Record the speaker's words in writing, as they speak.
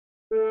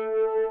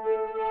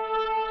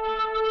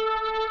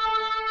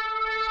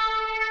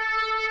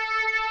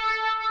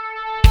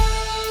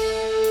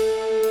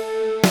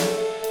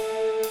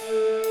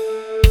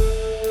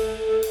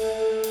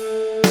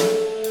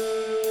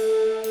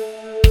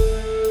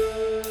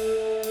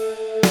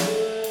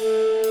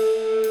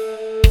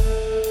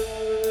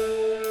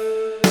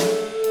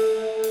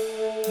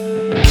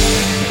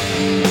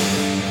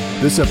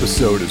This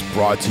episode is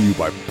brought to you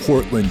by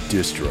Portland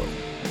Distro.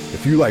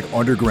 If you like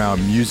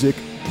underground music,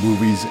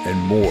 movies, and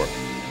more,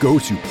 go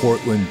to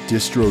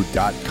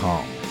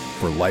portlanddistro.com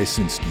for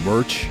licensed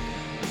merch,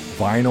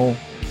 vinyl,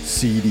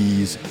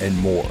 CDs, and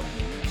more.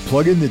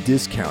 Plug in the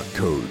discount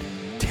code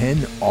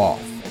 10OFF,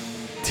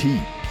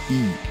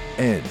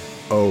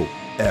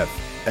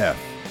 TENOFF,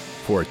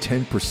 for a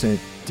 10%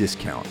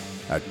 discount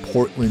at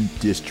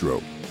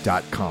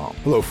portlanddistro.com.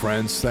 Hello,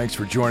 friends. Thanks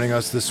for joining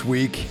us this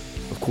week.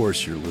 Of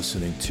course, you're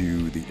listening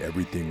to the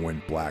Everything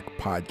Went Black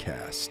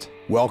podcast.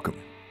 Welcome,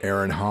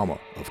 Aaron Hama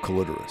of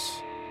Clitoris,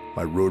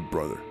 my road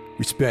brother.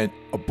 We spent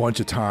a bunch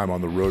of time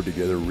on the road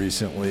together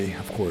recently.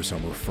 Of course,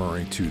 I'm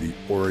referring to the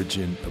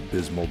Origin,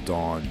 Abysmal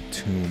Dawn,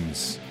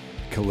 Tombs,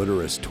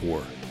 Clitoris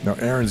tour. Now,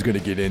 Aaron's going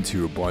to get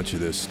into a bunch of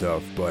this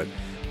stuff, but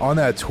on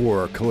that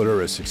tour,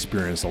 Clitoris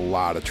experienced a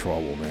lot of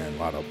trouble, man. A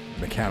lot of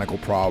mechanical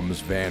problems,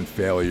 van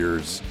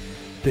failures,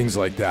 things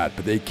like that.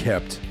 But they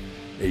kept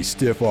a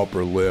stiff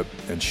upper lip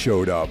and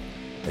showed up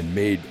and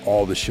made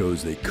all the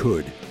shows they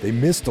could. They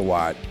missed a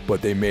lot,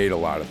 but they made a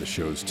lot of the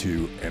shows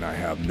too, and I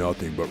have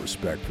nothing but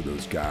respect for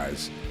those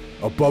guys.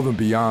 Above and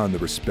beyond the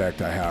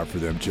respect I have for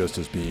them just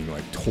as being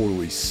like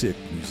totally sick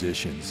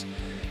musicians.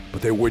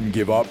 But they wouldn't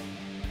give up,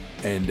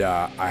 and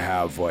I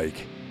have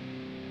like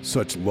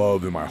such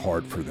love in my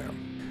heart for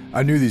them.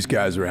 I knew these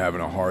guys were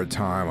having a hard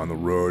time on the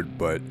road,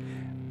 but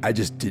I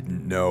just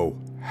didn't know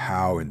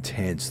how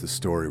intense the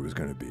story was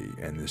going to be.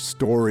 And the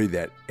story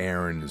that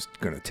Aaron is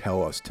going to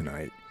tell us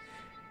tonight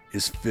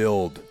is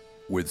filled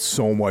with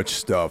so much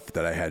stuff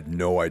that I had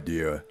no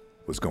idea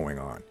was going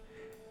on.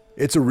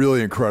 It's a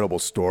really incredible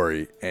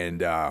story,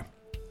 and I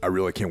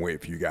really can't wait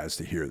for you guys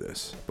to hear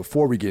this.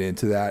 Before we get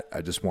into that,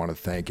 I just want to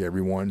thank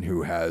everyone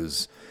who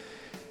has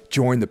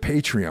joined the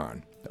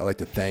Patreon. I'd like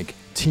to thank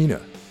Tina,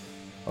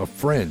 a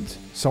friend,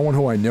 someone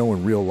who I know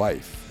in real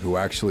life, who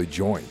actually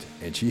joined.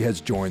 And she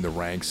has joined the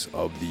ranks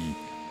of the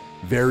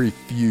very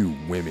few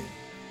women,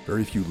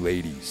 very few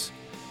ladies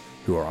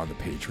who are on the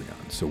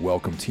Patreon. So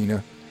welcome,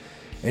 Tina.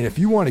 And if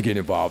you want to get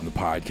involved in the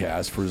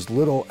podcast, for as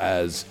little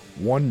as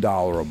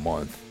 $1 a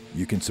month,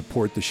 you can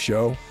support the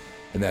show,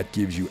 and that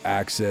gives you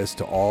access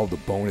to all the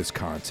bonus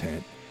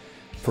content.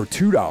 For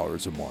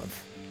 $2 a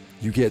month,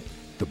 you get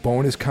the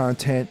bonus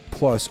content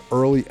plus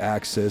early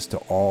access to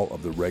all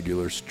of the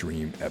regular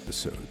stream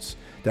episodes.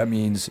 That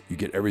means you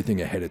get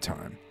everything ahead of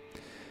time.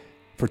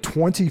 For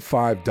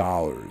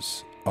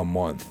 $25 a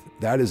month,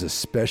 that is a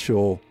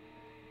special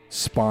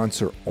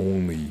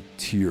sponsor-only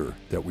tier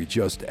that we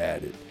just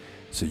added.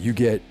 So you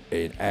get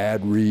an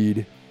ad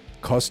read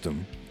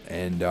custom,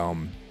 and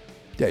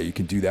you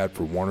can do that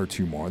for 1 or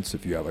 2 months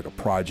if you have like a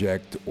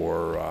project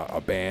or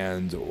a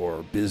band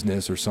or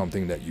business or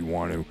something that you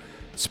want to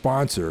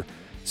sponsor,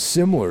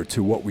 similar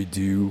to what we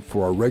do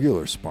for our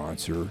regular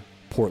sponsor,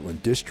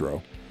 Portland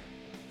Distro.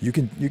 You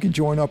can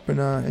join up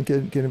and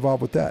get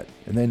involved with that.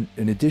 And then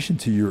in addition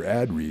to your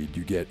ad read,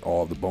 you get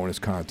all the bonus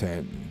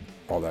content and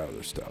all that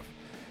other stuff.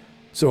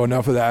 So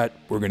enough of that.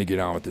 We're going to get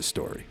on with this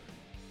story.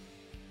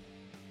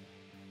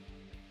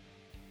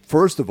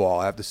 First of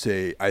all, I have to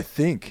say, I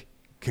think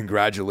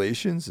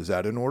congratulations. Is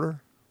that in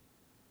order?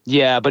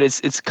 Yeah, but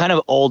it's kind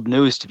of old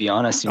news, to be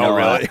honest. You know, oh,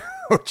 really?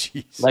 Oh,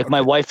 jeez. Like, okay.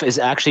 My wife is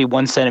actually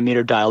 1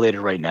 centimeter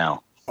dilated right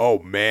now. Oh,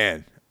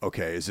 man.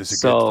 Okay. Is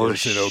this an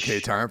okay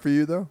time for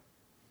you, though?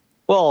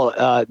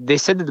 Well, they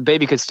said that the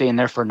baby could stay in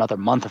there for another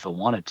month if it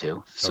wanted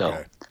to. So,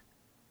 okay.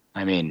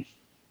 I mean,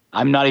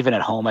 I'm not even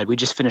at home. We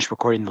just finished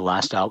recording the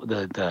last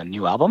album, the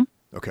new album.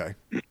 Okay.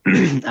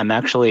 I'm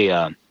actually,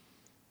 you're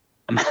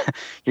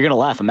gonna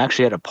laugh. I'm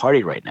actually at a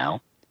party right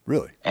now.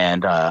 Really?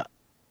 And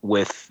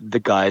with the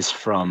guys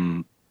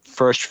from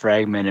First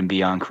Fragment and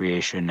Beyond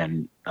Creation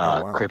and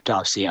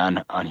Cryptopsy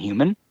on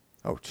Human.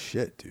 Oh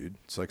shit, dude!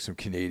 It's like some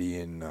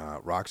Canadian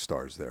rock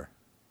stars there.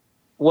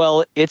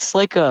 Well, it's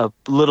like a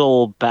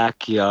little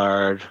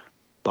backyard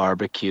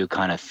barbecue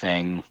kind of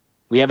thing.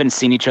 We haven't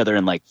seen each other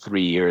in like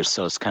 3 years,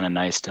 so it's kind of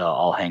nice to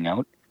all hang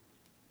out.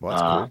 Well,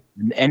 that's cool.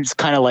 And it's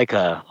kind of like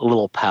a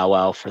little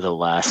powwow for the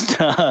last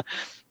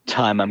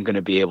time I'm going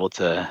to be able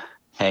to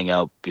hang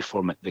out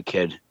before the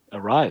kid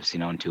arrives,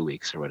 in 2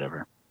 weeks or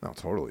whatever. No,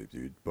 totally,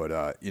 dude. But,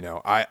 I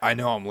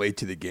know I'm late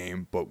to the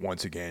game, but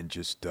once again,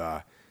 just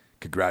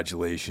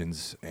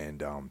congratulations.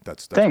 And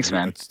that's thanks,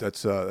 man.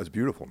 That's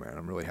beautiful, man.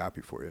 I'm really happy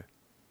for you.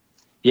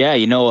 Yeah,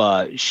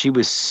 she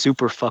was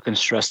super fucking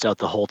stressed out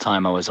the whole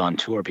time I was on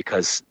tour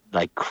because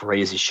like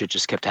crazy shit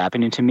just kept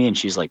happening to me, and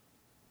she's like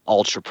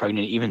ultra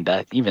pregnant even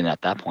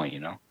at that point,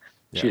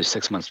 She was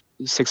 6 months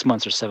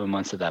or 7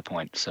 months at that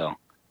point, so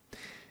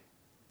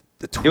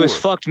the tour, it was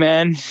fucked,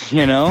 man,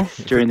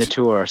 during the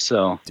tour.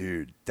 So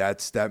dude,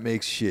 that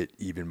makes shit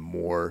even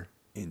more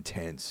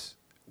intense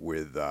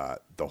with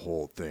the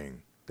whole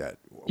thing.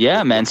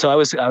 Man. So I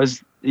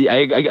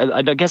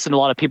guess a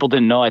lot of people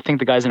didn't know. I think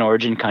the guys in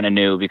Origin kind of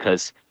knew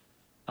because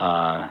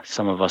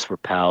some of us were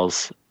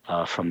pals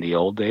from the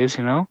old days,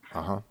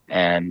 Uh-huh.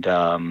 And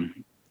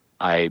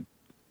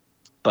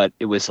but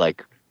it was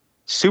like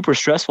super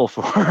stressful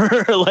for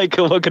her. Like,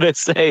 what could I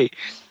say?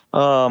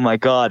 Oh my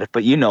God.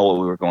 But you know what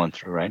we were going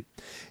through, right?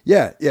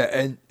 Yeah,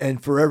 yeah,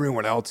 and for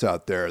everyone else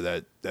out there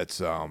that's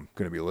going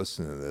to be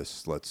listening to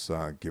this, let's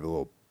give a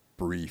little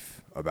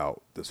brief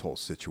about this whole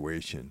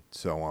situation.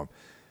 So,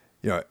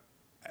 you know,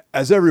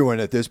 as everyone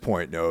at this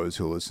point knows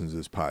who listens to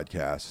this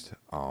podcast,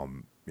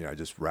 you know, I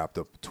just wrapped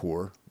up a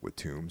tour with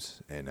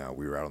Tombs, and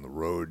we were out on the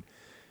road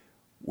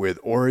with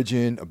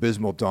Origin,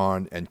 Abysmal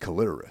Dawn, and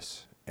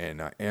Calitorous.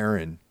 And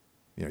Aaron,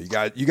 you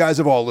know, you guys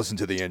have all listened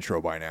to the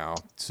intro by now.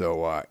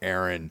 So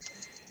Aaron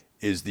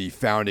is the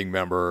founding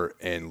member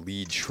and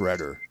lead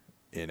shredder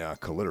in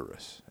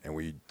Calitorous, and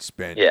we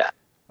spent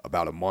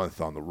about a month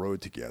on the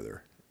road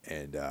together.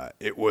 And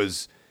it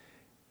was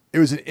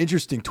an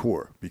interesting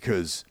tour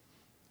because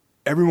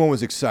everyone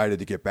was excited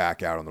to get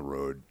back out on the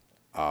road,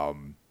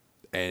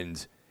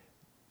 and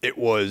it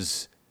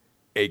was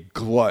a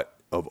glut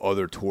of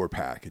other tour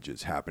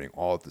packages happening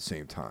all at the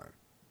same time.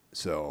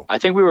 So I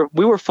think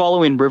we were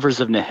following Rivers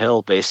of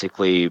Nihil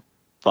basically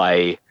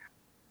by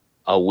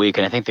a week,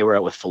 and I think they were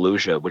out with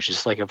Fallujah, which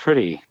is like they're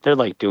pretty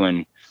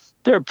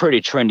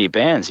trendy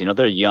bands, you know.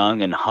 They're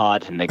young and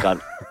hot, and they got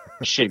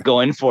shit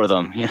going for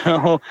them, you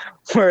know.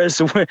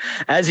 Whereas,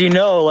 as you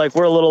know, like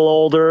we're a little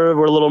older,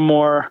 we're a little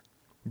more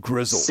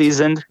grizzled,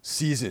 seasoned,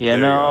 you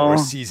know. We're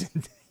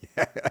seasoned.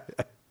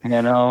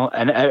 You know,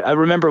 and I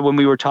remember when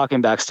we were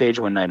talking backstage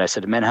one night, I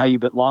said, "Man,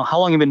 how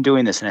long you been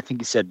doing this?" And I think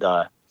you said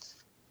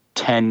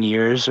 10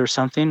 years or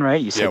something,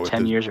 right? You said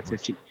 10 years or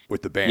 15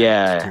 with the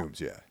band.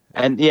 Tombs,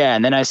 and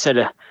then I said,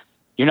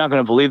 "You're not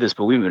going to believe this,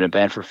 but we've been a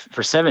band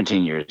for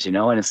 17 years, you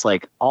know." And it's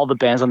like all the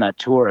bands on that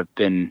tour have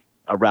been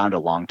around a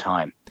long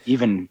time.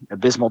 Even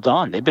Abysmal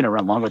Dawn, they've been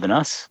around longer than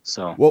us.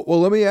 So well,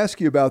 let me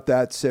ask you about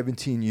that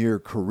 17-year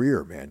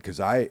career, man, because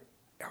I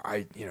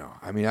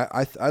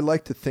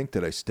like to think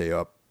that I stay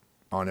up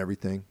on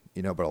everything,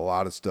 you know, but a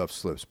lot of stuff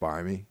slips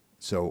by me.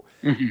 So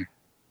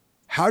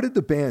how did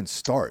the band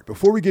start?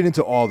 Before we get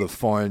into all the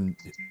fun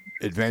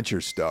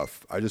adventure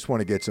stuff, I just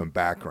want to get some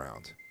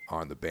background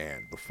on the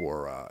band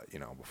before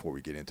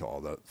we get into all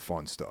the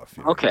fun stuff.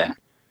 You know? Okay.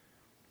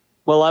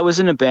 Well, I was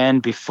in a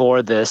band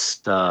before this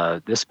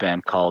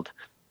band called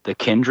The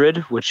Kindred,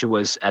 which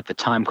was at the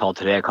time called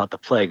Today I Caught the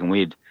Plague, and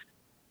we'd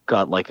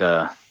got like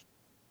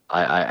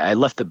I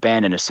left the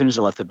band, and as soon as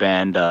I left the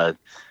band,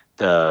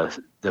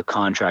 the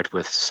contract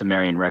with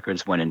Sumerian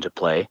Records went into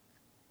play,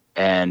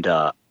 and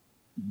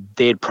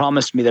they had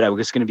promised me that I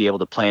was going to be able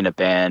to play in a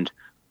band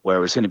where it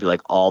was going to be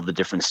like all the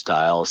different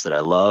styles that I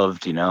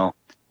loved, you know,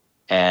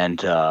 and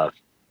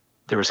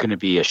there was going to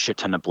be a shit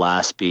ton of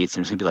blast beats, and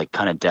it was going to be like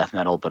kind of death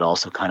metal, but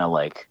also kind of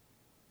like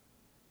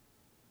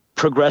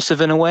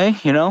progressive in a way,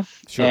 you know.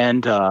 Sure.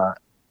 And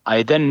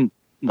I then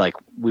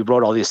we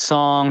wrote all these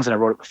songs, and I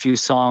wrote a few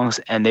songs,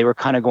 and they were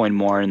kind of going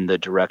more in the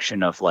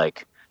direction of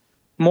like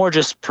more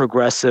just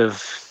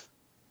progressive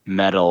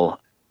metal.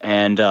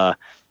 And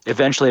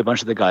eventually a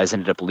bunch of the guys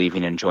ended up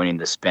leaving and joining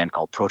this band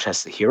called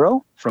Protest the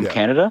Hero from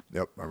Canada.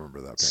 Yep, I remember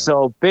that band.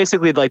 So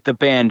basically like the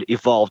band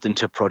evolved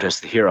into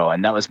Protest the Hero,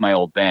 and that was my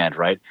old band,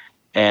 right?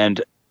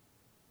 And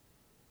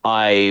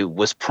I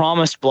was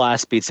promised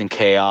blast beats and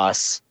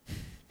chaos,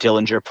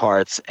 Dillinger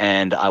parts,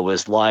 and I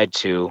was lied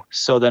to.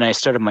 So then I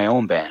started my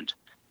own band.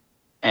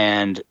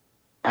 And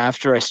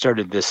after I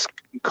started this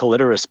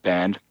Calitorous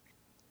band,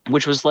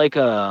 which was like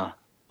a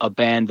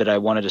band that I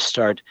wanted to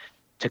start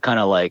to kind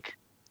of like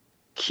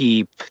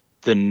keep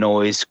the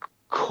noise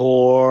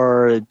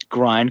core,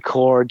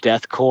 grindcore,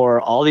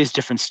 deathcore, all these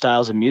different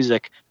styles of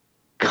music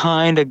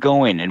kind of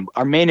going. And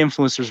our main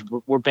influencers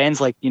were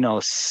bands like, you know,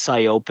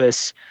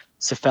 Psyopus,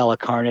 Cephalic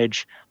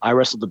Carnage, I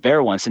Wrestled the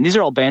Bear Once. And these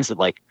are all bands that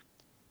like,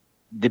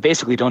 they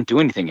basically don't do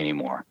anything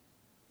anymore.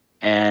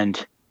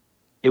 And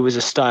it was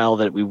a style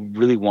that we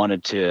really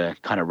wanted to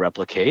kind of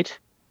replicate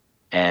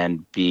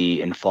and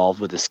be involved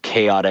with this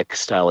chaotic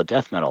style of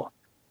death metal.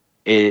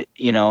 It,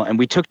 you know, and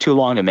we took too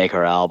long to make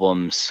our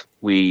albums.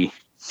 We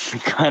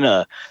kind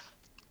of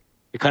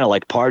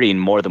liked partying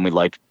more than we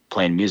liked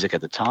playing music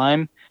at the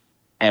time.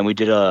 And we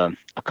did a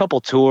couple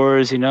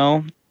tours, you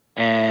know,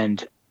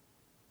 and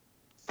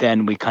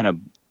then we kind of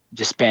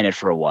disbanded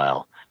for a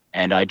while.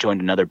 And I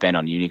joined another band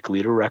on Unique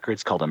Leader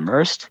Records called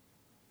Immersed.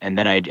 And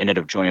then I ended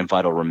up joining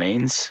Vital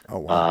Remains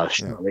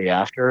shortly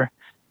after.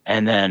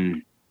 And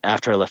then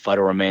after I left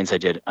Vital Remains, I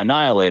did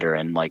Annihilator.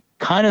 And like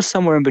kind of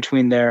somewhere in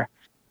between there,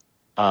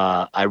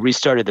 I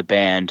restarted the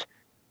band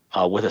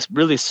with a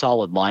really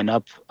solid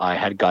lineup. I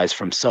had guys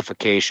from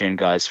Suffocation,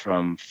 guys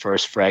from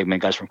First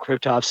Fragment, guys from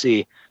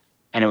Cryptopsy.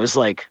 And it was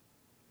like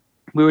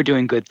we were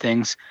doing good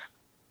things.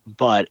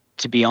 But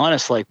to be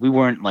honest, like we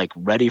weren't like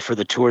ready for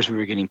the tours we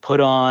were getting put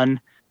on.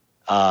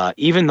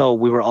 Even though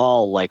we were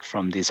all like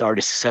from these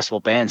already successful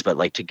bands, but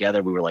like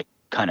together we were like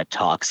kind of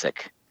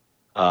toxic.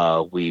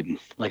 We,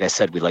 like I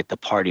said, we liked the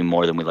party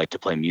more than we liked to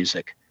play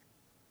music.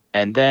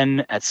 And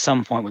then at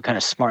some point we kind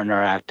of smartened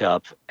our act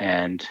up,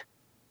 and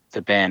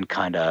the band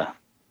kind of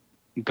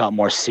got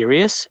more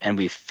serious, and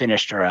we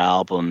finished our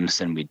albums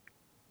and we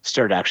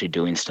started actually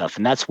doing stuff.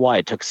 And that's why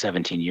it took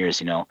 17 years.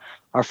 You know,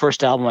 our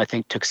first album, I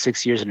think, took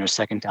 6 years, and our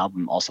second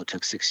album also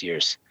took 6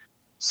 years.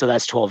 So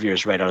that's 12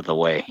 years right out of the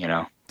way, you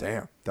know?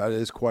 Damn, that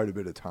is quite a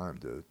bit of time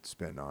to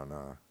spend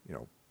on,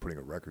 putting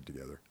a record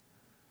together.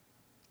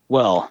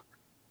 Well,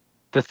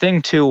 the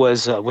thing too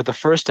was with the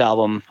first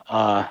album,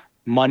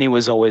 money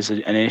was always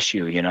an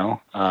issue.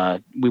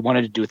 We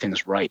wanted to do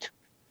things right,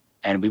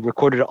 and we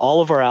recorded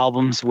all of our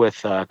albums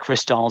with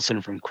Chris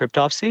Donaldson from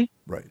Cryptopsy,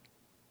 Right.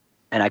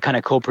 and I kind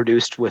of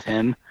co-produced with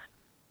him.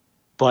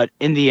 But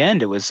in the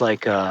end, it was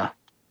like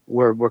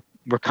we're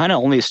kind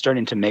of only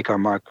starting to make our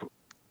mark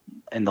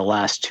in the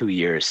last 2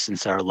 years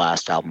since our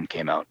last album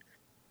came out.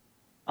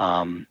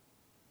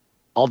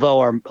 Although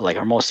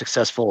our most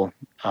successful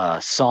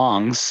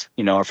songs,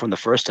 are from the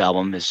first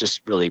album, is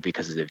just really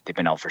because they've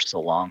been out for so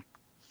long.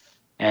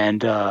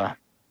 And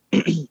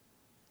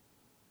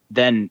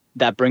then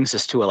that brings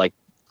us to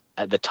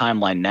at the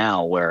timeline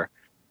now where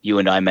you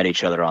and I met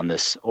each other on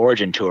this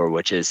Origin tour,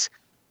 which is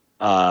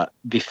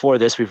before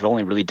this, we've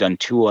only really done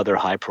 2 other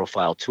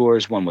high-profile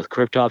tours, one with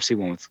Cryptopsy,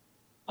 one with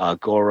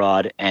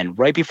Gorod. And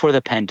right before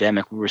the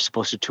pandemic, we were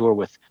supposed to tour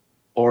with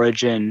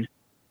Origin,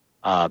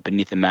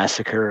 Beneath the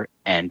Massacre,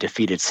 and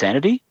Defeated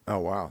Sanity. Oh,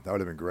 wow. That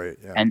would have been great.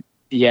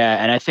 Yeah.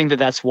 And I think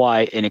that's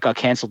why, and it got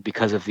canceled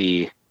because of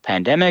the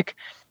pandemic.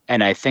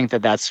 And I think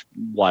that's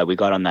why we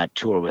got on that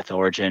tour with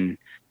Origin.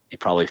 They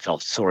probably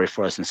felt sorry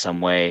for us in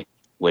some way,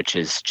 which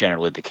is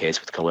generally the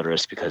case with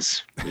Caliturus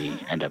because we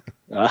end up,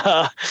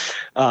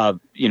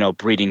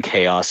 breeding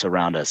chaos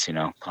around us,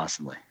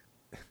 constantly.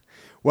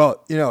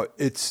 Well,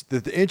 it's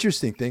the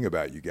interesting thing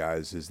about you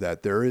guys is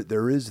that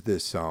there is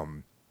this,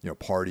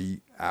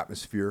 party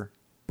atmosphere,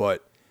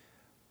 but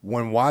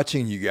when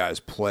watching you guys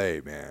play,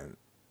 man,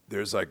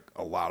 there's like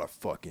a lot of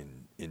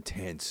fucking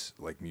intense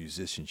like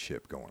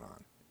musicianship going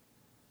on.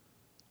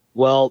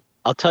 Well,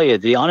 I'll tell you,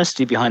 the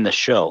honesty behind the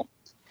show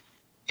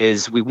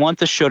is we want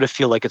the show to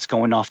feel like it's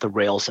going off the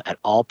rails at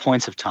all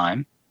points of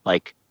time.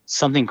 Like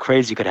something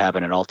crazy could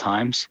happen at all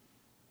times,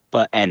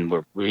 and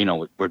we're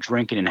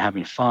drinking and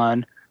having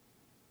fun,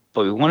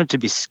 but we want it to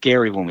be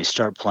scary when we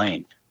start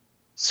playing.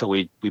 So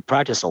we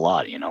practice a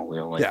lot,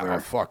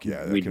 Fuck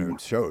yeah, that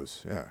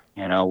shows. Yeah.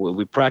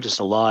 We practice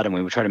a lot, and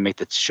we try to make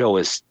the show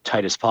as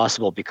tight as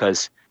possible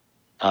because,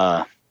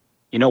 we're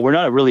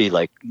not really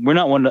we're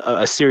not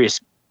a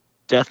serious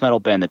death metal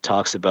band that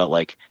talks about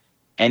like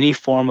any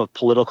form of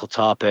political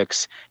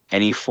topics,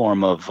 any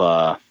form of,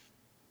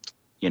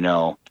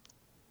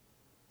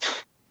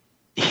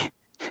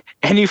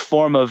 any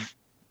form of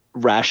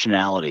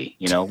rationality.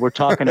 We're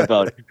talking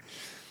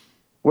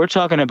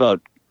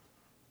about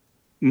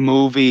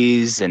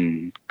movies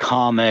and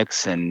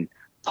comics and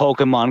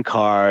Pokemon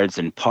cards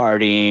and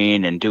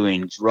partying and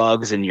doing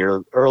drugs in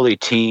your early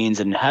teens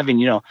and having,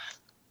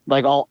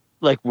 we're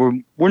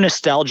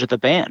nostalgia the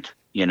band,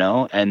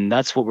 and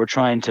that's what we're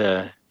trying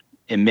to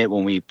emit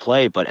when we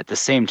play. But at the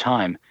same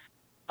time,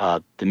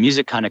 the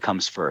music kind of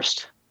comes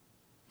first.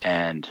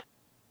 And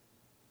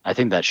I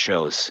think that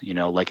shows,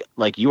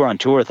 like you were on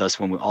tour with us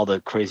when all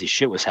the crazy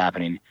shit was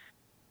happening.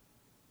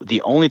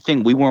 The only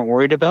thing we weren't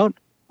worried about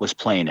was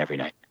playing every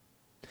night.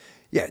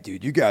 Yeah,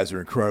 dude, you guys are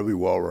incredibly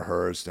well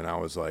rehearsed, and I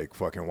was like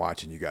fucking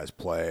watching you guys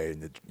play,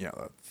 and the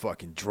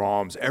fucking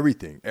drums,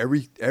 everything,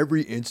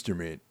 every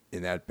instrument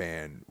in that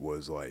band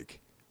was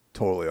like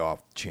totally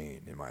off the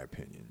chain, in my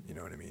opinion. You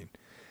know what I mean?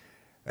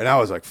 And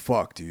I was like,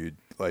 "Fuck, dude!"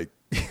 Like,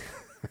 I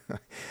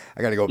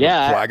gotta go.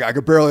 Yeah, I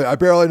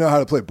barely know how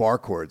to play bar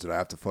chords, and I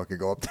have to fucking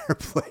go up there and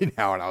play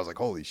now. And I was like,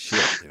 "Holy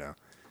shit!"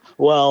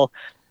 Well,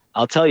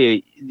 I'll tell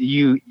you,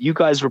 you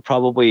guys were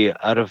probably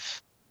out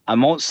of, I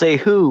won't say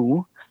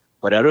who,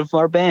 but out of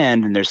our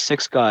band, and there's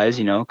 6 guys,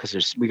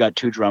 because we got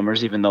 2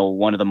 drummers, even though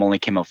one of them only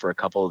came out for a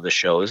couple of the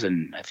shows,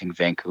 and I think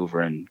Vancouver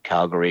and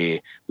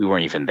Calgary, we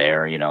weren't even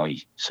there,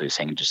 so he's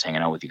just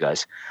hanging out with you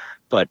guys.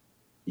 But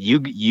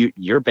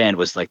your band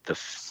was like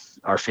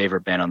our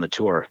favorite band on the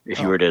tour,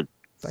 if you were to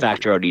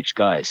factor out each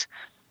guy's.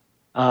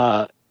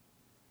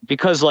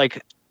 Because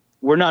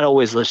we're not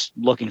always just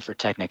looking for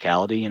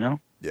technicality,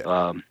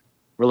 Yeah.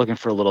 We're looking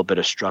for a little bit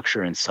of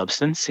structure and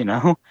substance,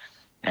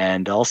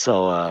 and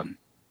also,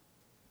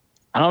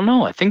 I don't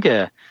know. I think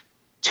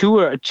 2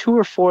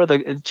 to 4 of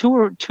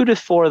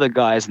the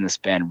guys in this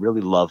band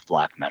really love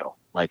black metal,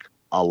 like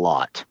a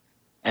lot,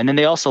 and then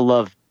they also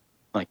love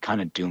like kind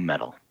of doom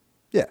metal.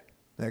 Yeah,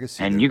 I can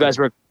see. And you guys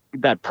were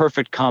that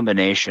perfect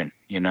combination.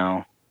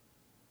 I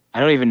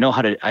don't even know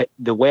how to.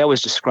 The way I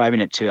was describing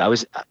it I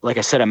was, like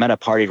I said, I'm at a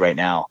party right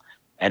now,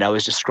 and I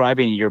was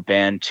describing your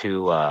band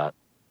to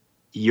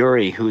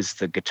Yuri, who's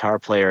the guitar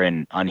player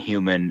in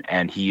Unhuman,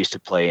 and he used to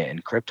play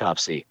in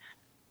Cryptopsy,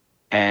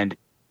 and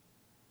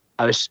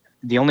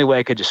the only way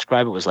I could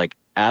describe it was like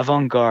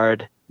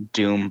avant-garde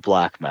doom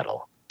black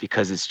metal,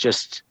 because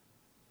it's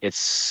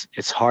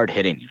hard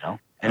hitting,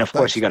 and of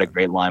course you got a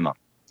great lineup,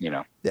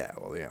 Yeah,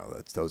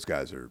 well, those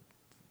guys are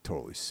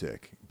totally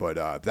sick,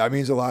 but that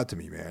means a lot to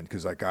me, man,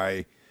 because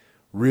I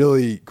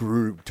really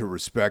grew to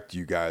respect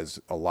you guys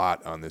a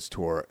lot on this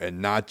tour,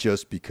 and not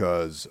just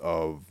because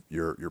of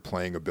your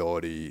playing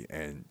ability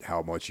and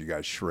how much you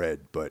guys shred,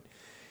 but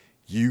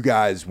you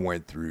guys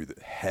went through the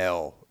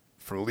hell,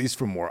 at least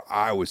from where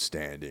I was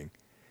standing.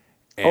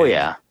 And oh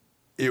yeah,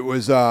 It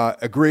was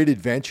a great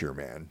adventure,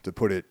 man, to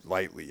put it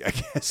lightly, I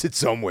guess, in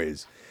some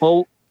ways.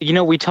 Well,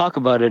 we talk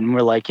about it and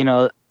we're like,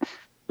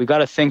 we got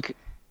to think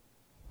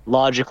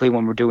logically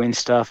when we're doing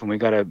stuff, and we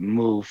got to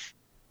move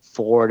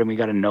forward, and we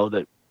got to know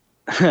that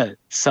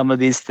some of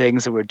these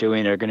things that we're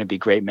doing are going to be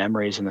great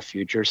memories in the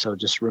future. So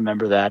just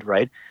remember that,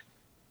 right?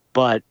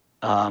 But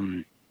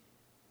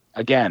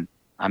again,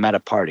 I'm at a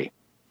party.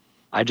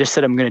 I just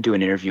said I'm going to do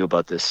an interview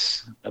about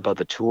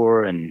the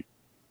tour, and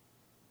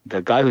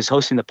the guy who's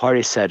hosting the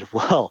party said,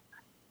 well,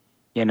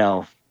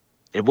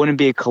 it wouldn't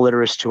be a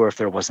Clitoris tour if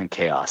there wasn't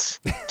chaos.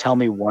 Tell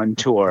me one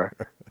tour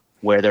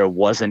where there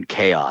wasn't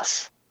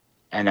chaos.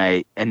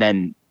 And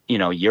then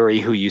Yuri,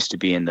 who used to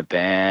be in the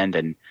band,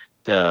 and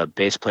the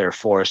bass player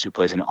Forrest, who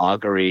plays in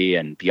Augury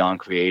and Beyond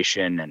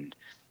Creation and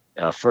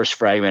First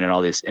Fragment and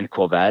all these, and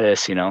Quo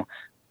Vadis,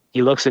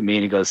 he looks at me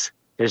and he goes,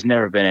 there's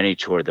never been any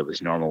tour that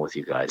was normal with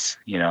you guys.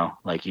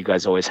 Like, you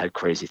guys always had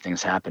crazy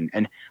things happen.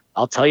 And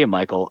I'll tell you,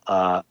 Michael,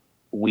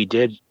 we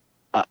did.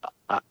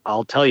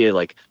 I'll tell you,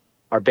 like,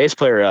 our bass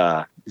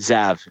player,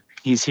 Zav,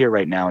 he's here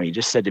right now. And he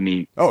just said to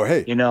me, oh,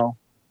 hey,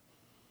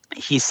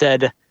 he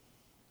said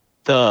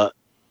the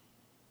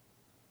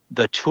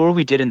tour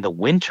we did in the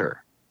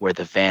winter where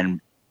the van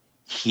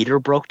heater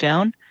broke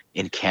down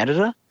in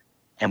Canada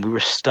and we were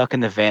stuck in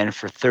the van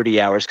for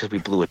 30 hours because we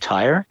blew a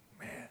tire.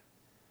 Man.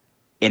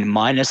 In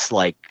minus,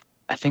 like,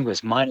 I think it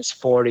was minus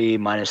 40,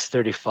 minus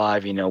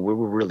 35, we were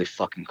really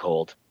fucking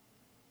cold.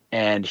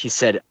 And he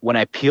said, when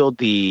I peeled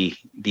the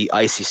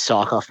icy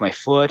sock off my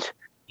foot,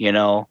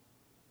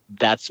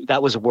 that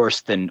was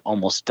worse than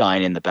almost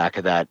dying in the back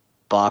of that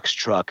box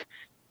truck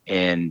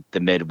in the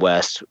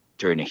Midwest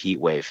during a heat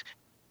wave.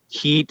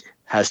 Heat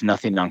has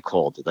nothing on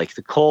cold. Like,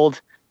 the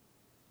cold,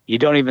 you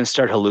don't even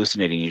start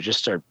hallucinating.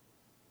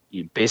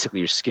 Basically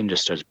your skin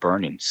just starts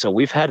burning. So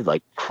we've had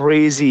like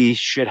crazy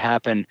shit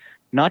happen,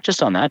 not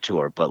just on that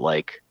tour, but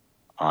like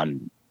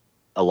on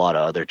a lot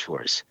of other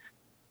tours.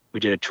 We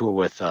did a tour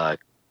with, I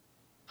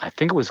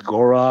think it was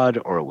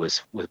Gorod, or it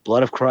was with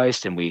Blood of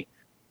Christ. And we,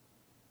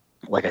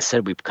 like I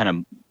said, we kind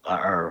of,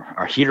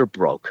 our heater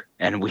broke,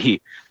 and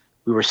we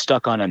were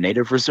stuck on a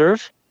native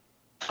reserve,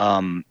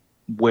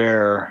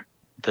 where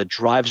the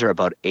drives are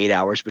about 8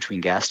 hours between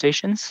gas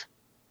stations.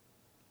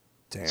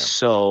 Damn.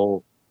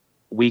 So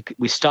we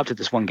stopped at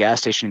this one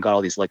gas station and got all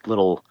these like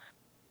little,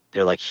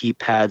 they're like heat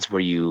pads where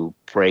you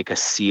break a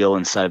seal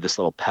inside of this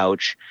little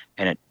pouch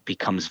and it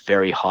becomes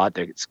very hot.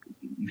 I've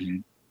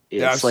seen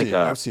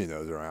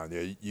those around.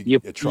 Yeah,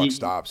 a truck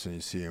stops and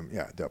you see them.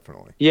 Yeah,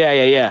 definitely.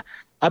 Yeah.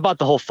 I bought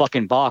the whole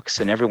fucking box,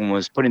 and everyone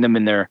was putting them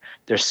in their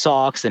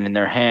socks and in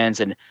their hands.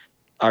 And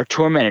our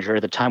tour manager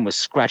at the time was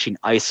scratching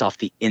ice off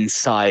the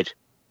inside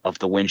of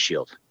the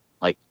windshield,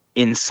 like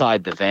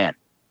inside the van,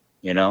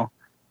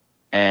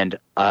 And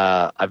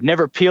I've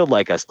never peeled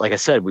like us. Like I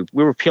said, we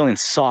were peeling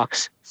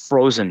socks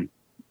frozen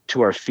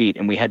to our feet,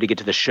 and we had to get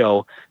to the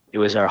show. It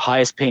was our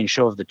highest paying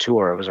show of the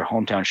tour. It was our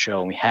hometown show,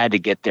 and we had to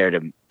get there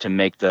to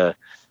make to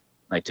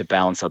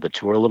balance out the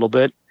tour a little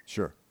bit.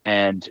 Sure.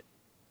 And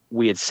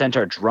we had sent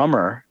our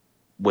drummer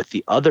with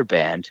the other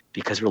band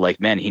because we're like,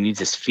 man, he needs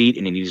his feet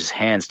and he needs his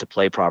hands to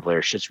play properly.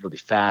 Our shit's really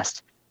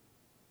fast.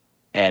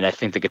 And I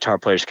think the guitar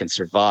players can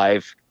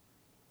survive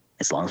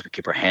as long as we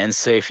keep our hands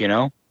safe,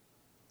 I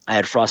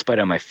had frostbite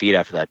on my feet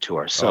after that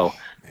tour. So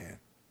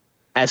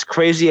as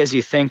crazy as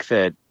you think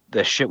that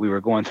the shit we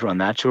were going through on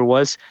that tour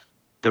was,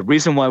 the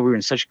reason why we were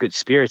in such good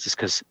spirits is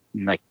because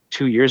like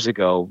 2 years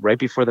ago, right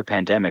before the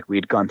pandemic, we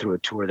had gone through a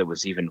tour that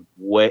was even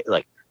way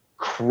like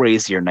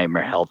crazier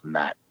nightmare hell than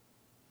that.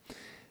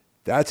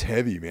 That's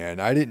heavy, man.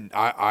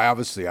 I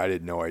obviously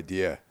had no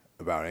idea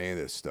about any of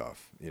this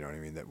stuff. You know what I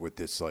mean? That with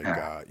this like,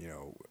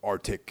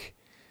 Arctic,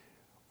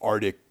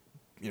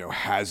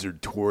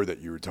 hazard tour that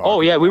you were talking about.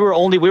 Oh yeah. We were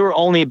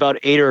only about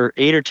 8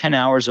 or 10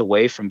 hours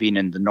away from being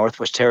in the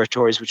Northwest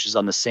Territories, which is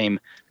on the same,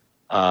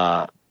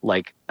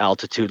 like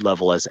altitude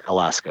level as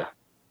Alaska.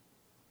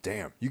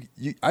 Damn.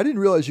 I didn't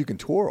realize you can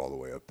tour all the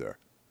way up there.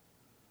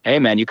 Hey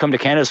man, you come to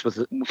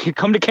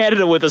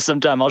Canada with us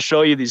sometime. I'll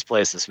show you these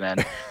places,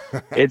 man.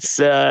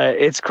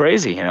 It's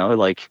crazy,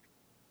 like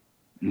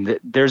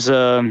there's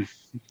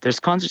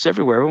concerts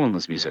everywhere. Everyone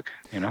loves music,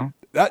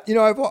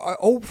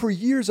 That, for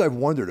years I've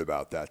wondered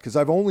about that because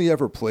I've only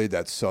ever played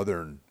that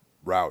southern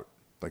route,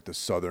 like the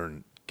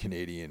southern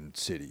Canadian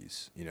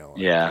cities,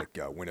 like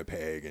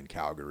Winnipeg and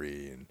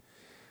Calgary and,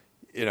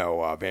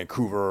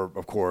 Vancouver,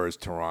 of course,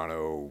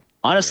 Toronto.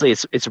 Honestly,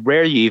 it's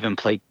rare you even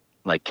play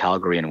like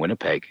Calgary and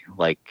Winnipeg.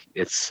 Like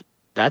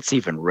that's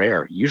even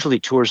rare. Usually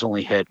tours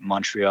only hit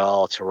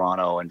Montreal,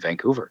 Toronto, and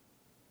Vancouver.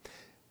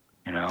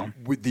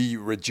 With the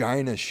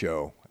Regina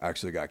show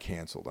actually got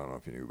canceled. I don't know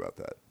if you knew about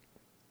that.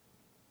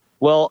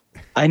 Well,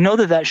 I know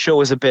that show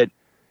was a bit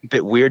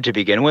weird to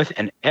begin with,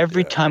 and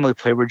every time we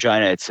play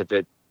Regina, it's a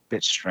bit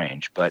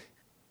strange. But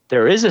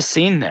there is a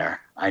scene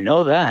there. I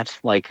know that.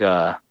 Like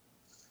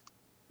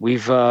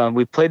we've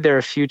played there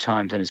a few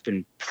times, and it's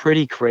been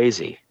pretty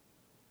crazy.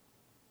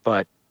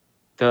 But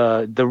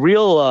the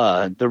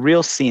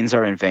real scenes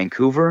are in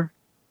Vancouver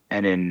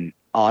and in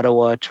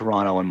Ottawa,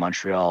 Toronto, and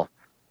Montreal.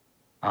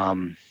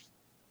 The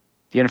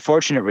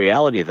unfortunate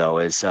reality, though,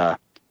 is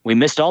we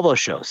missed all those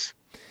shows.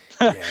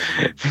 Yeah,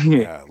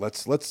 yeah.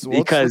 Let's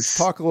Because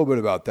talk a little bit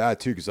about that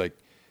too, because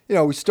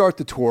we start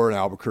the tour in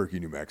Albuquerque,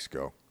 New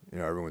Mexico.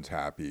 Everyone's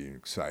happy and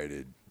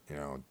excited.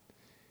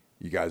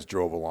 You guys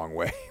drove a long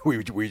way.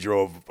 We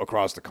drove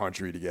across the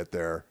country to get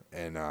there,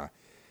 and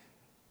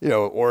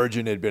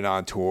Origin had been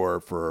on tour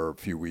for a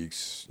few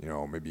weeks.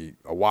 Maybe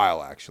a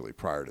while actually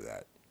prior to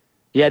that.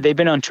 yeah, they've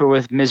been on tour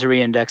with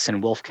Misery Index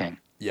and Wolf King.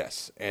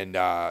 Yes, and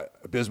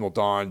Abysmal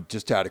Dawn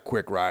just had a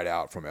quick ride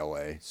out from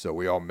L.A., so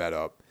we all met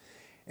up,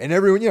 and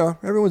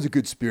everyone's in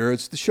good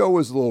spirits. The show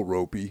was a little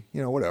ropey,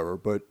 whatever,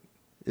 but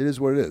it is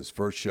what it is.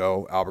 First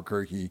show,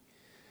 Albuquerque,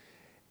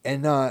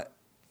 and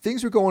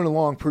things were going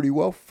along pretty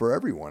well for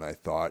everyone, I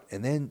thought,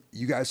 and then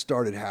you guys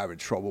started having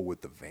trouble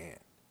with the van.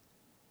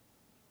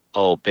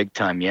 Oh, big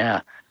time,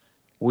 yeah.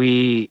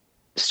 We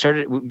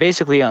started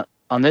basically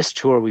on this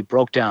tour. We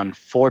broke down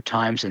 4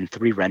 times in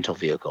 3 rental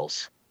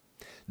vehicles.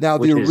 Now,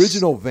 the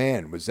original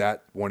van, was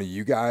that one of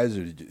you guys,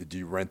 or did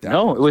you rent that?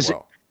 No, one it was.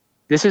 well?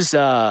 This is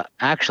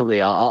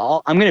actually.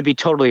 I'm going to be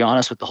totally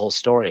honest with the whole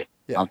story.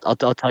 Yeah. I'll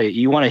tell you.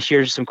 You want to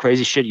hear some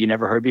crazy shit you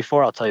never heard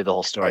before? I'll tell you the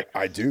whole story.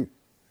 I do.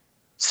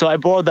 So I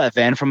borrowed that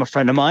van from a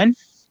friend of mine,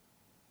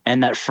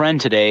 and that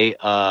friend today,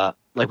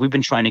 we've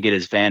been trying to get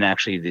his van.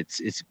 Actually,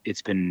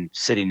 it's been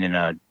sitting in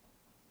a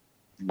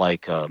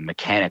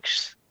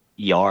mechanic's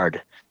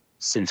yard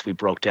since we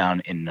broke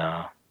down in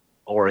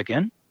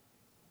Oregon.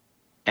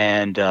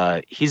 And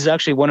he's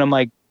actually one of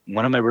my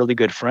really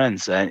good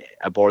friends. I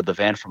borrowed the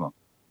van from him,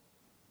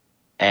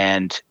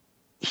 and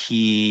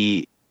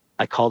I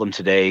called him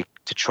today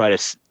to try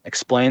to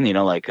explain.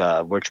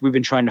 We've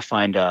been trying to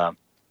find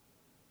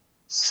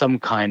some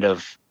kind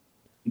of.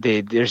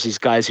 There's these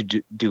guys who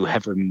do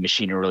heavy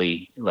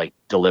machinery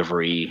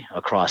delivery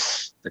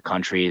across the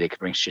country. They can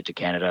bring shit to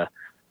Canada.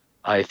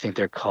 I think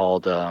they're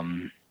called.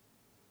 What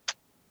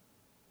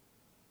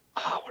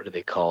are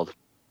they called?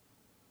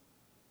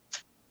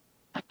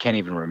 I can't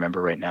even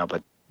remember right now,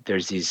 but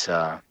there's these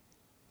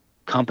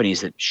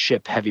companies that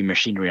ship heavy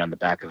machinery on the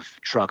back of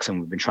trucks, and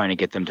we've been trying to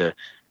get them to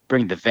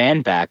bring the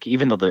van back,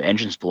 even though the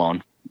engine's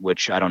blown,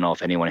 which I don't know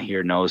if anyone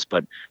here knows,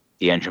 but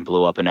the engine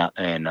blew up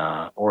in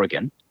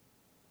Oregon.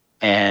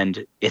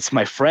 And it's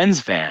my friend's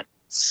van.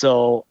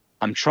 So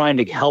I'm trying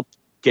to help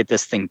get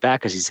this thing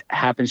back because he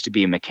happens to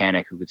be a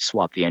mechanic who could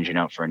swap the engine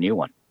out for a new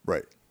one.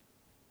 Right.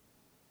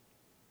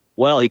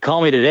 Well, he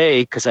called me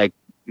today because I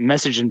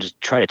messaged him to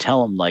try to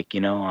tell him,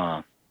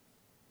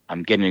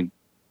 I'm going to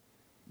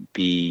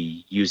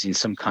be using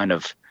some kind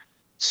of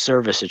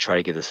service to try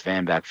to get this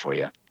van back for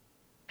you.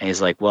 And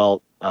he's like,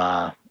 well,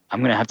 I'm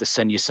going to have to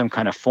send you some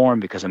kind of form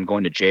because I'm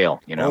going to jail,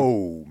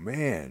 Oh,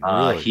 man.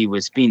 Really?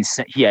 He's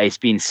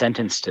being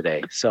sentenced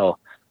today. So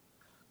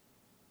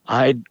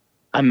I'm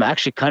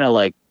actually kind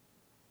of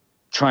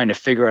trying to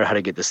figure out how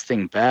to get this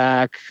thing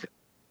back.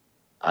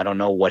 I don't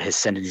know what his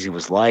sentencing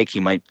was like. He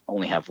might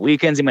only have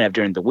weekends. He might have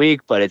during the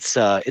week, but it's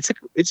a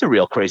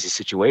real crazy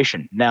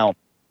situation. Now,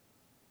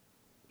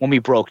 when we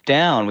broke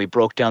down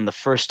the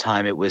first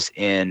time it was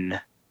in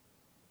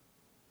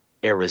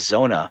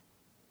Arizona.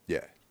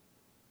 Yeah.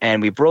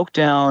 And we broke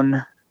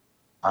down.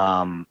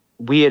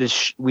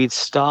 We'd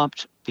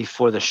stopped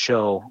before the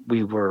show.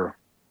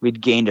 We'd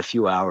gained a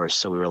few hours,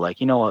 so we were like,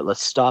 you know what?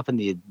 Let's stop in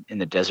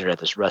the desert at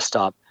this rest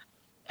stop,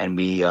 and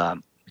we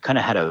kind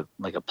of had a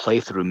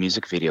playthrough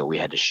music video we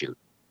had to shoot.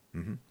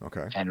 Mm-hmm.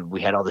 Okay. And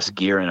we had all this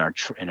gear in our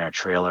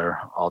trailer,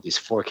 all these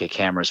 4K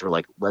cameras. We're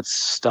like, let's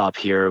stop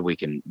here. We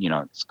can,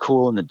 it's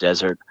cool in the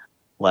desert.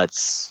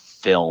 Let's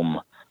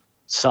film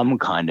some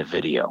kind of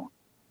video.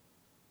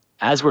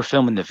 As we're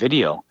filming the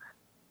video,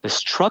 this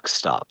truck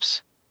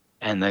stops,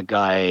 and the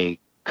guy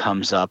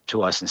comes up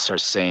to us and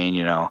starts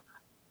saying,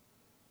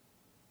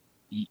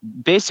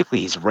 basically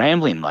he's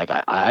rambling.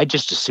 I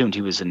just assumed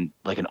he was an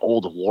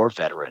old war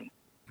veteran,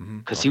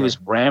 because he was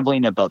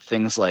rambling about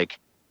things like,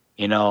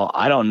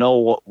 I don't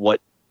know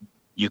what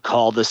you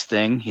call this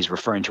thing. He's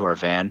referring to our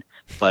van,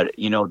 but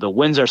the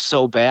winds are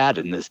so bad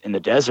in the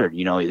desert,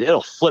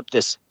 it'll flip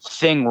this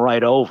thing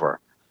right over.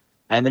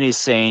 And then he's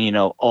saying,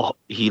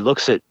 he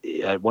looks at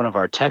one of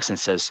our techs and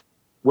says,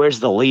 "Where's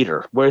the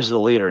leader? Where's the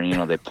leader?"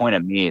 And they point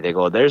at me. They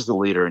go, "There's the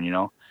leader." And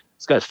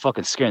this guy's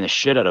fucking scaring the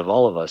shit out of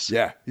all of us.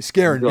 Yeah, he's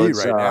scaring me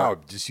right now.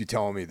 Just you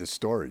telling me this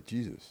story,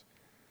 Jesus.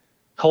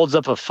 Holds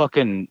up a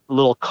fucking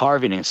little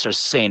carving and starts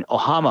saying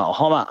Ohama,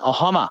 Ohama,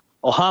 Ohama,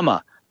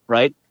 Ohama,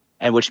 right?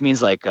 And which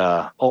means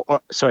Ohana,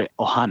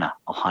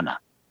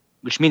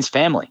 which means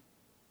family.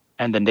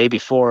 And the day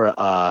before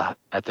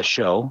at the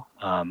show,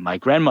 my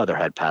grandmother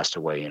had passed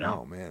away,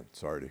 Oh man,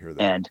 sorry to hear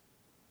that. And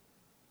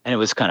it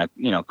was kind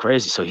of,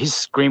 crazy. So he's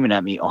screaming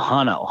at me,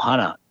 Ohana,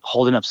 Ohana,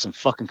 holding up some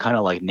fucking kind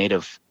of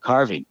native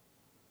carving.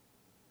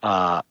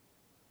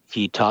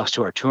 He talks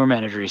to our tour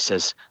manager. He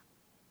says,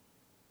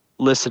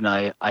 "Listen,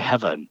 I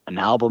have an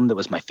album that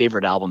was my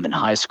favorite album in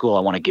high school.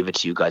 I want to give it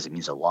to you guys. It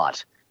means a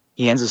lot."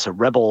 He hands us a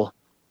Rebel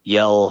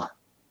Yell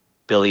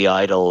Billy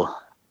Idol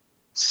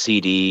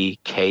CD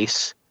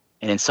case,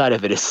 and inside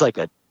of it is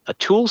a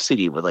Tool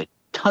CD with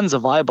tons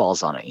of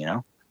eyeballs on it,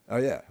 Oh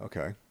yeah.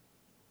 Okay.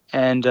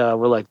 And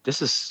we're like,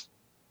 this is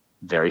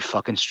very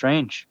fucking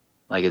strange.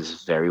 Like,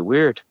 it's very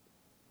weird.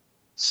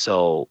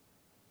 So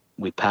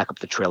we pack up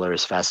the trailer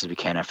as fast as we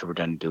can after we're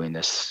done doing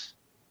this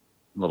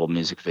little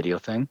music video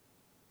thing.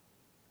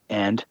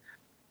 And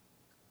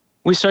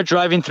we start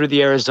driving through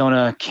the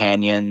Arizona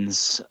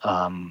canyons,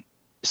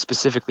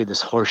 specifically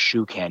this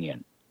Horseshoe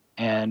Canyon.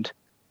 And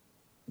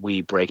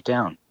we break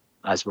down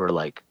as we're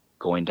like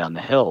going down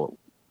the hill.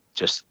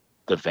 Just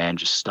the van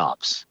just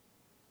stops.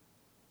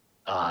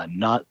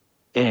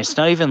 And it's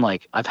not even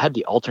like I've had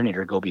the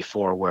alternator go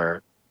before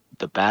where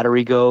the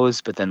battery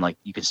goes, but then like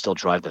you can still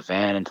drive the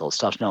van until it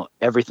stops. No,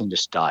 everything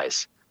just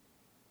dies.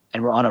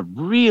 And we're on a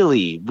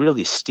really,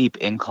 really steep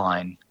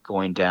incline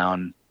going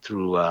down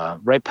through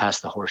right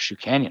past the Horseshoe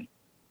Canyon.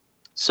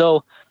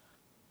 So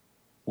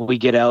we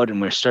get out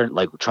and we're starting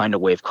like trying to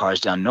wave cars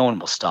down. No one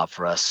will stop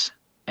for us.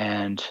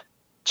 And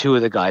two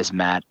of the guys,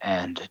 Matt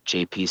and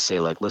JP, say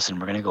like, listen,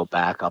 we're going to go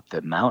back up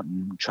the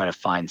mountain and try to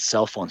find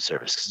cell phone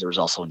service because there was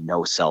also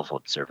no cell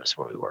phone service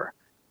where we were.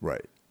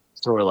 Right.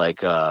 So we're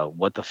like,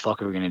 what the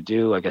fuck are we going to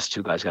do? I guess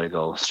two guys got to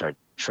go start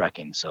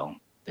trekking. So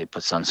they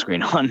put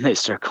sunscreen on and they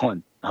start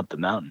going up the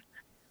mountain.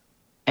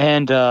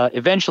 And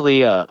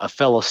eventually a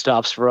fellow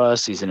stops for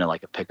us. He's in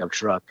like a pickup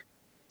truck.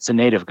 It's a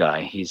native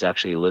guy. He's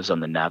actually lives on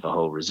the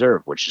Navajo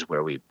Reserve, which is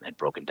where we had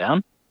broken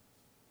down,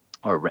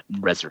 or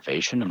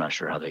reservation. I'm not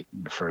sure how they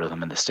refer to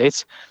them in the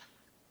States.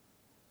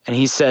 And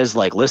he says,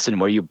 like, listen,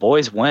 where you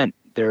boys went,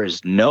 there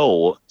is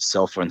no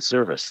cell phone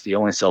service. The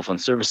only cell phone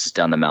service is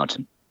down the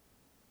mountain.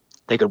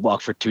 They could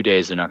walk for 2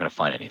 days. They're not going to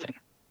find anything.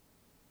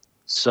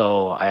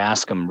 So I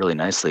ask him really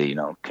nicely, you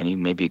know, can you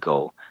maybe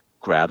go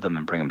grab them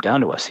and bring them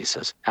down to us? He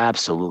says,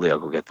 absolutely, I'll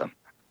go get them.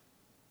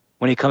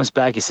 When he comes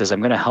back, he says, I'm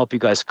going to help you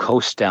guys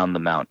coast down the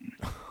mountain.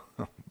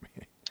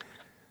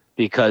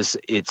 Because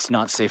it's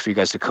not safe for you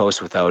guys to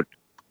coast without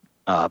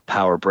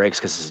power brakes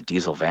because it's a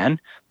diesel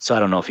van. So I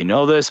don't know if you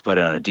know this, but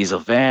on a diesel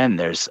van,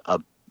 there's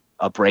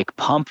a brake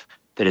pump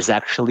that is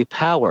actually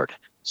powered.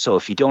 So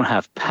if you don't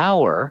have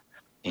power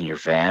in your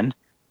van,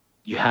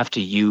 you have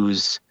to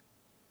use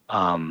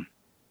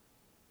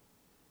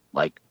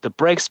like the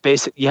brakes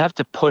you have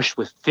to push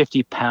with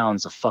 50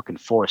 pounds of fucking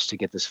force to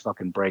get this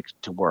fucking brake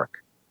to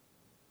work.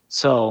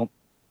 So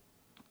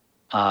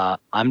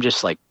I'm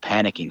just like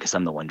panicking because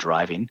I'm the one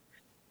driving.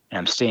 And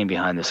I'm staying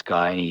behind this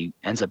guy, and he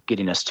ends up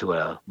getting us to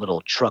a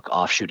little truck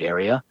offshoot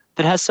area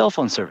that has cell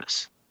phone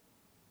service.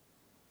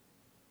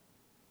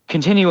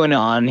 Continuing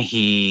on,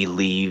 he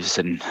leaves,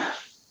 and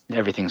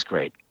everything's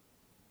great.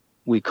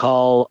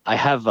 I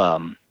have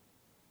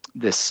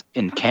this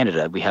in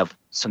Canada, we have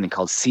something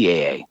called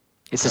CAA.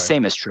 It's the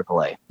same as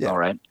AAA, yeah. All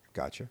right?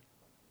 Gotcha.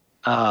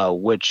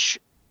 Which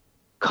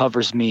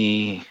covers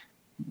me,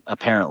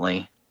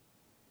 apparently,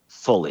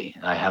 fully.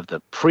 I have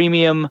the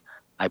premium.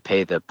 I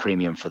pay the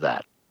premium for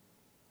that.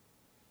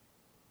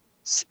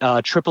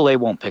 AAA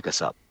won't pick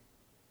us up.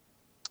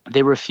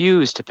 They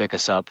refuse to pick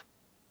us up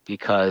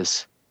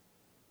because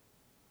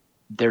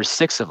there's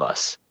 6 of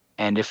us.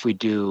 And if we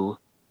do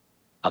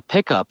a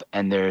pickup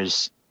and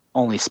there's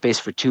only space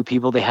for 2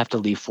 people, they have to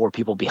leave 4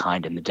 people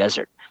behind in the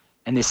desert.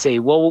 And they say,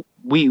 well,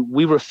 we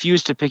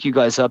refuse to pick you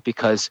guys up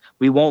because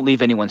we won't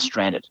leave anyone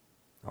stranded.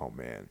 Oh,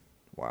 man.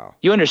 Wow.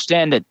 You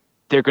understand that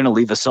they're going to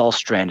leave us all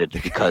stranded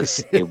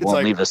because they won't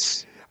like, leave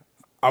us.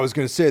 I was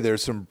going to say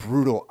there's some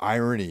brutal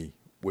irony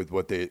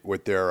with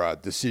their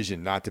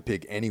decision not to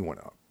pick anyone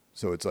up.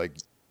 So it's like,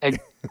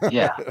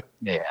 yeah,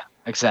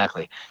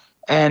 exactly.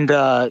 And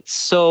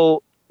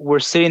so we're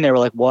sitting there, we're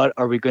like, what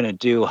are we going to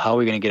do? How are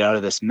we going to get out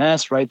of this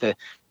mess? Right.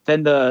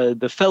 Then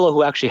the fellow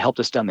who actually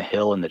helped us down the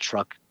hill in the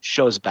truck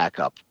shows back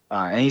up,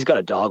 and he's got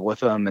a dog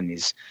with him, and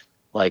he's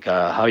like,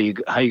 how you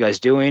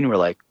guys doing? We're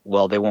like,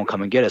 well, they won't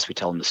come and get us. We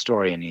tell him the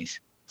story, and he's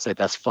like,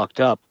 that's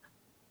fucked up.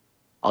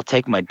 I'll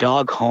take my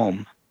dog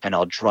home and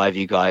I'll drive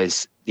you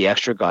guys, the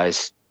extra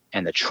guys,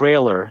 and the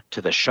trailer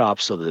to the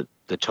shop so that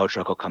the tow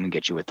truck will come and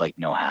get you with like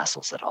no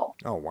hassles at all.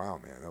 Oh wow,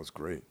 man, that was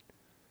great.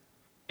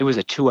 It was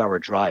a 2-hour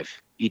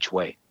drive each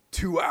way.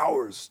 2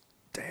 hours.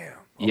 Damn.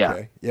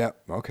 Okay. Yeah.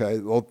 Yeah. Okay.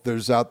 Well,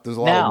 there's a lot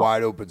of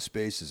wide open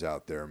spaces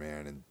out there,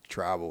 man, and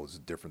travel is a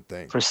different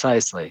thing.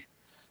 Precisely.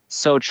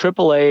 So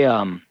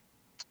AAA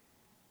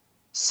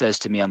says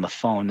to me on the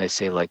phone, they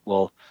say like,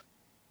 well,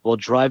 we'll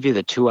drive you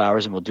the 2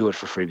 hours and we'll do it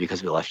for free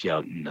because we left you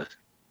out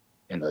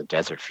in the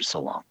desert for so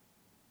long.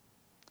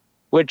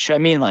 Which, I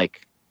mean,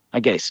 like, I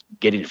guess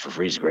getting it for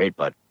free is great,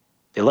 but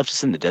they left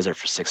us in the desert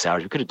for 6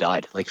 hours. We could have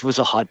died. Like, if it was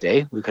a hot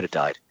day, we could have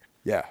died.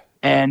 Yeah.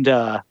 And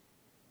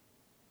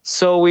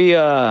so we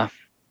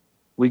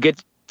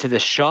get to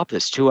this shop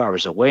that's 2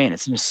 hours away, and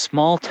it's in a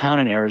small town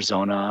in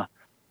Arizona.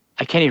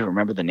 I can't even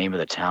remember the name of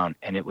the town.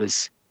 And it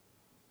was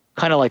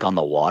kind of like on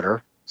the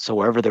water. So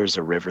wherever there's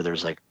a river,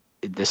 there's like,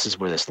 this is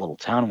where this little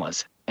town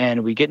was.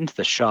 And we get into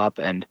the shop,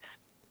 and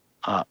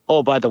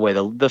oh, by the way,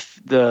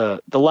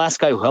 the last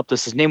guy who helped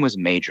us, his name was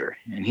Major,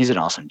 and he's an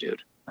awesome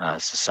dude.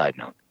 It's a side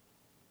note.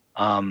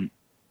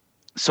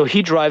 So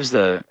he drives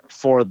the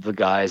 4 of the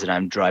guys, and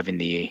I'm in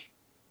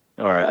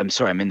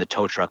the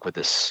tow truck with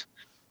this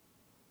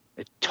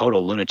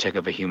total lunatic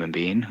of a human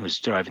being who's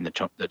driving the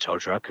tow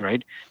truck,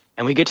 right?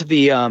 And we get to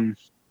the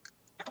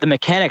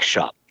mechanic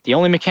shop, the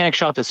only mechanic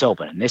shop that's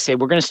open, and they say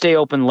we're going to stay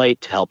open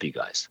late to help you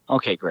guys.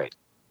 Okay, great.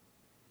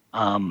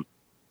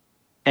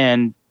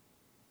 And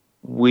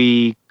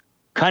we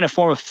kind of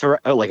form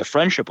a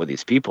friendship with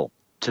these people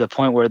to the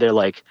point where they're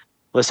like,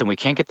 listen, we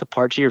can't get the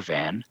part to your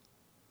van,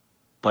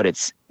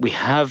 but we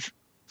have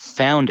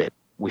found it.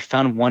 We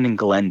found one in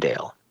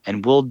Glendale,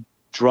 and we'll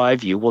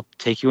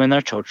take you in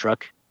our tow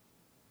truck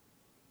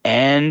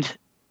and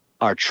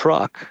our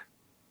truck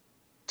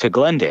to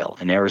Glendale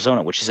in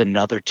Arizona, which is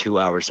another 2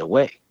 hours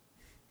away.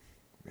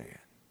 Man.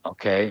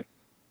 Okay.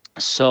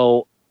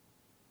 So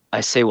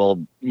I say,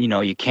 well,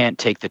 you can't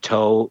take the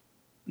tow.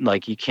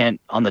 Like, you can't,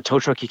 on the tow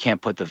truck, you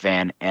can't put the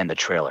van and the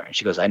trailer. And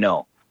she goes, I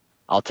know.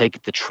 I'll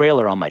take the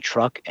trailer on my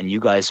truck, and you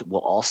guys will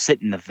all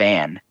sit in the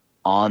van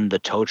on the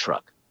tow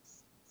truck.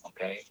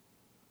 Okay.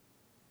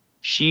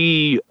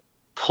 She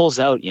pulls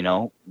out,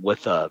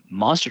 with a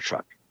monster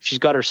truck. She's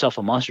got herself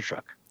a monster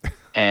truck.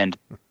 And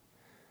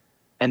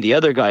the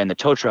other guy in the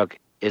tow truck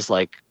is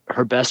like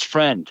her best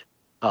friend,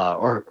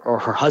 or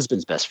her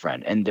husband's best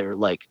friend. And they're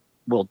like,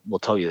 we'll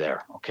tow you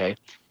there. Okay.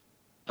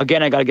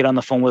 Again, I got to get on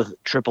the phone with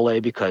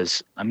AAA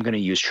because I'm going to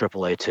use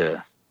AAA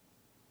to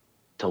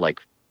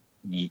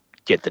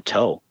get the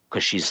tow.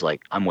 Cause she's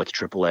like, I'm with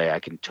AAA. I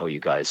can tow you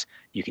guys.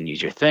 You can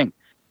use your thing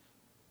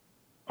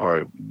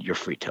or your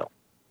free tow.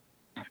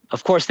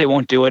 Of course they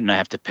won't do it. And I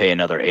have to pay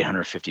another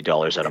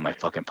 $850 out of my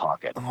fucking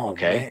pocket. Oh,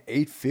 okay.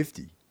 Man,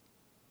 $850.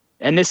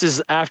 And this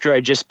is after I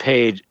just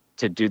paid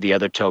to do the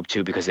other tow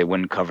too, because they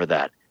wouldn't cover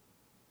that.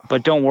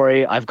 But don't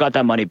worry, I've got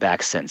that money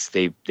back since.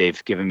 They've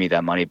given me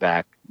that money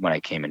back when I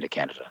came into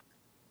Canada.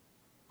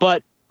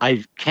 But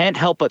I can't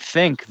help but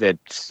think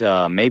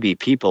that maybe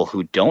people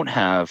who don't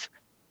have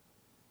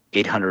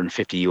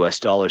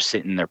 $850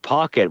 sitting in their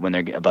pocket when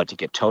they're about to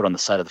get towed on the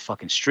side of the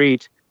fucking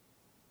street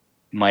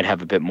might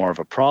have a bit more of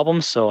a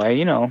problem. So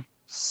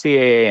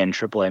CAA and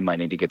AAA might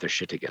need to get their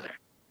shit together.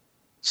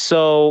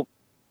 So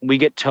we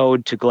get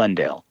towed to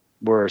Glendale.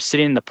 We're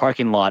sitting in the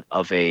parking lot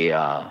of a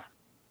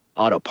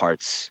auto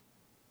parts,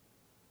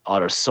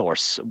 auto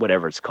source,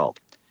 whatever it's called.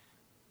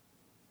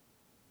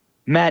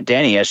 Matt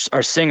Danny,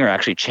 our singer,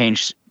 actually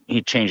changes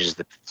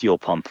the fuel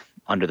pump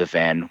under the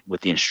van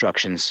with the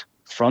instructions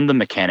from the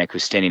mechanic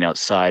who's standing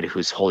outside,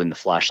 who's holding the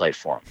flashlight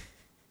for him.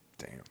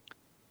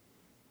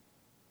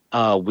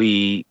 Damn.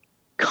 We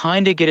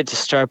kind of get it to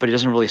start, but it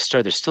doesn't really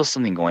start. There's still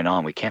something going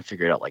on. We can't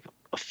figure it out, like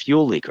a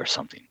fuel leak or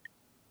something.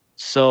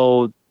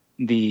 So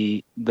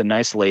the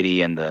nice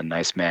lady and the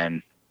nice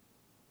man,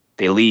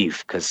 they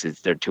leave because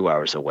they're 2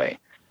 hours away.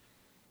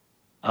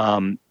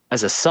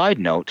 As a side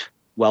note,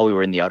 while we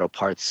were in the auto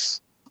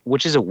parts,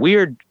 which is a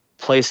weird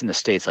place in the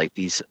States, like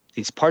these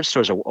parts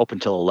stores are open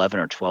till 11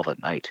 or 12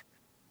 at night,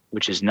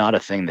 which is not a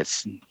thing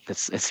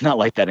it's not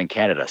like that in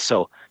Canada.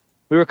 So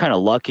we were kind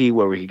of lucky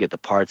where we could get the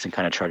parts and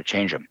kind of try to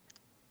change them.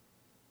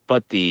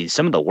 But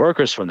some of the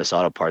workers from this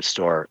auto parts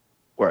store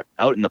were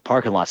out in the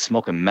parking lot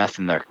smoking meth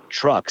in their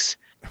trucks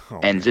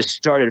and just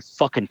started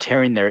fucking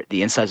tearing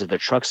the insides of their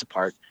trucks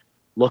apart,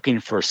 looking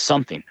for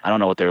something. I don't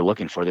know what they were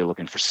looking for. They were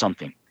looking for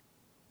something.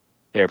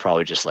 They were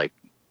probably just like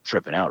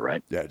tripping out,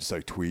 right? Yeah, just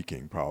like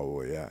tweaking,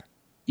 probably, yeah.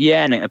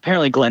 Yeah, and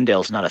apparently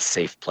Glendale's not a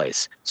safe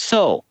place.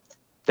 So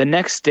the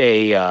next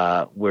day,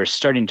 we're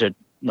starting to,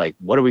 like,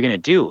 what are we going to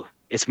do?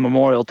 It's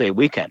Memorial Day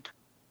weekend.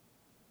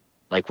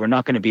 Like, we're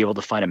not going to be able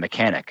to find a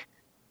mechanic.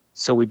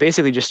 So we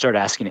basically just start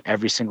asking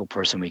every single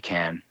person we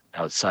can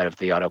outside of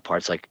the auto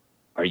parts, like,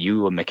 are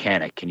you a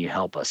mechanic? Can you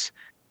help us?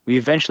 We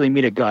eventually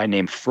meet a guy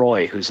named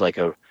Froy, who's like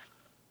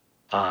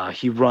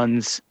he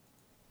runs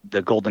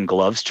the Golden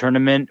Gloves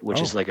tournament, which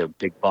is like a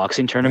big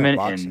boxing tournament.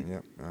 Yeah,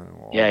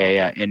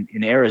 boxing,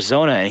 in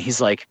Arizona. And he's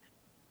like,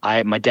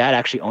 my dad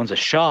actually owns a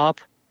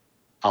shop.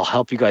 I'll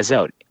help you guys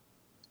out.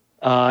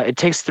 It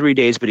takes 3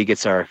 days, but he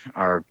gets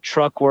our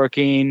truck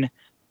working,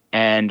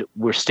 and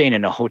we're staying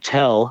in a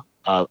hotel,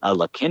 a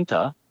La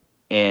Quinta,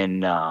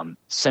 in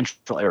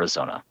central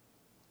Arizona.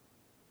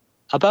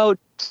 About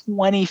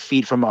 20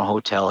 feet from our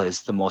hotel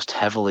is the most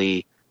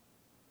heavily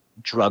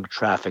drug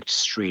trafficked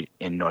street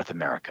in North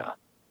America.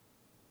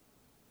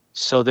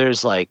 So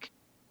there's, like,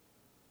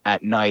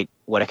 at night,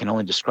 what I can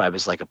only describe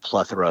as like a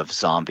plethora of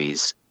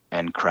zombies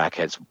and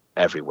crackheads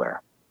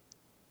everywhere.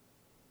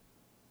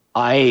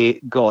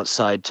 I go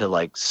outside to,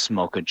 like,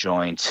 smoke a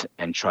joint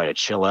and try to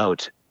chill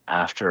out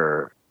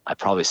after I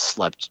probably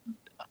slept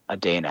a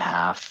day and a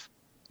half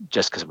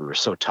just because we were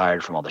so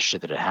tired from all the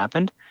shit that had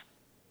happened.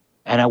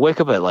 And I wake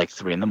up at like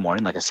 3 a.m,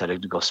 like I said,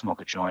 to go smoke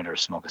a joint or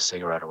smoke a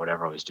cigarette or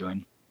whatever I was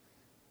doing.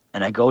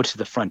 And I go to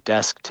the front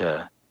desk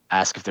to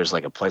ask if there's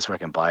like a place where I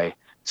can buy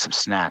some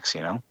snacks,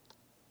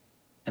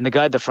 And the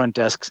guy at the front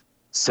desk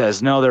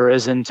says, no, there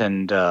isn't.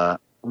 And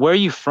where are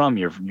you from?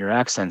 Your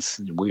accent's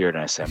weird.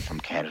 And I say, I'm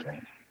from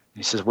Canada.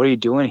 He says, what are you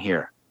doing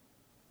here?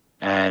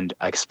 And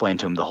I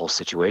explained to him the whole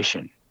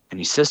situation. And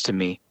he says to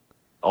me,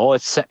 oh,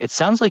 it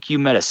sounds like you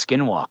met a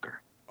skinwalker.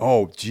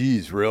 Oh,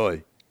 geez,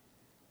 really?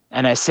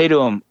 And I say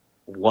to him,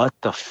 what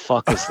the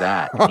fuck is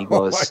that? And he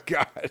goes, oh,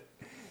 my God.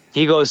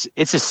 He goes,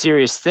 it's a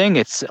serious thing.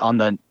 It's on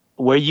the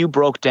where you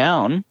broke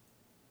down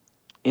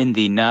in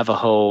the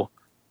Navajo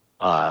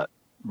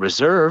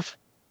reserve.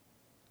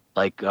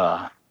 Like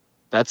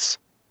that's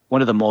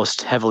one of the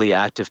most heavily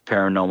active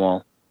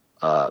paranormal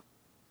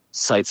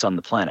sites on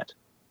the planet.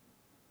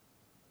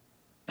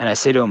 And I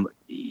say to him,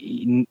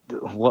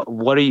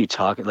 what are you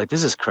talking? Like,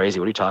 this is crazy.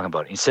 What are you talking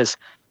about? He says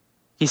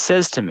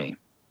to me,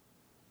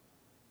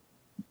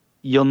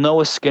 you'll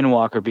know a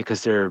skinwalker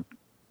because they're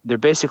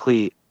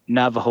basically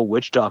Navajo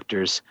witch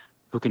doctors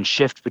who can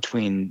shift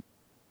between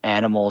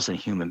animals and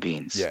human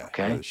beings. Yeah.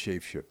 Okay. Yeah, the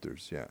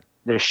shapeshifters. Yeah.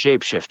 They're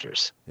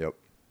shapeshifters. Yep.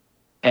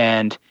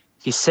 And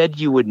he said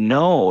you would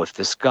know if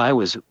this guy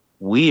was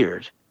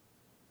weird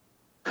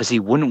because he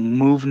wouldn't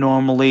move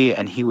normally,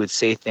 and he would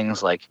say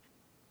things like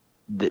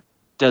that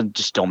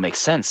just don't make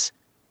sense.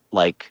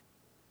 Like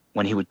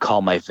when he would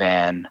call my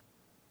van,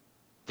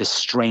 this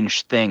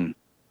strange thing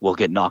will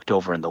get knocked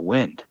over in the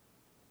wind.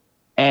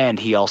 And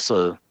he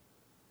also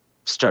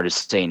started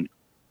saying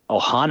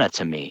Ohana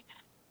to me,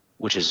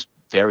 which is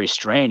very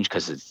strange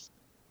because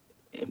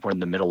we're in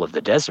the middle of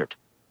the desert.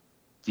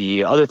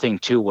 The other thing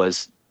too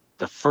was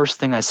the first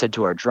thing I said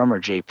to our drummer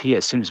JP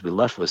as soon as we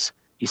left was,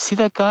 "You see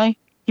that guy?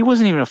 He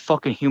wasn't even a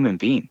fucking human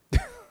being."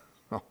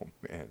 Oh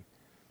man.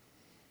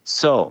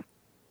 So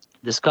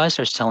this guy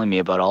starts telling me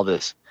about all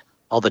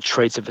the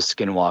traits of a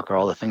skinwalker,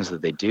 all the things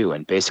that they do,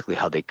 and basically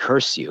how they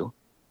curse you,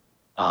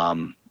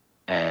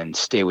 and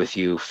stay with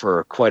you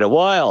for quite a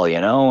while,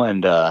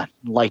 and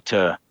like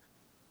to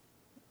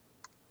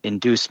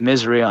induce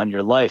misery on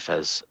your life,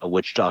 as a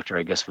witch doctor,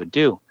 I guess, would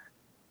do.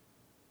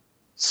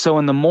 So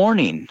in the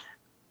morning,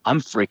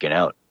 I'm freaking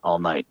out all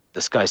night.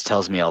 This guy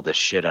tells me all this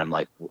shit. I'm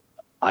like,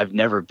 I've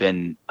never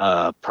been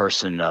a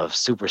person of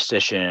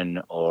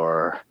superstition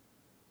or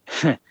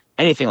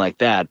anything like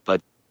that,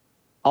 but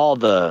all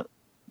the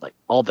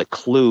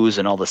clues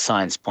and all the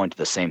signs point to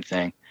the same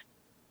thing.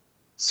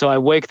 So I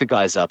wake the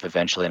guys up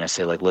eventually and I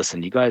say, like,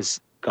 listen, you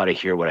guys got to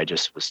hear what I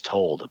just was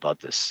told about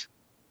this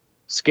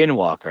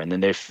skinwalker. And then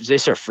they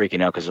start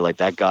freaking out because they're like,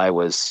 that guy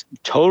was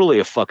totally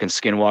a fucking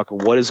skinwalker.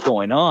 What is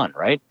going on,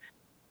 right?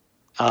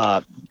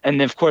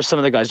 And of course, some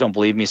of the guys don't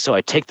believe me, so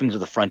I take them to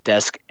the front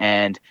desk.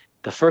 And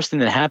the first thing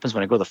that happens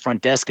when I go to the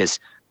front desk is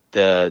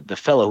the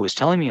fellow who was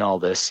telling me all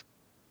this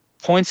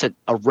points at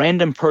a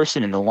random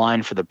person in the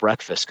line for the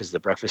breakfast, because the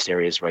breakfast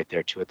area is right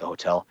there too at the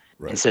hotel,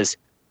 right, and says,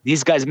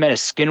 these guys met a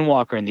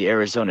skinwalker in the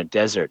Arizona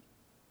desert.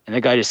 And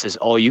the guy just says,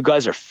 oh, you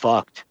guys are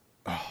fucked.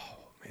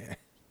 Oh, man.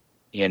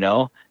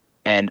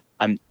 And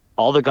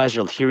all the guys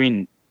are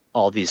hearing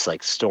all these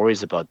like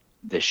stories about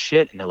this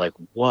shit, and they're like,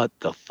 what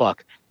the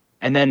fuck?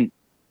 And then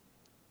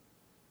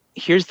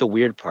here's the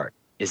weird part,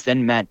 is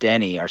then Matt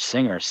Danny, our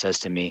singer, says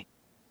to me,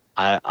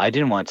 I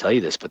didn't want to tell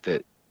you this, but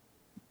the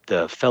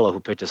fellow who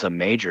picked us up,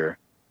 Major,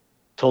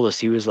 told us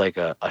he was like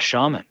a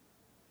shaman.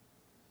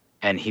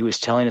 And he was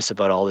telling us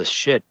about all this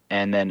shit.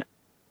 And then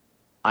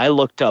I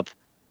looked up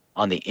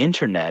on the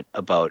internet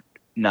about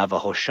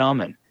Navajo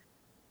shaman.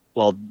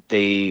 Well,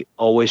 they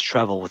always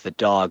travel with a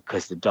dog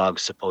because the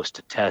dog's supposed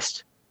to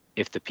test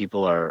if the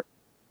people are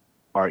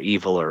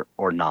evil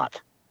or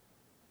not.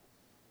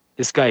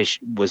 This guy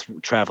was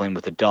traveling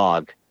with a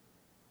dog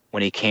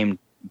when he came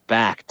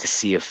back to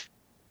see if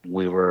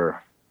we were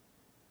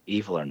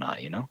evil or not,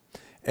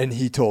 And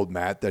he told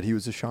Matt that he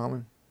was a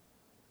shaman?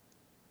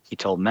 He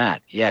told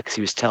Matt, yeah, because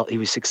he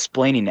was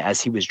explaining as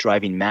he was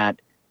driving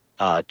Matt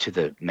to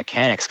the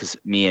mechanics, because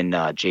me and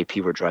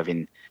JP were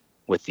driving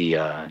with the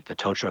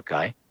tow truck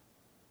guy.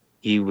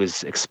 He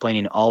was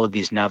explaining all of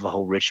these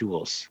Navajo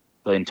rituals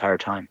the entire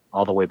time,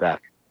 all the way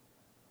back.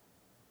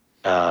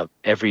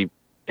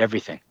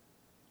 Everything,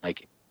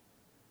 like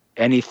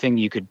anything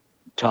you could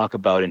talk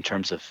about in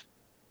terms of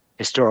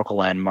historical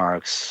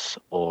landmarks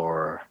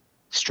or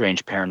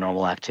strange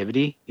paranormal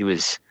activity, he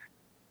was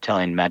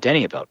telling Matt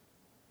Denny about.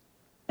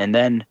 And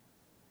then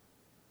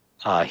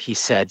he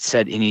said,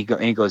 and he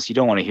goes, you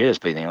don't want to hear this,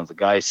 but the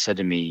guy said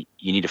to me,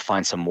 you need to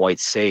find some white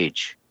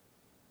sage.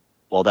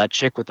 Well, that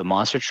chick with the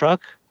monster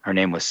truck, her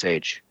name was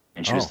Sage,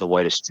 and she was the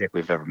whitest chick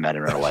we've ever met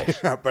in our life.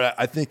 But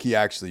I think he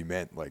actually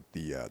meant like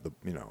the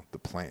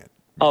plant.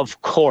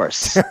 Of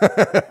course,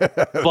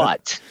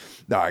 but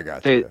no, I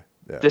got you.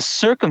 Yeah. The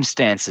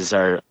circumstances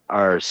are,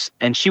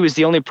 and she was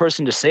the only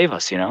person to save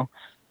us,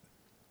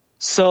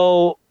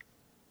 So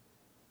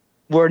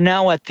we're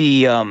now at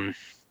the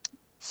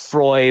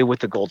Froy with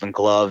the Golden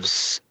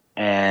Gloves,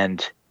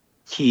 and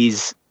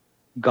he's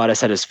got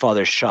us at his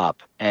father's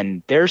shop,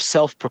 and they're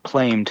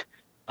self-proclaimed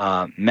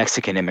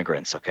Mexican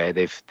immigrants. Okay,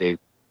 they've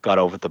got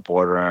over the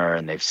border,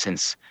 and they've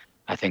since,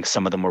 I think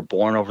some of them were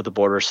born over the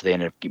border, so they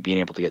ended up being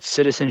able to get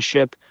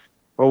citizenship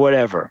or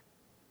whatever.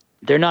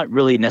 They're not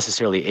really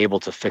necessarily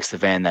able to fix the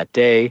van that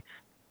day,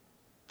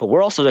 but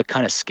we're also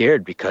kind of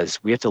scared because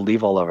we have to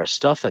leave all of our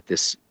stuff at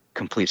this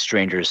complete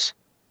stranger's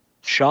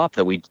shop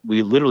that we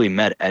literally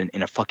met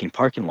in a fucking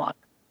parking lot.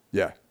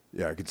 Yeah,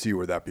 I could see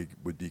where that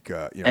would be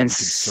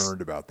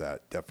concerned about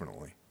that,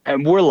 definitely.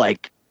 And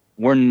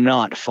we're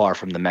not far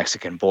from the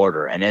Mexican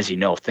border, and as you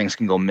know, things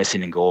can go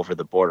missing and go over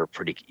the border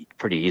pretty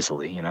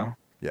easily,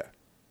 Yeah,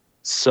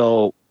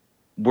 So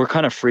we're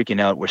kind of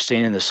freaking out. We're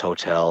staying in this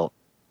hotel.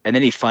 And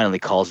then he finally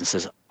calls and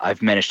says,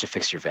 I've managed to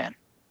fix your van.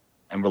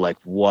 And we're like,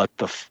 what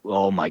the,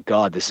 oh my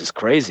God, this is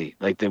crazy.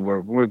 Like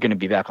we're going to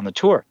be back on the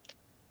tour.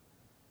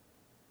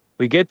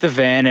 We get the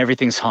van,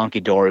 everything's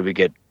honky-dory. We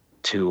get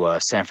to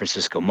San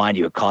Francisco. Mind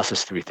you, it cost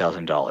us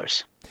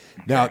 $3,000.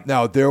 Okay.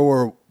 Now there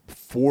were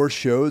 4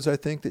 shows, I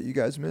think, that you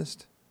guys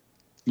missed.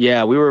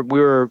 Yeah, we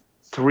were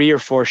 3 or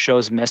 4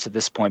 shows missed at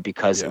this point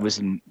because it was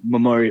the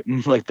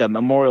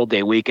Memorial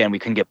Day weekend. We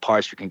couldn't get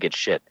parts. We couldn't get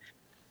shit.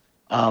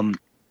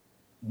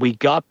 We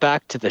got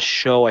back to the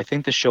show. I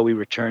think the show we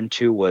returned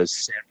to was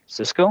San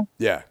Francisco.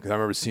 Yeah, because I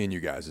remember seeing you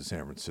guys at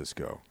San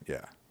Francisco.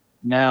 Yeah.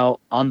 Now,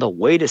 on the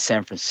way to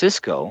San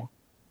Francisco,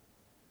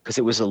 because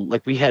it was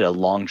we had a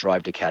long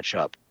drive to catch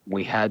up,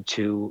 we had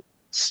to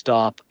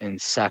stop in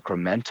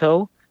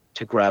Sacramento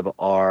to grab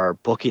our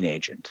booking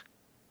agent.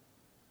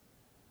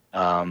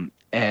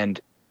 And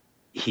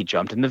he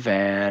jumped in the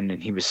van,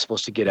 and he was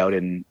supposed to get out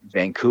in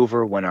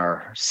Vancouver when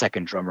our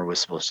second drummer was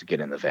supposed to get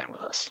in the van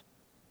with us.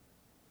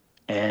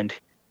 And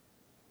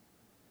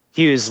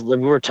we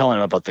were telling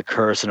him about the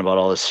curse and about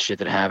all this shit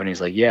that happened.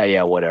 He's like,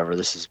 yeah, whatever.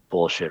 This is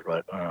bullshit.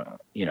 But,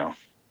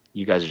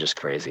 you guys are just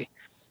crazy.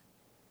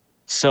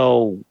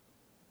 So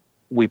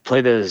we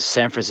play the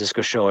San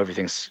Francisco show.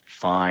 Everything's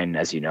fine.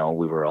 As you know,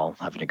 we were all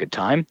having a good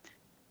time.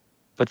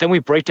 But then we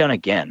break down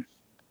again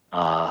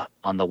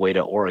on the way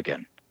to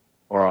Oregon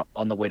or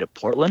on the way to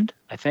Portland,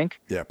 I think.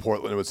 Yeah,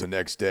 Portland was the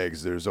next day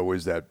because there's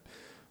always that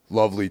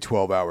lovely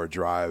 12-hour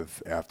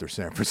drive after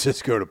San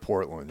Francisco to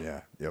Portland.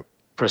 Yeah, yep.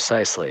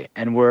 Precisely.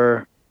 And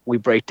we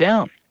break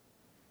down.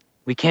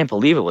 We can't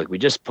believe it. Like, we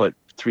just put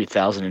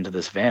 $3,000 into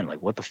this van.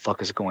 Like, what the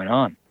fuck is going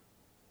on?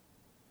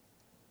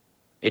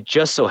 It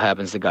just so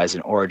happens the guys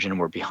in Origin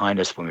were behind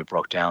us when we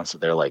broke down. So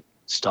they're like,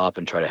 stop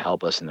and try to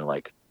help us. And they're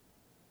like,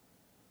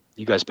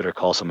 you guys better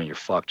call someone, you're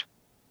fucked.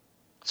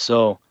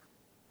 So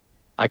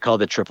I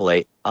called the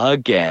AAA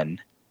again.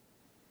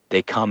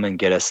 They come and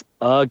get us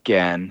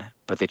again,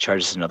 but they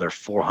charge us another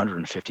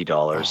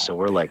 $450. So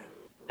we're like,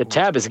 the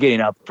tab is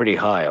getting up pretty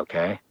high,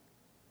 okay?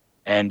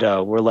 And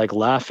we're like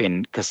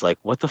laughing because like,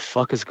 what the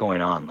fuck is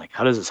going on? Like,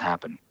 how does this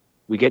happen?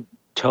 We get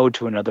towed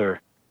to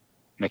another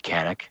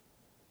mechanic,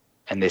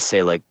 and they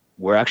say like,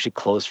 we're actually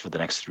closed for the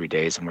next 3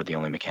 days, and we're the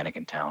only mechanic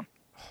in town.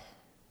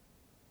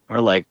 We're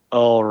like,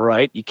 all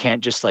right, you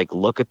can't just like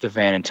look at the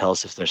van and tell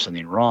us if there's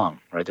something wrong,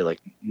 right? They're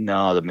like,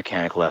 no, the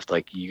mechanic left.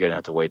 Like, you're gonna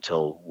have to wait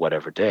till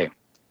whatever day.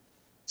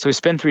 So we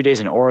spend 3 days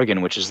in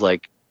Oregon, which is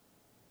like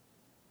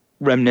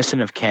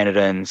reminiscent of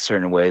Canada in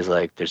certain ways.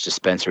 Like, there's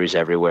dispensaries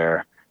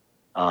everywhere.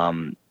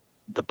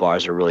 The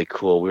bars are really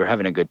cool. We were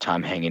having a good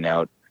time hanging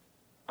out.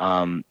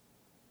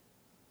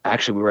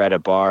 Actually, we were at a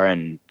bar,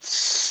 and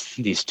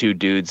these 2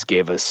 dudes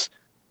gave us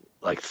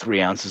like 3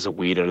 ounces of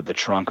weed out of the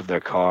trunk of their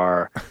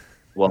car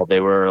while they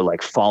were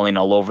like falling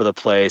all over the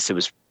place. It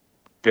was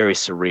very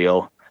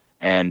surreal.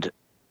 And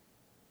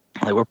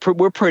like,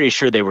 we're pretty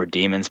sure they were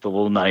demons, but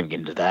we'll not even get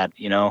into that,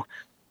 you know?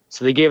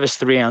 So they gave us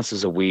 3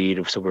 ounces of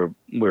weed. So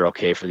we're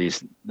okay for the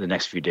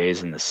next few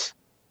days in this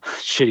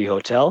shitty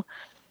hotel.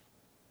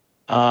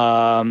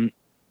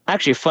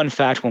 Actually, fun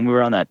fact, when we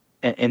were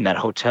in that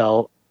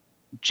hotel,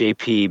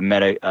 JP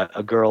met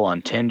a girl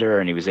on Tinder,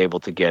 and he was able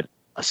to get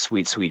a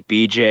sweet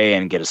BJ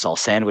and get us all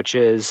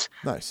sandwiches.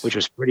 Nice. Which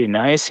was pretty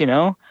nice, you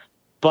know?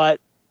 But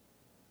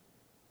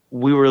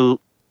we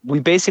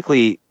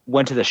basically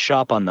went to the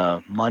shop on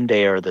the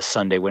Monday or the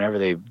Sunday, whenever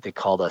they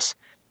called us.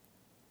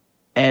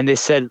 And they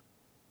said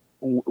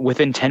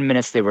within 10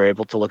 minutes, they were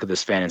able to look at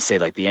this van and say,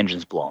 like, the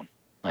engine's blown.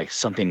 Like,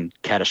 something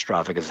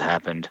catastrophic has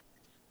happened.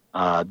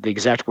 The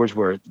exact words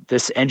were,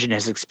 this engine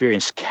has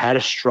experienced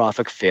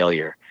catastrophic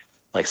failure.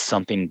 Like,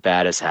 something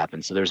bad has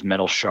happened. So there's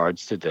metal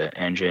shards through the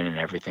engine and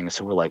everything.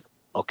 So we're like,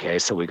 okay,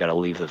 so we got to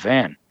leave the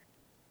van.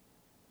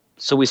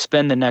 So we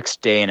spend the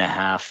next day and a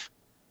half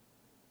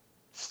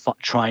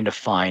trying to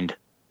find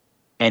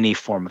any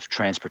form of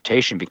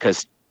transportation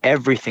because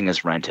everything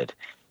is rented.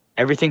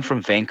 Everything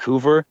from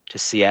Vancouver to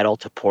Seattle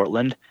to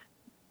Portland,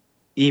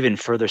 even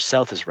further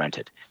south, is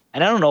rented.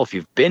 And I don't know if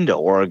you've been to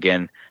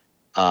Oregon,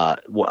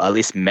 at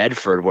least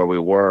Medford where we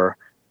were,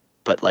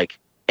 but like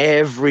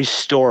every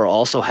store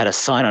also had a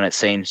sign on it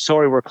saying,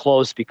 sorry, we're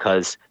closed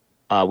because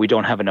we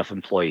don't have enough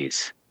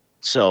employees.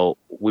 So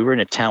we were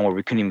in a town where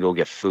we couldn't even go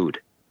get food.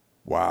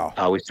 Wow.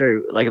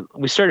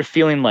 We started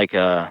feeling like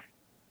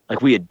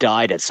we had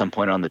died at some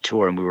point on the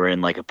tour, and we were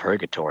in like a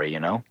purgatory, you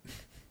know?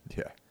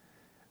 Yeah.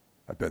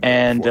 I've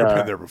been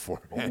there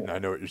before. Man, I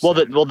know what you're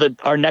saying.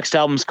 Our next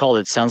album's called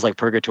It Sounds Like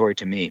Purgatory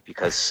to Me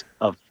because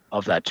of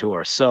that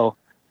tour. So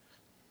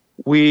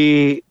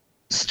we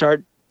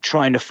start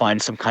trying to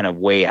find some kind of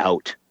way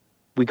out.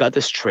 We got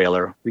this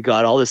trailer. We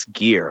got all this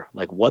gear.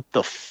 Like, what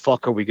the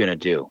fuck are we going to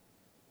do?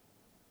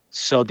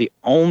 So the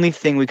only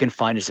thing we can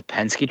find is a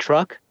Penske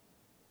truck.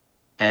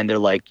 And they're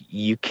like,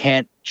 you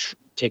can't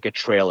take a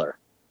trailer.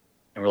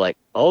 And we're like,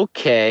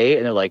 okay.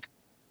 And they're like,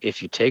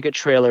 if you take a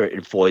trailer,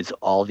 it voids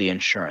all the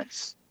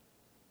insurance.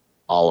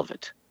 All of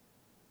it.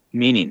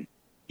 Meaning,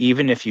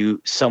 even if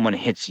someone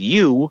hits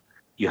you,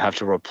 you have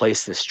to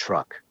replace this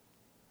truck.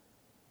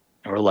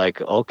 And we're like,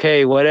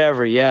 okay,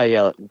 whatever.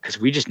 Yeah. Because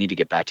we just need to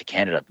get back to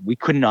Canada. We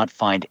could not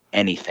find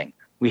anything.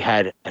 We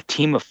had a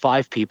team of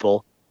 5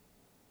 people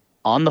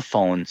on the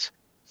phones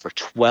for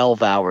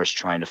 12 hours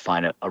trying to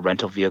find a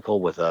rental vehicle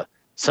with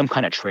some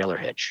kind of trailer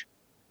hitch,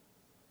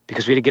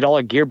 because we had to get all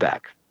our gear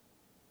back.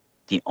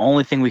 The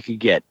only thing we could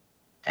get,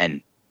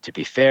 and to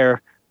be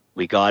fair,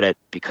 we got it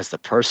because the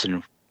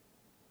person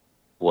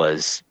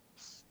was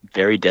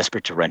very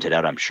desperate to rent it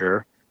out, I'm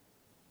sure.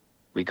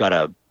 We got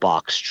a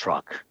box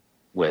truck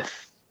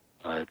with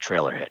a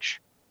trailer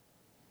hitch.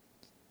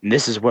 And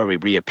this is where we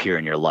reappear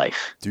in your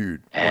life.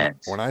 Dude, and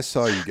when I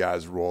saw you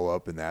guys roll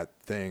up in that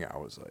thing, I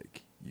was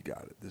like, you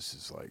got it. This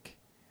is like,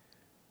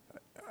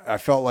 I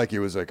felt like it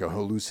was like a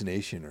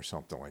hallucination or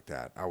something like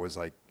that. I was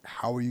like,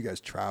 how are you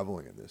guys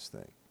traveling in this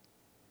thing?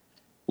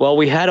 Well,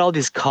 we had all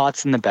these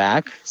cots in the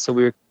back, so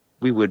we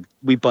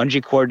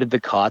bungee corded the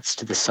cots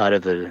to the side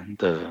of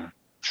the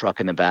truck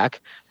in the back,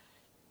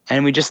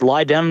 and we just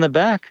lied down in the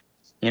back.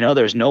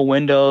 There's no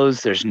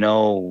windows, there's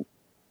no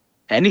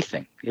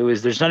anything.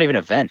 There's not even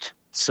a vent.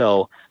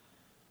 So,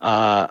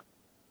 the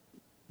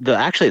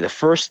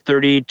first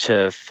 30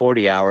 to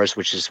 40 hours,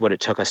 which is what it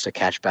took us to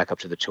catch back up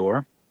to the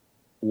tour,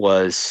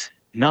 was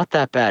not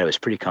that bad. It was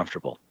pretty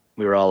comfortable.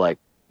 We were all like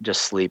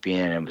just sleeping,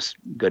 and it was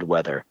good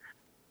weather.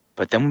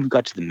 But then when we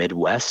got to the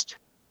Midwest,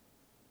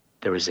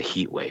 there was a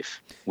heat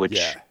wave, which,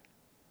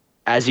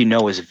 as you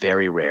know, is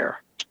very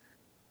rare.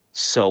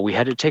 So we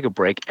had to take a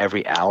break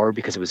every hour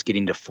because it was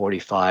getting to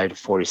 45 to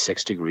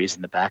 46 degrees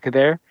in the back of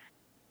there.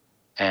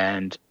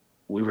 And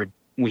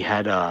we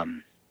had a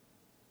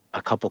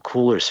couple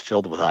coolers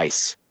filled with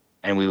ice.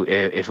 And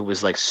if it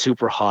was like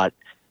super hot,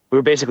 we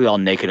were basically all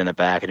naked in the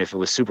back. And if it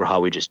was super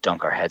hot, we'd just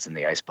dunk our heads in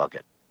the ice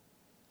bucket.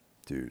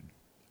 Dude.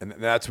 And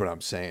that's what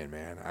I'm saying,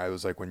 man. I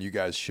was like, when you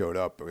guys showed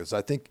up, because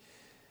I think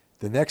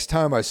the next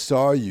time I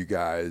saw you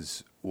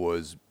guys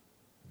was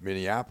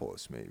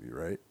Minneapolis, maybe,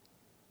 right?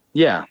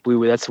 Yeah,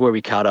 that's where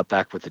we caught up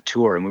back with the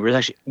tour, and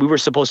we were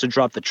supposed to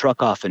drop the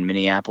truck off in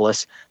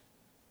Minneapolis,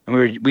 and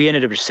we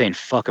ended up just saying,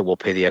 "Fuck it, we'll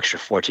pay the extra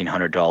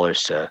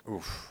 $1,400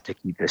 to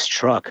keep this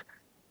truck,"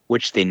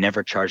 which they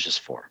never charged us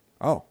for.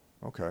 Oh,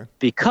 okay.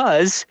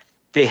 Because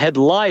they had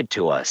lied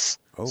to us.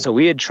 Oh. So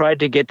we had tried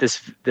to get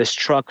this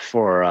truck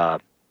for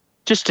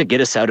just to get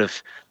us out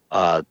of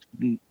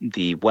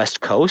the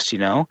West Coast.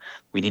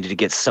 We needed to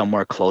get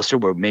somewhere closer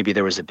where maybe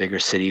there was a bigger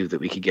city that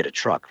we could get a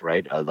truck,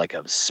 right? Like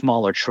a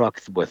smaller truck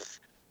with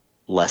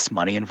less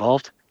money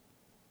involved.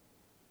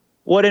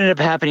 What ended up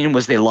happening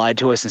was they lied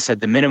to us and said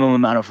the minimum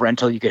amount of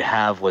rental you could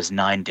have was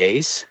 9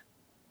 days.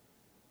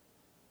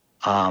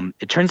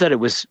 It turns out it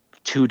was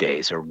 2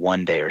 days or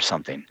 1 day or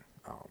something.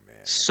 Oh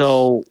man!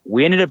 So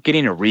we ended up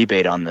getting a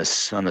rebate on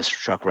this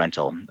truck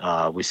rental.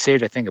 We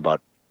saved, I think,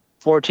 about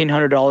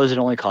 $1,400. It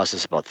only cost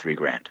us about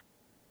 $3,000,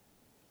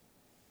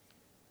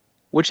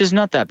 which is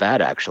not that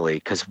bad actually,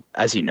 because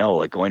as you know,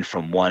 like going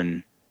from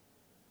one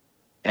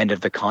end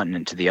of the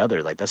continent to the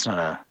other, like that's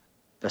not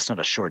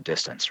a short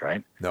distance,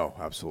 right? No,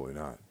 absolutely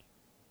not.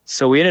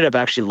 So we ended up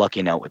actually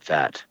lucking out with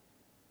that.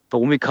 But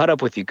when we caught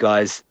up with you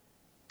guys,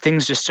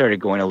 things just started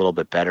going a little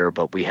bit better.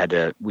 But we had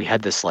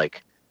this,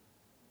 like,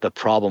 the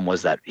problem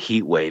was that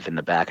heat wave in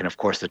the back, and of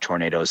course the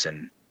tornadoes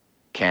in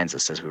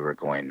Kansas as we were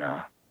going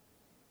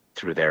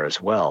through there as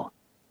well.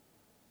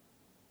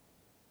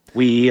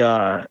 We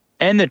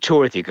end the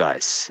tour with you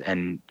guys,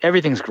 and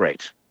everything's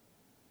great.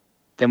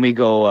 Then we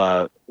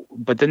go,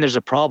 but then there's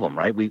a problem,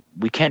 right? We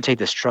can't take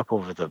this truck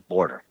over the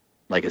border.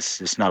 Like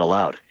it's not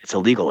allowed. It's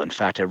illegal. In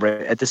fact,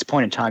 at this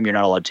point in time, you're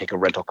not allowed to take a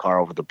rental car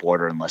over the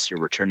border unless you're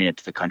returning it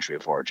to the country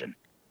of origin.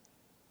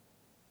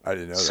 I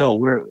didn't know that.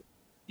 So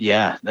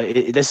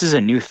this is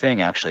a new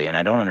thing actually, and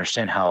I don't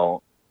understand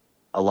how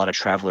a lot of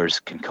travelers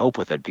can cope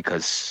with it,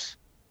 because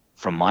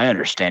from my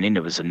understanding,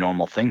 it was a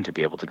normal thing to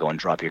be able to go and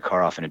drop your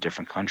car off in a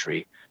different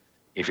country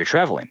if you're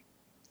traveling.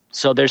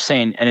 So they're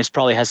saying, and it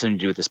probably has something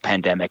to do with this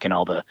pandemic and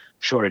all the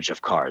shortage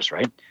of cars,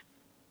 right?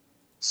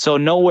 So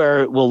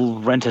nowhere will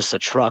rent us a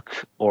truck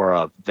or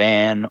a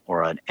van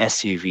or an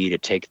SUV to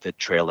take the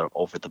trailer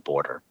over the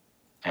border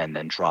and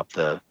then drop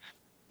the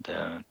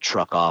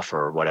truck off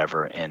or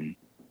whatever in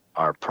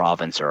our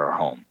province or our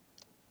home.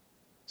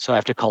 So I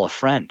have to call a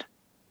friend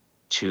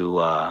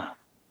to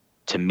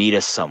meet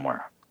us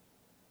somewhere.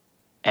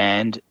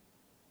 And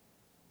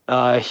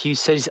he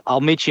says,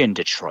 I'll meet you in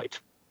Detroit.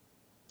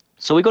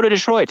 So we go to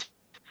Detroit.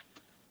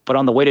 But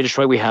on the way to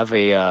Detroit, we have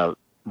a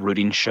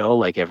routing show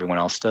like everyone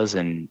else does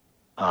in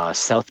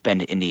South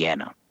Bend,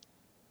 Indiana.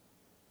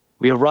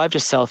 We arrive to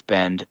South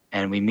Bend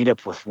and we meet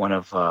up with one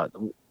of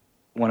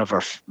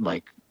our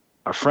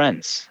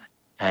friends.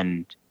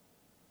 And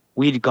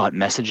we'd got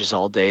messages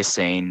all day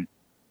saying,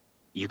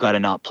 you got to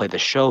not play the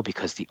show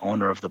because the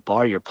owner of the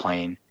bar you're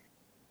playing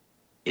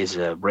is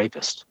a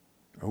rapist.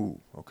 Oh,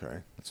 okay.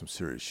 That's some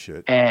serious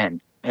shit.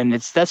 And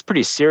that's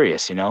pretty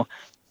serious, you know.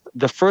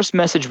 The first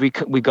message we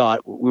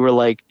got, we were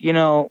like,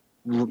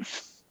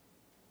 business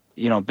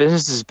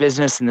is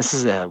business, and this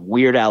is a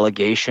weird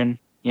allegation,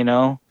 you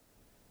know.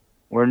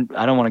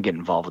 I don't want to get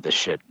involved with this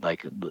shit.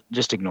 Like,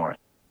 just ignore it.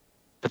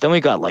 But then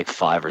we got like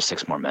 5 or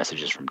 6 more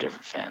messages from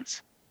different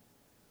fans.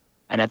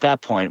 And at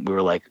that point, we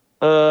were like,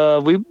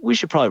 we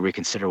should probably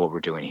reconsider what we're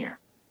doing here.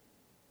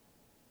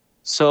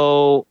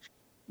 So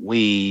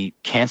we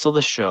canceled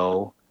the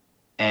show,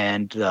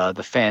 and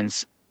the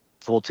fans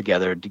pulled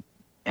together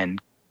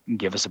and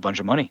give us a bunch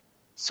of money,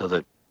 so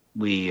that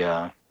we,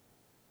 I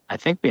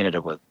think we ended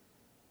up with,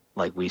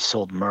 like, we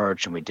sold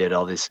merch and we did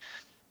all this,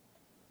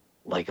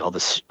 like, all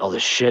this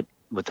shit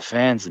with the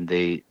fans, and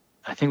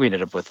I think we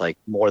ended up with like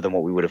more than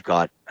what we would have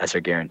got as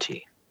our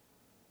guarantee,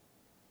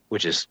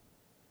 which is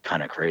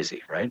kind of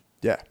crazy, right?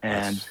 Yeah,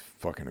 and that's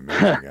fucking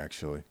amazing,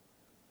 actually.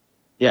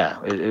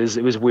 Yeah,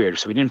 it was weird.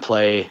 So we didn't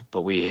play,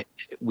 but we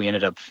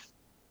ended up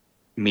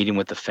meeting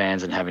with the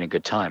fans and having a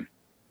good time.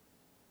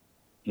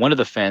 One of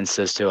the fans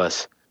says to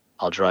us,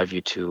 "I'll drive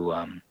you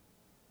to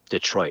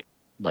Detroit,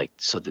 like,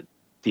 so that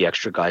the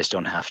extra guys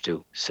don't have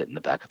to sit in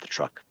the back of the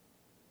truck.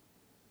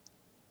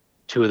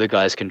 2 of the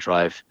guys can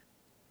drive,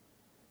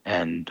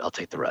 and I'll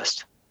take the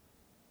rest."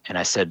 And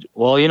I said,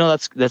 "Well,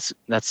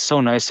 that's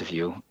so nice of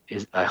you.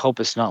 I hope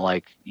it's not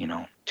like,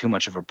 too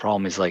much of a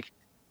problem." He's like,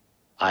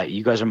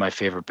 "You guys are my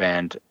favorite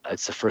band.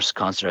 It's the first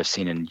concert I've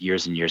seen in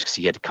years and years, because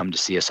he had to come to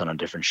see us on a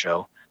different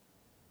show.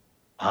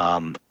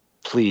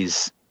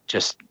 Please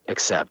just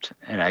accept."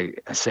 And I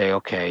say,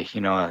 "Okay,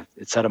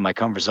 it's out of my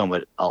comfort zone,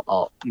 but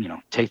I'll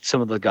take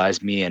some of the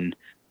guys. Me and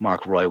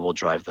Mark Roy will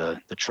drive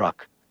the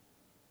truck."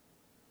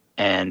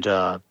 And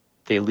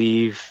they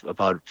leave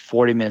about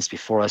 40 minutes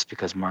before us,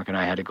 because Mark and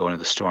I had to go into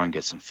the store and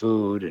get some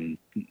food and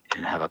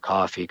have a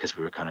coffee, because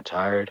we were kind of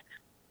tired.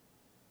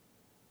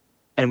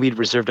 And we'd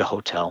reserved a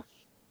hotel.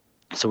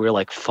 So we were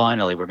like,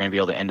 finally, we're going to be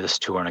able to end this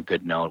tour on a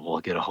good note. We'll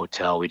get a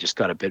hotel. We just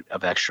got a bit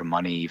of extra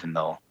money, even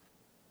though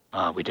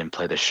we didn't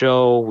play the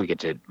show.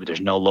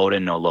 There's no load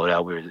in, no load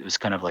out. It was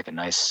kind of like a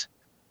nice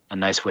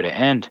way to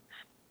end.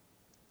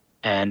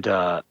 And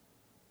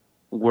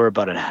we're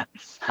about a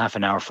half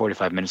an hour,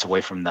 45 minutes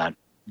away from the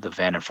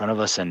van in front of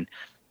us, and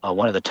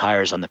one of the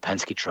tires on the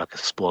Penske truck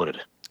exploded.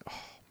 Oh,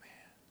 man.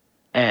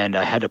 And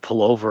I had to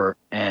pull over,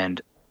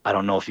 and I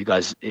don't know if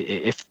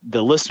if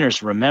the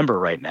listeners remember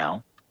right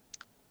now,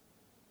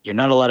 you're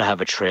not allowed to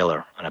have a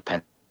trailer on a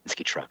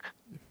Penske truck.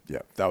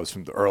 Yeah, that was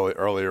from the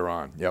earlier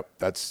on. Yep,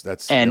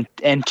 that's. And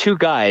yep. And 2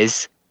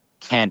 guys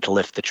can't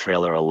lift the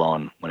trailer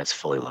alone when it's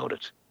fully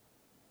loaded.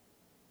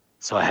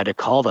 So I had to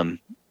call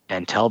them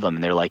and tell them,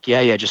 and they're like,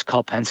 yeah, just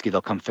call Penske,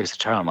 they'll come fix the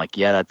trailer. I'm like,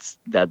 yeah,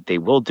 that they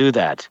will do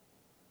that,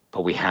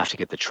 but we have to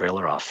get the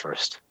trailer off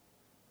first.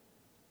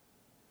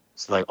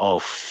 So like, oh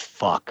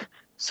fuck.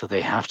 So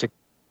they have to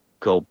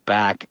go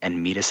back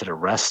and meet us at a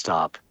rest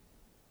stop.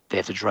 They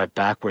have to drive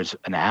backwards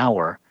an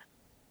hour.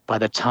 By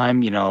the time,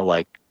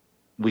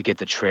 we get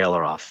the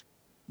trailer off,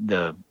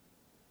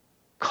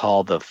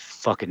 call the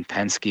fucking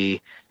Penske,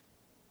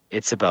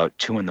 it's about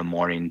 2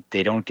 a.m.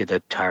 They don't get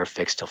the tire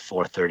fixed till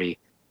 4:30.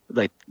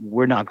 Like,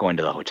 we're not going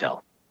to the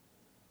hotel.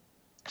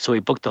 So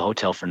we booked the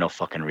hotel for no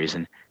fucking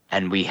reason.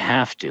 And we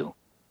have to,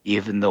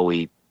 even though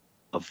we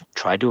have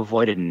tried to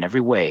avoid it in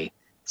every way,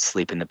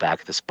 sleep in the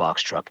back of this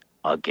box truck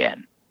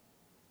again.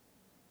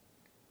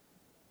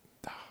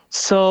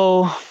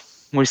 So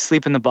we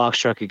sleep in the box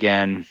truck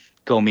again,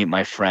 go meet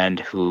my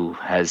friend who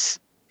has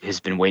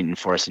been waiting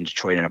for us in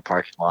Detroit in a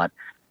parking lot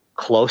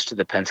close to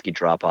the Penske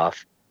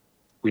drop-off.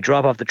 We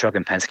drop off the truck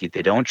in Penske.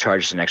 They don't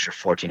charge us an extra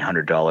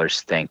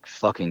 $1,400. Thank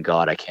fucking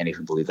God. I can't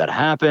even believe that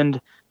happened.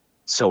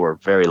 So we're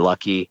very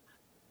lucky.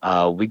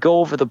 We go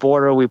over the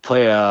border. We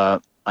play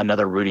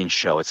another Rooting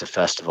show. It's a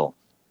festival.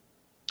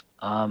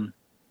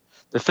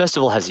 The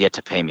festival has yet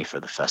to pay me for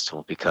the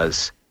festival,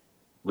 because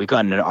we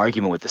got in an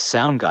argument with the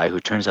sound guy, who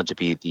turns out to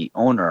be the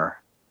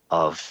owner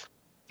of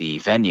the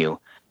venue,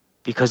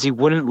 because he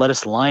wouldn't let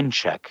us line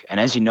check. And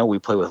as you know, we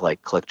play with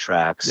like click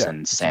tracks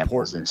and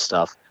samples and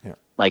stuff. Yeah.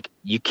 Like,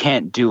 you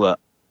can't do a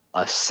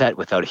set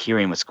without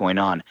hearing what's going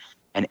on.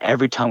 And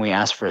every time we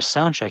asked for a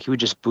sound check, he would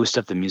just boost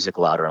up the music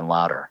louder and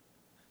louder.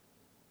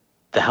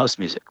 The house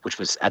music, which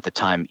was at the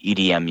time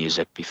EDM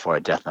music before a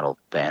death metal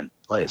band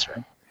plays,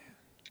 right?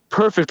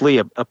 Perfectly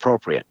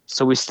appropriate.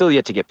 So we still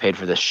yet to get paid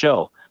for this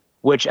show,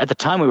 which at the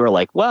time we were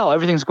like, wow,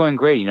 everything's going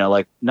great.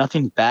 Like,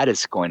 nothing bad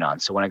is going on.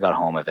 So when I got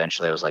home,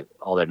 eventually I was like,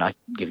 oh, they're not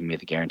giving me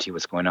the guarantee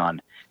what's going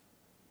on.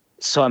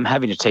 So I'm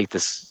having to take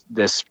this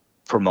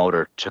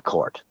promoter to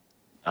court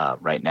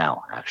right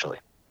now, actually.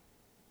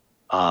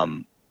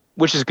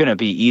 Which is going to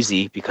be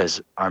easy,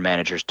 because our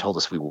managers told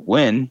us we will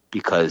win,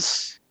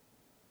 because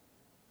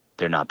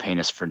they're not paying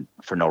us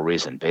for no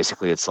reason.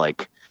 Basically, it's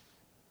like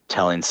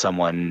telling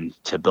someone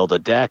to build a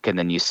deck, and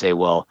then you say,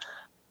 well,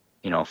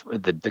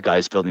 the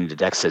guy's building the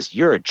deck says,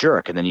 you're a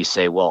jerk. And then you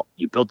say, well,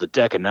 you built the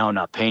deck and now I'm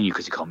not paying you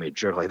because you called me a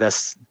jerk. Like,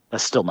 that's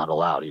still not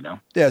allowed,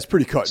 Yeah, it's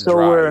pretty cut and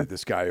dry.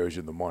 This guy owes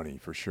you the money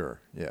for sure.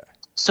 Yeah.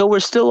 So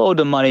we're still owed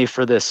the money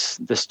for this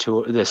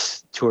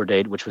tour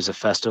date, which was a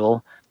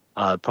festival,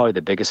 probably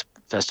the biggest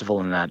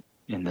festival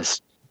in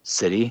this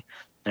city.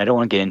 And I don't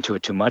want to get into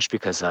it too much,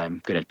 because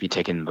I'm going to be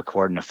taking them to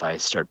court. And if I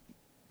start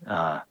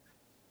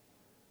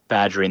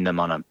badgering them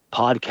on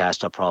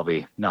podcast, I'll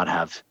probably not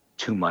have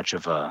too much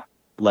of a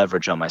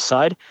leverage on my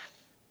side.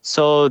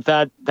 So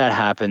that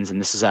happens, and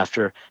this is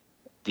after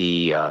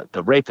the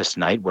rapist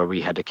night where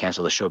we had to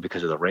cancel the show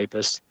because of the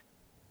rapist.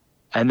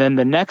 And then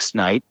the next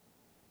night,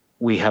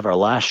 we have our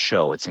last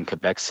show. It's in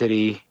Quebec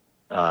City,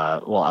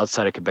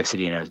 outside of Quebec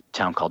City in a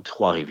town called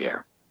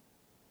Trois-Rivières.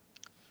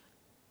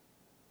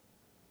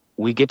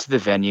 We get to the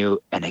venue,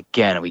 and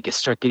again, we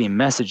start getting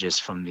messages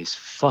from these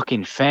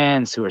fucking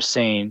fans who are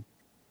saying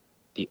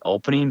the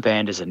opening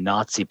band is a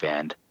Nazi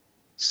band,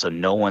 so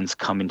no one's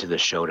coming to the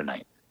show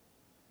tonight.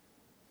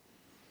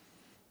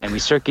 And we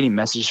start getting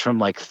messages from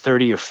like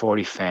 30 or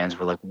 40 fans.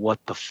 We're like, what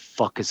the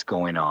fuck is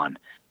going on?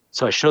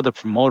 So I show the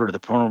promoter. The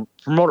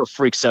promoter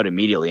freaks out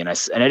immediately, and I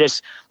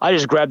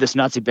just grabbed this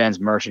Nazi band's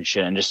merch and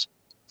shit and just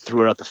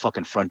threw it out the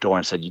fucking front door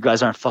and said, "You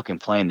guys aren't fucking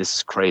playing. This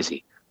is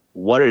crazy.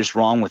 What is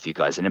wrong with you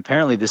guys?" And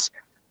apparently this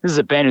is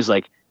a band who's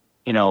like,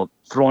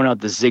 throwing out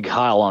the Zig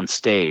Heil on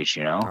stage.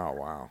 Oh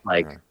wow!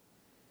 Like,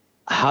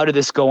 how did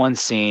this go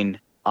unseen?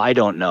 I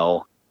don't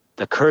know.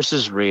 The curse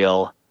is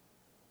real.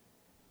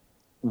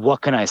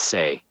 What can I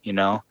say?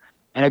 And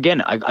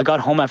again, I got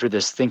home after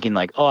this thinking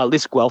like, oh, at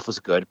least Guelph was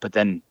good, but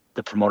then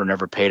the promoter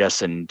never paid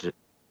us, and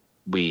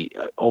we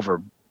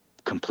over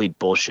complete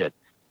bullshit.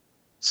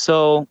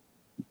 So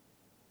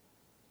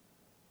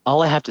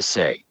all I have to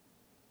say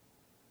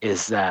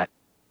is that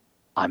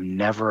I'm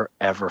never,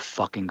 ever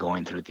fucking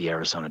going through the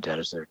Arizona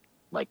desert,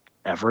 like,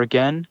 ever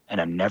again. And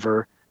I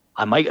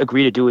might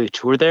agree to do a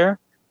tour there.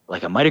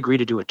 Like, I might agree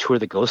to do a tour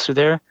that goes through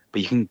there,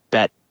 but you can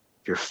bet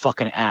your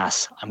fucking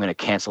ass I'm going to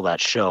cancel that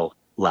show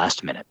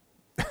last minute.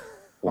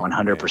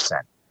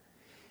 100%.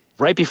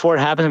 Right before it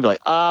happens,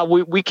 I'll be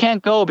like, we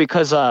can't go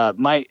because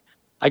I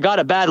got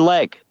a bad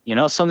leg,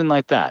 something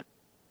like that.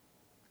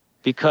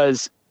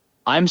 Because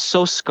I'm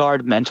so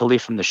scarred mentally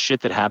from the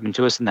shit that happened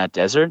to us in that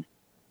desert.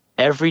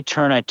 Every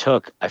turn I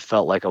took, I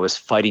felt like I was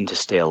fighting to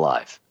stay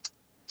alive.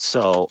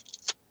 So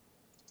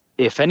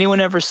if anyone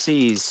ever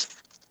sees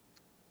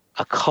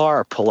a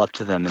car pull up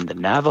to them in the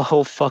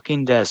Navajo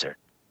fucking desert,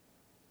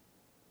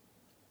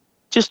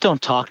 just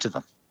don't talk to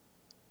them.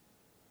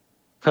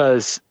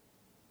 Because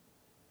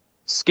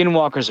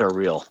skinwalkers are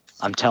real.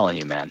 I'm telling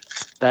you, man.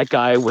 That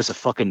guy was a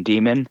fucking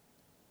demon.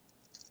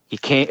 He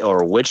came,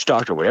 or a witch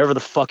doctor, whatever the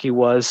fuck he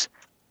was.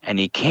 And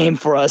he came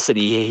for us, and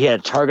he had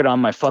a target on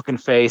my fucking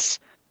face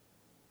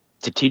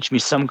to teach me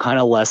some kind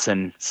of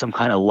lesson, some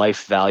kind of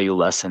life value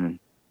lesson,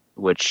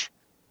 which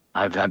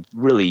I've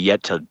really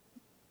yet to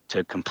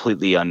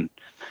completely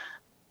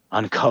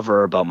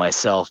uncover about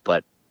myself.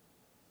 But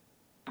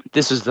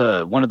this is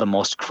one of the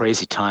most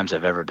crazy times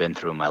I've ever been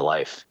through in my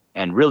life.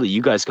 And really,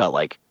 you guys got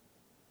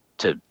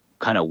to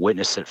kind of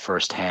witness it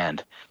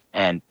firsthand.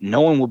 And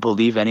no one would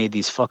believe any of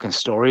these fucking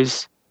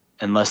stories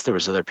unless there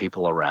was other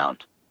people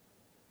around.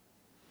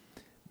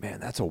 Man,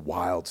 that's a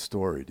wild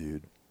story,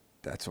 dude.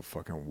 That's a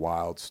fucking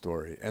wild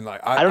story. And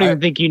like, I don't even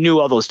think you knew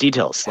all those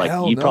details. Like,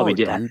 you probably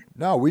did. Dude.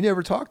 No, we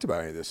never talked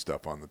about any of this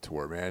stuff on the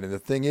tour, man. And the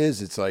thing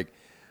is, it's like,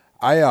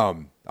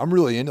 I'm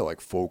really into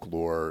like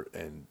folklore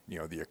and,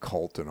 the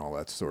occult and all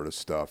that sort of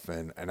stuff.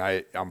 And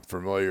I'm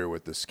familiar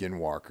with the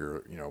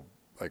Skinwalker,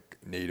 like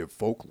native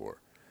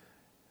folklore.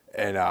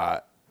 And,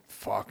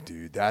 fuck,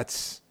 dude,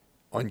 that's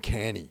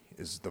uncanny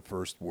is the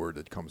first word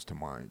that comes to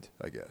mind,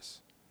 I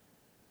guess.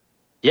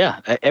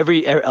 Yeah.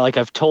 Like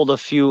I've told a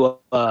few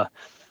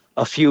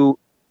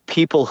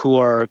people who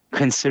are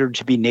considered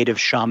to be native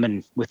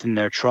shaman within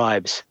their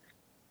tribes.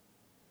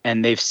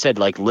 And they've said,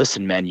 like,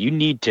 listen, man, you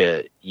need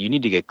to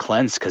get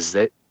cleansed because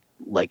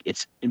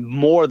it's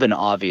more than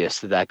obvious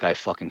that guy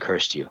fucking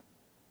cursed you.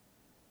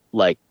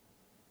 Like,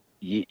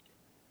 you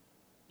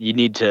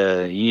need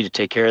to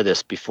take care of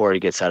this before it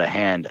gets out of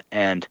hand.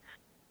 And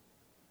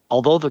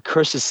although the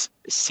curse has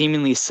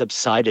seemingly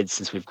subsided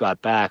since we've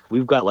got back,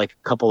 we've got like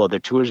a couple other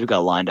tours we got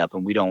lined up,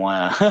 and we don't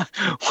want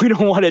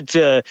it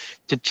to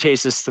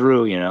chase us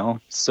through,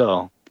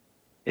 So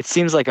it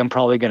seems like I'm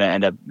probably going to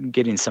end up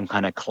getting some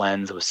kind of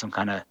cleanse with some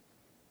kind of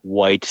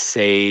white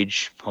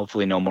sage.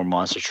 Hopefully no more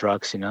monster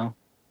trucks, I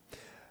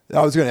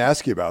was going to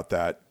ask you about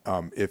that.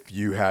 If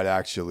you had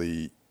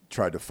actually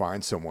tried to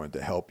find someone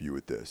to help you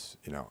with this,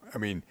 I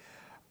mean,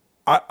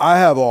 I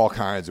have all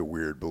kinds of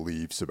weird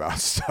beliefs about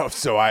stuff.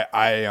 So I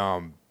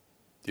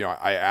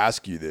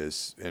ask you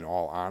this in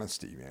all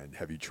honesty, man.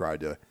 Have you tried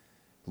to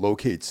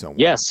locate someone?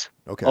 Yes.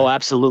 Okay. Oh,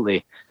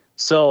 absolutely.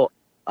 So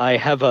I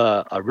have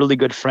a really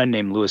good friend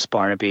named Louis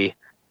Barnaby,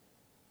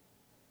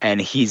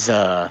 and he's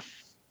a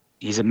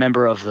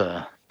member of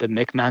the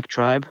Micmac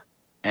tribe,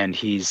 and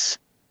he's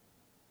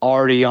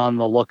already on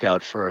the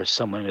lookout for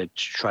someone to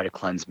try to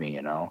cleanse me,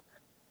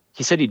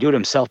 He said he'd do it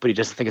himself, but he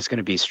doesn't think it's going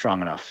to be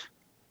strong enough.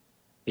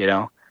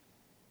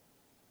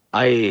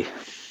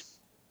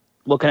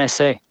 What can I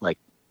say? Like,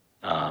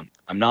 I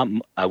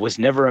was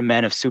never a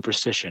man of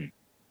superstition,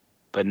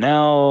 but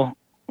now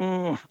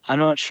I'm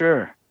not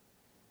sure,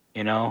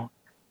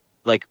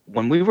 like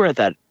when we were at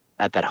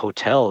that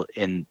hotel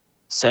in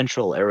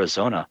central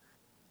Arizona,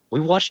 we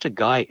watched a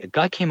guy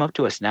came up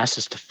to us and asked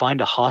us to find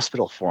a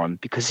hospital for him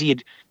because he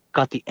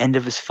got the end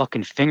of his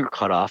fucking finger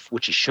cut off,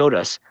 which he showed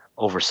us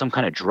over some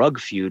kind of drug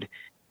feud,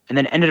 and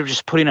then ended up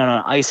just putting it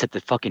on ice at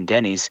the fucking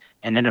Denny's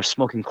and ended up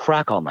smoking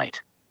crack all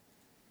night,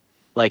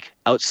 like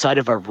outside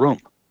of our room.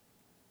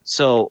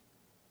 So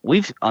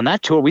on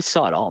that tour, we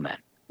saw it all, man.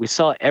 We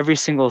saw every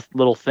single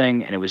little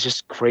thing, and it was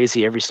just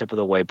crazy every step of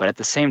the way. But at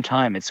the same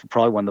time, it's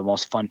probably one of the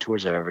most fun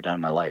tours I've ever done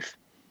in my life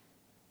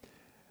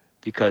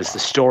because the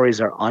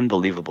stories are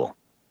unbelievable.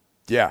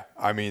 Yeah,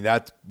 I mean,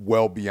 that's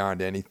well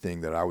beyond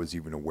anything that I was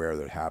even aware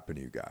that happened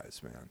to you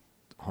guys, man.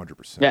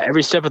 100%. Yeah,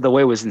 every step of the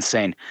way was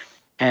insane.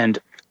 And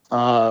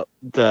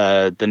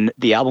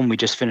the album we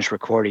just finished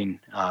recording,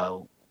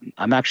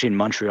 I'm actually in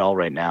Montreal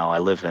right now. I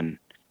live in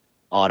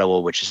Ottawa,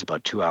 which is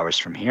about 2 hours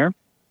from here.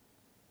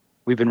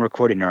 We've been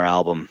recording our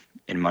album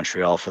in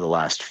Montreal for the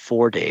last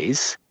 4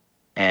 days,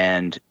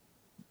 and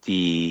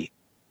the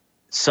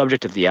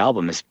subject of the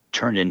album is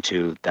turned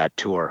into that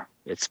tour.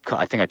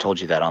 I think I told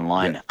you that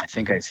online. Yeah. I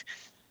think it's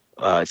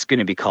going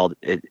to be called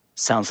It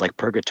Sounds Like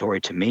Purgatory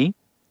to Me,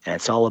 and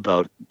it's all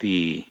about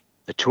the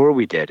tour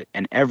we did,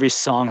 and every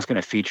song is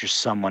going to feature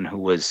someone who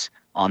was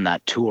on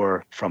that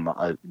tour from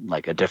a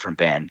different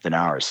band than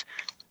ours.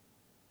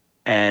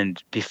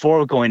 And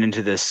before going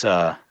into this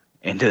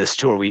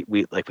tour,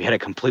 we had a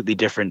completely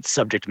different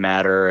subject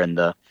matter, and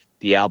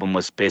the album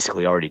was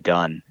basically already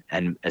done.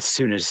 And as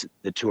soon as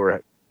the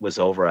tour was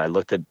over, I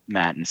looked at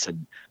Matt and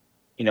said,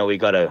 you know, we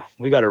gotta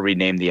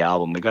rename the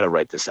album. We gotta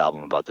write this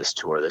album about this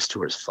tour. This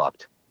tour is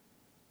fucked.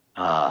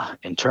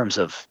 In terms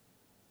of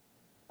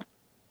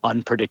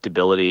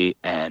unpredictability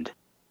and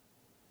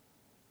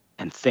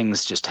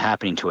things just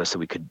happening to us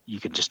that you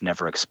could just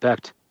never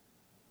expect.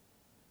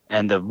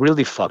 And the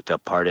really fucked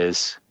up part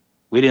is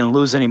we didn't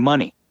lose any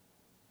money.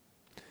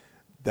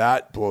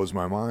 That blows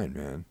my mind,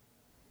 man.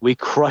 We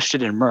crushed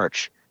it in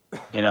merch.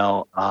 You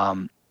know,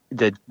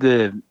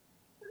 the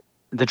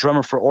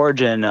drummer for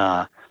Origin,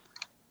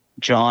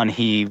 John,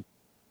 he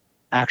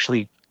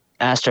actually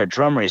asked our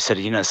drummer, he said,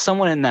 you know,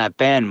 someone in that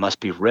band must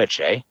be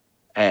rich, eh?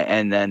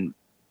 And then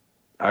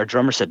our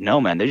drummer said, no,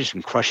 man, they've just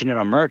been crushing it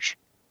on merch.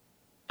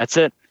 That's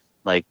it.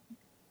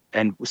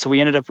 And so we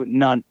ended up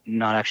not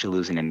actually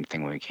losing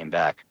anything when we came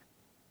back.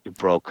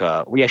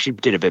 We actually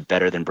did a bit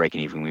better than breaking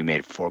even. We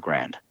made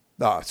 $4,000.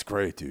 Oh, that's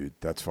great, dude.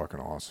 That's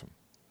fucking awesome.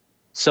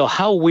 So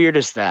how weird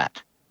is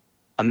that?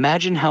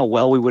 Imagine how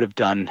well we would have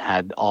done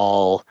had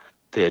all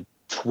the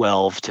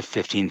 $12,000 to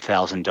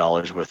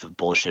 $15,000 worth of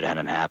bullshit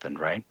hadn't happened,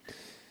 right?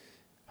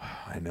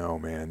 I know,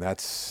 man.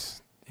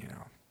 That's, you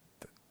know,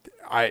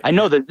 I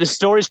know that the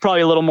story's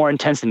probably a little more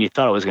intense than you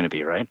thought it was going to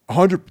be, right?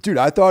 100, dude.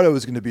 I thought it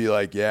was going to be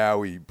like, yeah,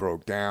 we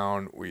broke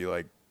down, we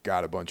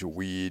got a bunch of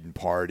weed and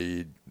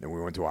partied, and we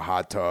went to a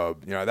hot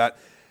tub. You know, that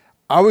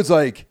I was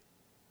like,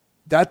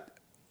 that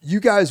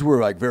you guys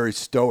were very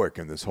stoic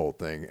in this whole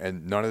thing,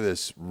 and none of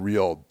this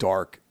real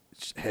dark,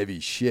 heavy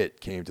shit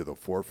came to the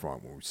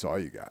forefront when we saw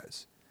you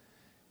guys.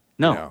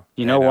 No,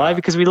 you know why?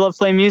 Because we love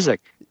playing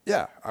music.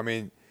 Yeah, I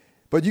mean.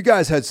 But you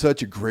guys had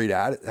such a great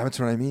attitude. That's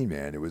what I mean,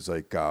 man. It was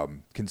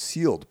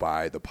concealed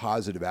by the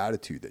positive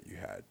attitude that you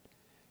had.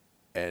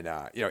 And,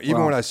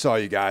 even when I saw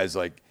you guys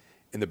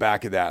in the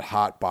back of that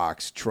hot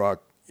box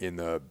truck in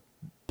the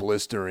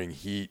blistering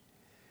heat,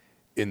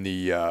 in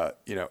the,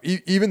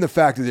 even the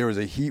fact that there was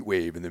a heat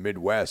wave in the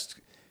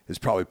Midwest is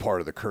probably part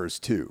of the curse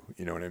too.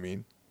 You know what I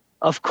mean?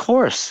 Of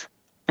course.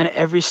 And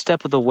every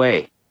step of the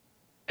way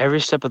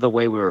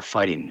we were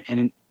fighting.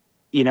 And,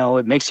 you know,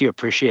 it makes you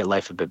appreciate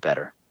life a bit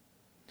better.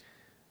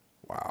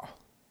 Wow.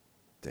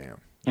 Damn.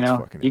 You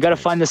know, you got to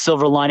find the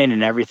silver lining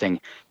in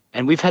everything.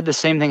 And we've had the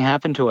same thing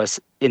happen to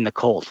us in the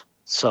cold.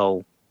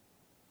 So,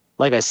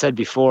 like I said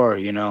before,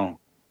 you know,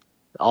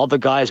 all the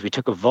guys, we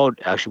took a vote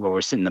actually where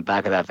we're sitting in the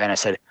back of that van. I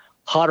said,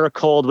 hot or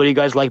cold, what do you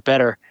guys like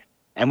better?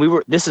 And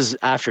this is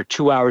after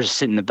 2 hours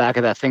sitting in the back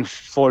of that thing,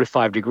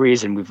 45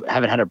 degrees, and we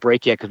haven't had a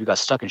break yet because we got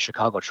stuck in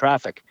Chicago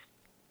traffic.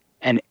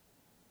 And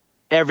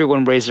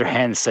everyone raised their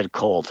hand and said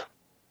cold.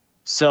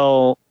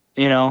 So,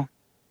 you know,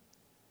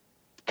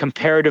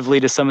 comparatively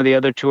to some of the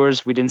other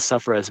tours, we didn't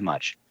suffer as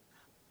much.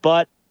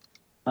 But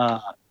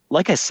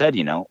like I said,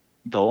 you know,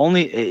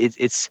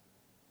 it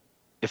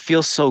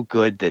feels so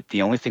good that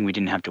the only thing we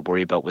didn't have to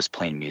worry about was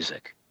playing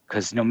music.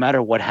 Because no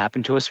matter what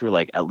happened to us, we're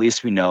like, at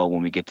least we know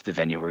when we get to the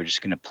venue, we're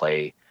just going to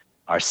play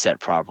our set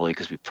properly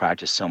because we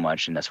practice so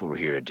much, and that's what we're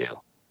here to do.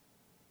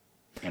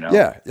 You know?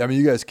 Yeah, I mean,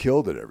 you guys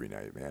killed it every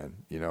night, man.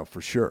 You know,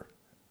 for sure.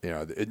 You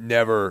know, it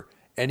never.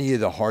 Any of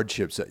the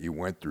hardships that you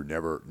went through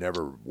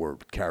never were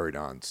carried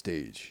on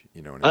stage.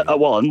 You know what I mean?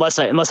 Well, unless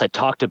I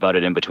talked about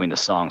it in between the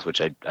songs, which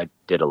I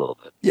did a little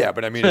bit. Yeah,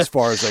 but I mean, as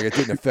far as it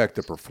didn't affect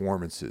the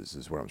performances,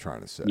 is what I'm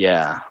trying to say.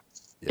 Yeah.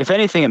 If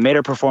anything, it made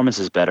our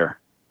performances better.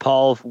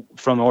 Paul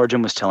from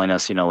Origin was telling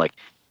us, you know,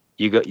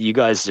 you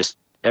guys just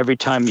every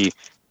time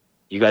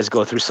you guys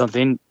go through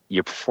something,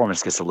 your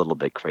performance gets a little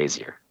bit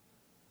crazier.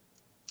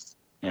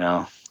 You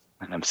know,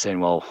 and I'm saying,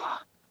 well,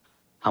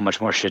 how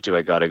much more shit do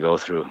I got to go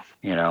through?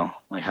 You know,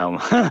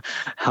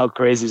 how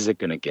crazy is it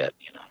going to get?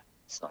 You know,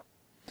 so,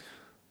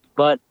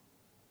 but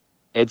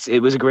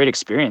it was a great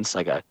experience.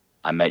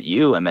 I met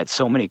you, I met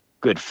so many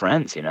good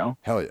friends, you know?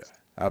 Hell yeah.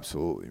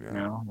 Absolutely, You man.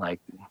 know, like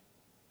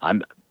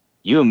I'm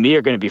you and me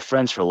are going to be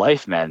friends for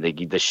life, man.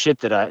 The shit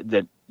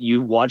that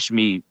you watched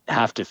me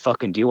have to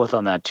fucking deal with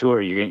on that tour,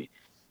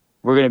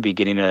 we're going to be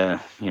getting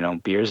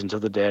beers until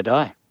the day I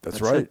die. That's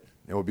That's it. right.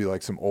 It will be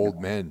like some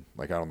old men,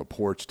 like out on the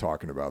porch,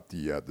 talking about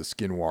the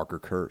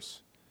Skinwalker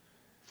curse.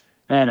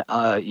 Man,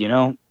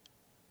 I'm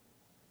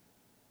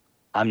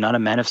not a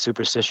man of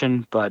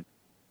superstition, but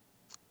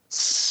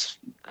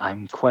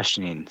I'm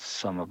questioning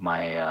some of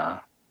my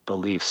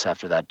beliefs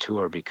after that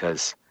tour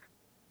because,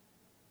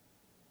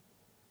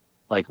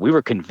 like, we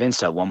were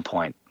convinced at one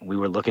point. We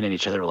were looking at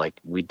each other like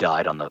we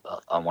died on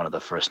one of the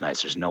first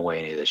nights. There's no way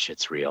any of this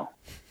shit's real.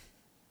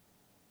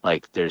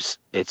 Like, it's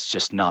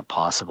just not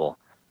possible.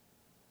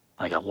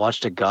 Like, I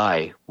watched a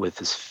guy with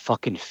his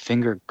fucking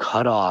finger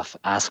cut off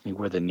ask me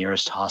where the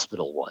nearest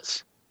hospital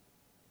was.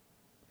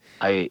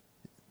 I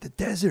The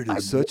desert I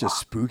is such a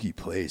spooky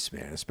place,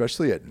 man,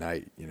 especially at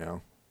night, you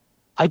know?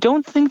 I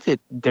don't think that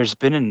there's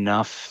been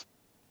enough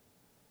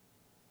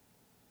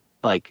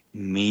like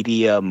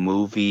media,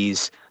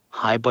 movies,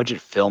 high budget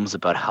films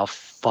about how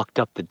fucked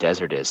up the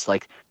desert is.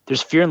 Like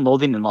there's Fear and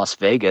Loathing in Las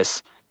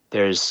Vegas.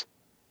 There's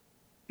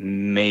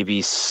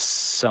maybe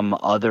some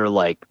other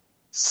like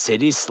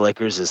City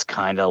Slickers is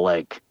kind of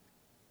like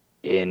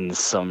in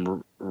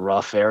some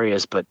rough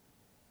areas, but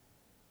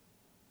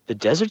the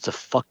desert's a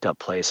fucked up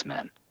place,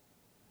 man.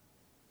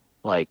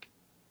 Like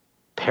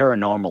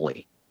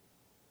paranormally.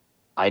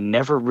 I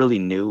never really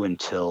knew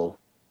until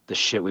the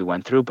shit we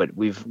went through, but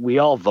we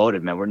all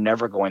voted, man. We're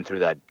never going through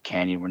that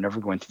canyon.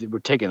 We're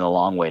taking the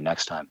long way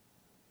next time.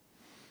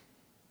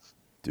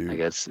 Dude. Like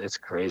it's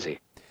crazy.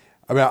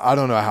 I mean, I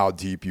don't know how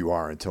deep you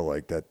are until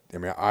like that. I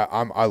mean,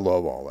 I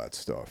love all that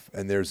stuff,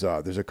 and there's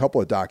a couple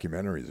of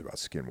documentaries about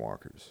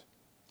skinwalkers.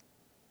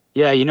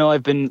 Yeah,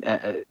 I've been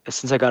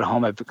since I got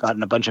home, I've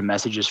gotten a bunch of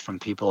messages from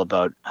people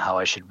about how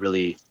I should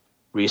really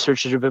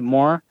research it a bit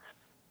more,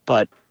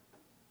 but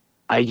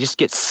I just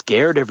get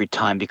scared every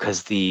time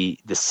because the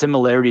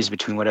similarities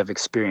between what I've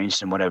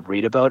experienced and what I've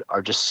read about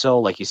are just so,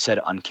 like you said,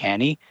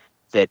 uncanny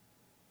that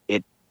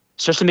it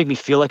starts to make me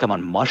feel like I'm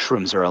on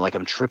mushrooms or like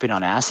I'm tripping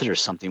on acid or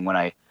something when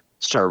I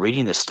start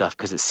reading this stuff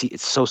because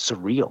it's so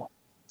surreal.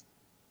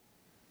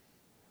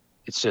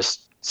 It's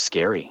just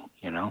scary,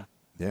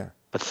 Yeah.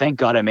 But thank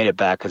God I made it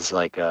back because,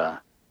 like I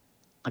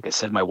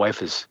said, my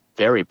wife is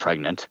very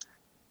pregnant.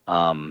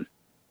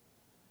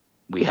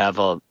 We have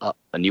a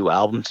new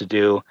album to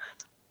do.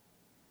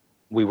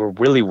 We were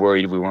really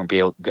worried we weren't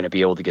going to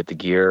be able to get the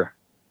gear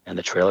and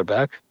the trailer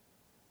back.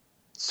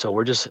 So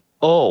we're just,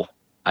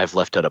 I've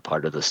left out a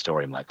part of the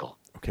story, Michael.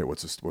 Okay,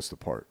 what's the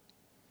part?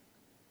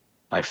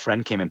 My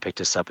friend came and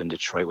picked us up in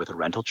Detroit with a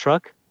rental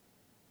truck,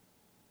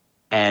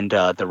 and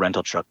the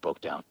rental truck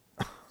broke down.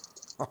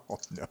 Oh,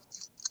 no.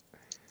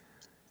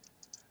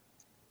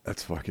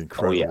 That's fucking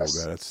incredible, yes.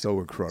 man. That's so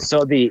incredible.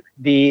 So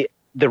the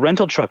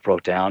rental truck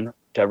broke down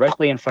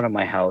directly in front of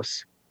my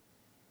house.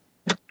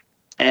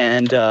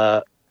 And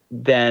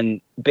then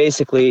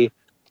basically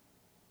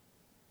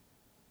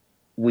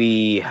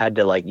we had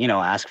to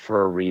ask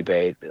for a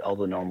rebate, all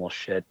the normal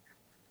shit,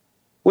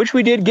 which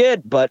we did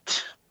get,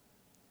 but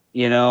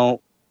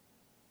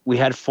we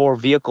had 4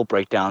 vehicle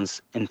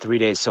breakdowns in 3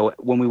 days. So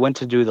when we went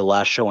to do the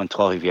last show in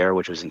Trois-Rivières,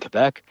 which was in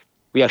Quebec,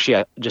 we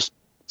actually just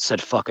said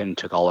fuck it and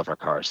took all of our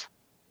cars.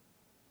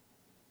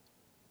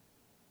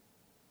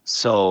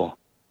 So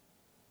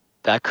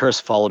that curse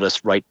followed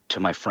us right to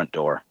my front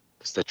door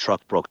because the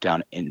truck broke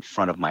down in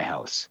front of my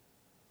house.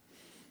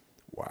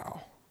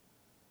 Wow.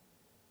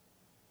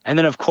 And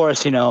then, of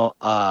course,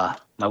 my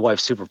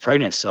wife's super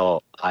pregnant,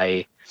 so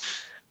I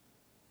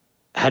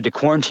had to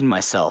quarantine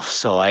myself.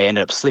 So I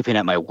ended up sleeping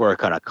at my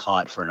work on a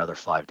cot for another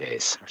 5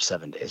 days or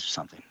 7 days or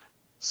something.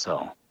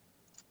 So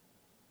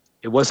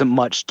it wasn't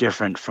much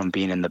different from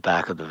being in the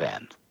back of the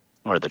van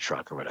or the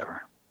truck or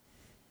whatever.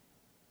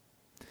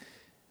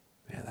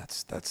 Man,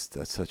 that's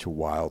such a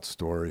wild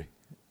story,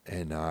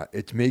 and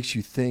it makes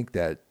you think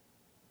that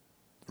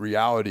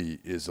reality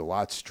is a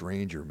lot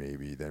stranger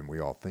maybe than we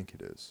all think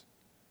it is.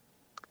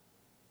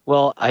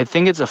 Well, I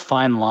think it's a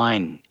fine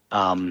line.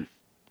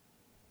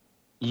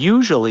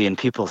 Usually in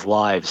people's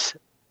lives,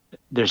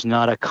 there's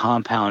not a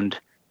compound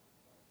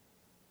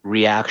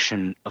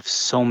reaction of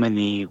so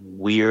many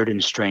weird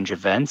and strange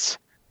events.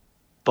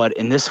 But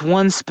in this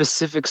one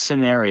specific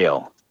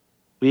scenario,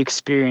 we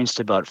experienced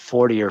about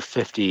 40 or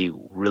 50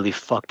 really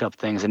fucked up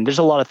things. And there's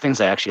a lot of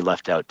things I actually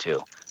left out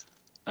too.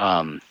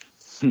 A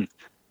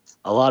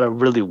lot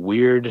of really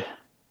weird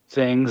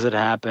things that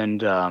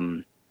happened.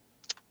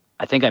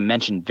 I think I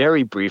mentioned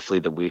very briefly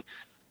that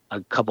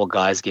a couple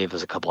guys gave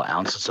us a couple of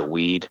ounces of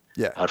weed.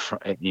 Yeah. Out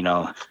front,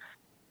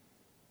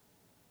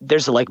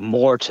 there's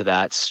more to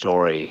that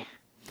story.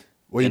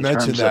 Well, you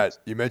mentioned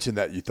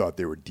that you thought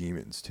they were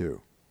demons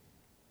too.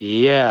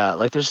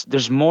 Yeah,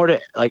 there's more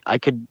to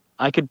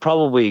I could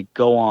probably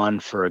go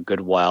on for a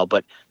good while,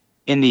 but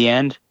in the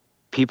end,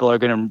 people are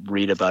going to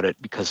read about it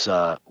because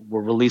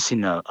we're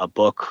releasing a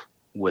book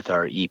with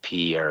our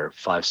EP, our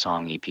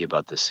 5-song EP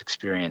about this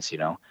experience,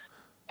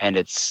 and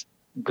it's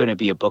going to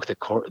be a book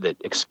that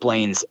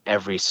explains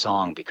every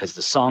song, because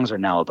the songs are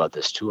now about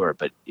this tour.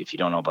 But if you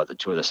don't know about the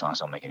tour, the songs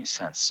don't make any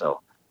sense.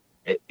 So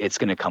it's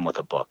going to come with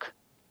a book.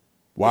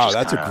 Wow,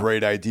 that's a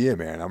great idea,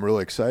 man. I'm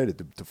really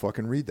excited to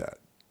fucking read that.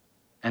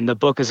 And the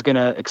book is going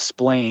to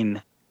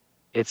explain.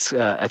 It's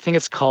I think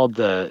it's called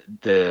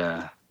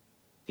the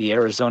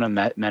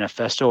Arizona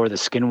Manifesto, or the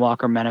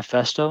Skinwalker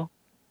Manifesto,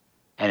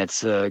 and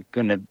it's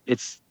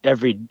it's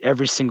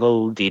every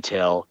single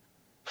detail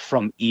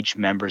from each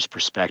member's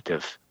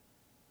perspective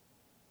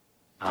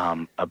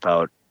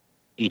about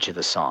each of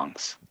the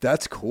songs.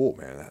 That's cool,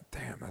 man.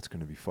 That's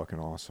going to be fucking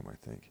awesome, I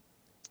think.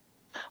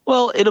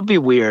 Well, it'll be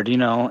weird,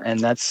 and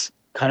that's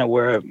kind of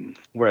where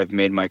I've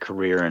made my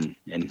career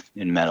in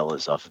metal,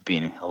 is off of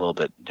being a little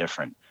bit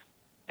different.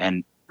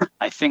 And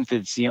I think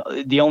that's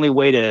the only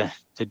way to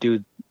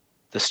do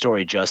the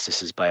story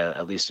justice is by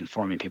at least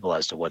informing people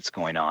as to what's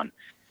going on.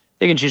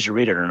 They can choose to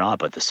read it or not,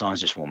 but the songs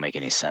just won't make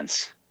any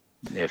sense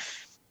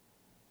if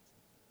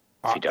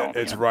you don't.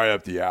 It's right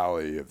up the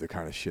alley of the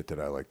kind of shit that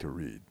I like to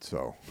read.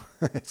 So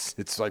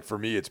it's like, for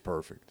me, it's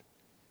perfect.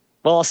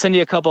 Well, I'll send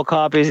you a couple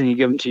copies and you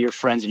give them to your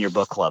friends in your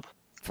book club.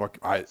 Fuck,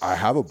 I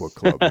have a book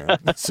club, man.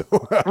 So,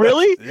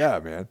 really? Yeah,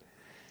 man.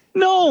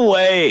 No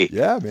way.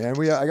 Yeah, man.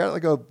 I got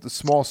like a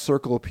small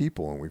circle of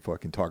people, and we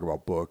fucking talk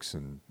about books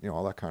and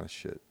all that kind of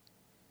shit.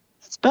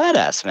 It's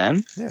badass,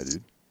 man. Yeah,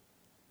 dude.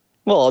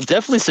 Well, I'll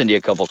definitely send you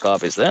a couple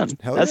copies then.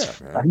 Hell yeah,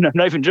 man. I'm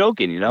not even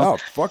joking, Oh,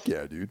 fuck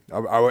yeah, dude.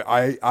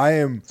 I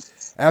am,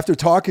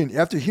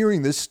 after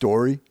hearing this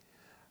story,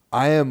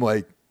 I am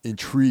like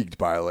intrigued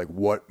by like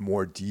what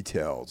more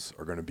details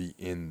are going to be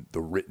in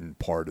the written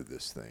part of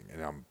this thing,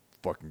 and I'm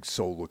fucking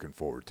so looking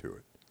forward to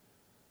it.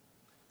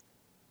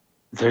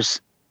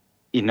 There's,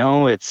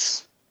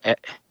 it's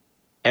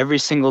every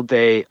single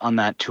day on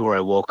that tour, I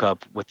woke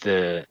up with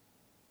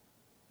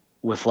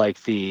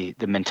like the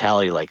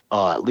mentality, like,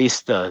 oh, at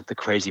least the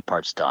crazy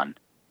part's done.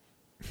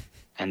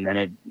 And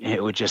then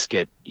it would just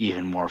get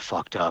even more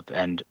fucked up.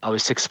 And I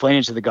was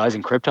explaining to the guys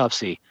in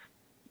Cryptopsy,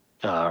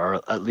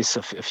 or at least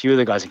a few of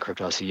the guys in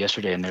Cryptopsy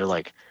yesterday, and they're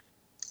like,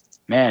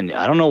 man,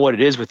 I don't know what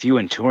it is with you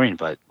in touring,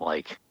 but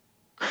like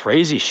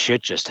crazy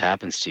shit just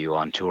happens to you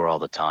on tour all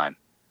the time.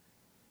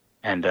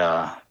 And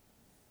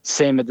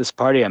same at this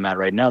party I'm at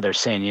right now. They're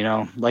saying,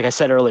 like I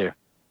said earlier,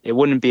 it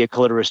wouldn't be a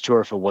Clitoris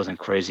tour if it wasn't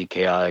crazy,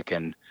 chaotic,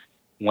 and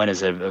when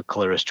is a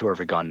Clitoris tour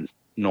ever gone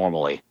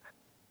normally?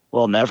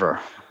 Well, never.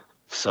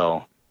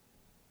 So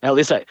at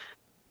least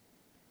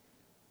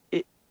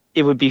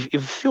it would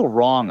feel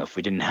wrong if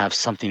we didn't have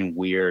something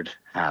weird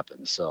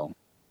happen. So,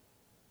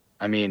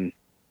 I mean,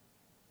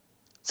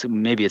 so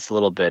maybe it's a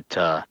little bit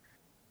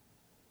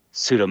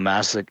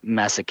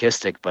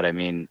pseudo-masochistic, but I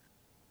mean,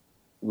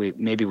 we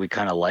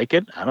kind of like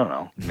it. I don't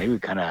know. Maybe we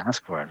kind of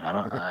ask for it.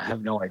 I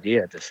have no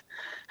idea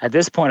at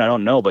this point. I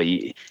don't know, but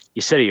you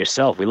said it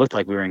yourself. We looked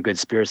like we were in good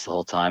spirits the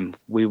whole time.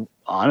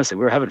 Honestly,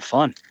 we were having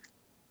fun.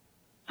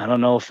 I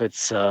don't know if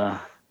it's, I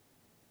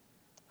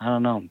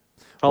don't know.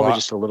 Probably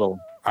just a little.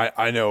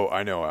 I know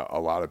a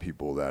lot of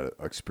people that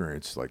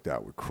experience like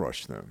that would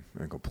crush them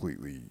and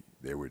completely,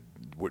 they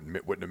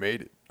wouldn't have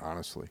made it,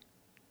 honestly.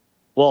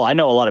 Well, I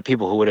know a lot of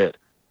people who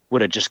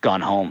would have just gone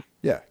home.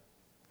 Yeah.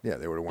 Yeah.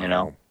 They would have went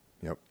home.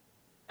 Yep.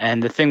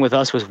 And the thing with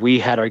us was we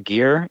had our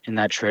gear in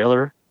that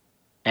trailer,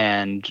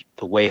 and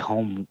the way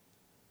home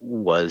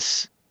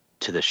was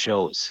to the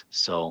shows.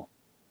 So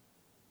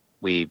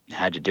we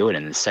had to do it.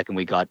 And the second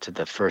we got to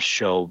the first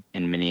show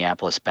in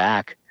Minneapolis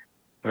back,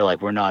 we were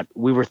like,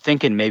 we were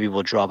thinking maybe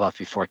we'll drop off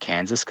before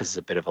Kansas because it's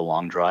a bit of a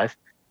long drive.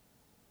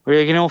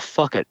 We're like,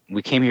 fuck it.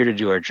 We came here to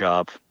do our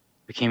job.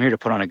 We came here to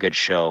put on a good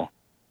show,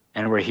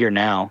 and we're here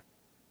now.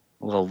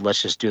 Well,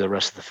 let's just do the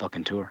rest of the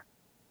fucking tour.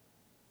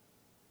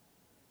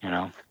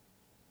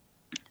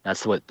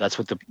 That's what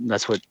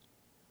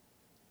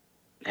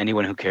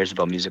anyone who cares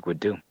about music would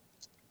do.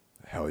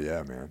 Hell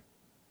yeah, man.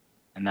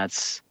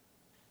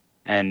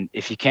 And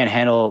if you can't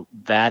handle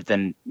that,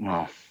 then,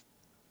 well,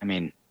 I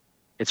mean,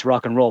 it's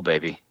rock and roll,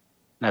 baby.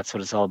 That's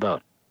what it's all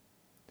about.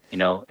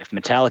 If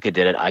Metallica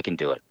did it, I can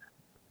do it.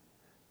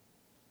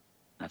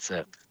 That's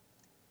it.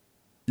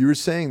 You were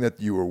saying that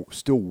you were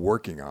still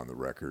working on the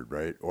record,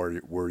 right? Or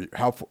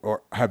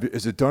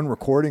is it done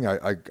recording? I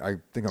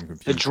think I'm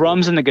confused. The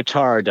drums and the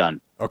guitar are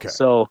done. Okay.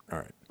 So all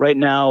right. Right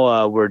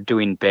now we're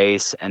doing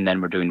bass, and then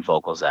we're doing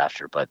vocals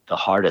after, but the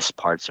hardest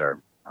parts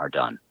are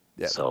done.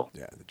 Yeah. So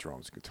the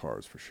drums,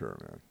 guitars for sure,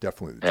 man.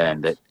 Definitely the drums.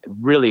 And it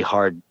really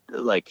hard.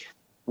 Like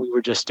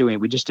we just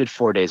did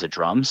 4 days of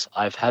drums.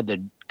 I've had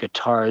the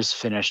guitars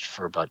finished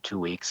for about 2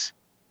 weeks,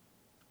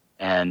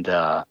 and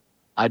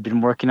I'd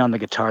been working on the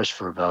guitars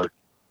for about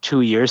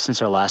 2 years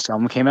since our last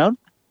album came out.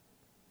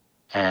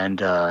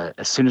 And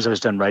as soon as I was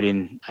done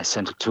writing, I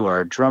sent it to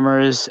our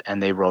drummers,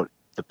 and they wrote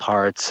the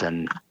parts.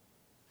 And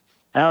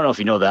I don't know if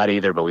you know that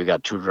either, but we've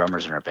got 2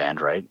 drummers in our band,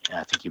 right?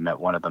 I think you met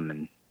one of them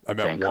in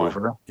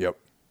Vancouver. One. Yep.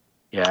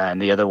 Yeah,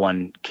 and the other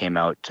one came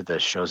out to the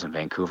shows in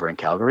Vancouver and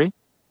Calgary.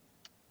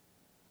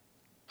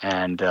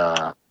 And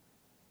our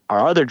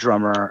other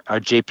drummer,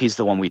 JP's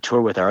the one we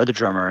tour with. Our other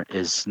drummer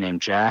is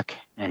named Jack,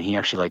 and he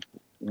actually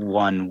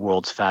won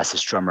world's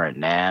fastest drummer at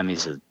NAMM.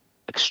 He's an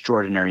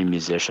extraordinary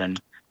musician.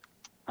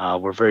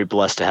 We're very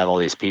blessed to have all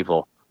these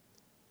people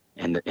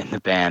in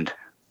the band.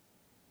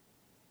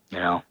 You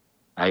know,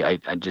 I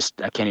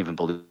can't even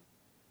believe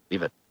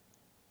it.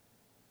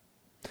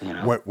 You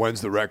know?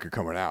 When's the record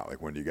coming out?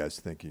 Like, when do you guys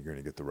think you're going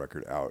to get the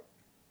record out?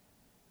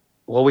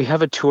 Well, we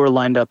have a tour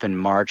lined up in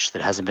March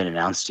that hasn't been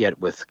announced yet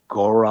with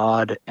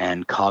Gorod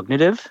and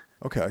Cognitive.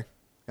 Okay.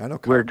 I know.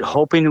 We're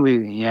hoping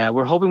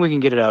we can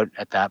get it out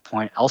at that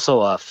point.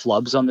 Also,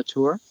 Flubs on the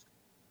tour,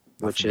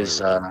 which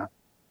is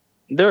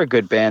they're a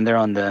good band. They're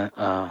on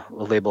a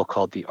label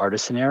called the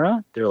Artisan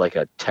Era. They're like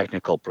a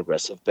technical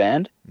progressive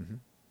band. Mm-hmm.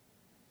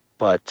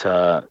 But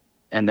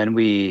and then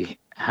we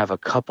have a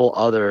couple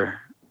other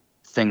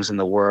things in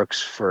the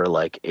works for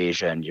like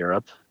Asia and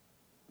Europe.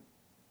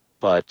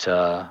 But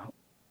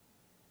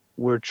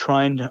we're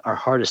trying our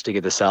hardest to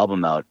get this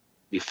album out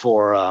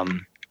before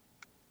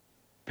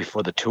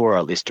the tour, or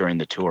at least during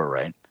the tour,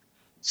 right?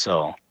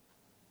 So,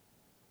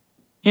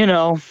 you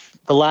know,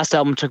 the last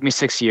album took me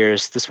 6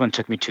 years. This one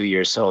took me 2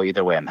 years. So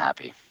either way, I'm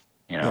happy.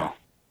 You know. Yeah.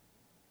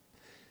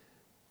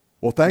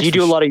 Well, thanks. Do you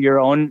do a lot of your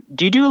own?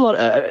 Do you do a lot?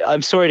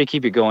 I'm sorry to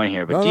keep it going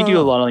here, but do you do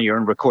a lot of your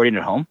own recording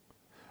at home?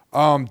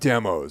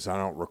 Demos. I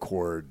don't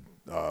record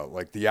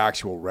like the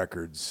actual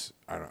records.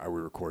 I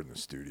would record in the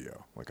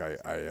studio. Like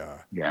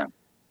yeah.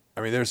 I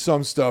mean, there's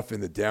some stuff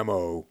in the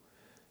demo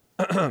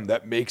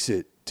that makes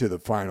it to the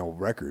final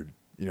record.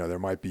 You know, there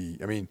might be.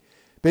 I mean,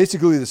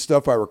 basically the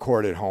stuff I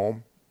record at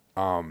home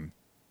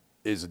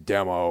is a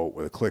demo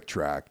with a click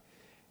track,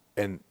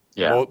 and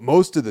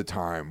most of the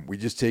time we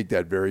just take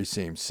that very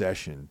same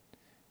session,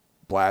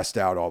 blast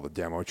out all the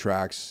demo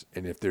tracks,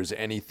 and if there's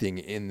anything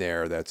in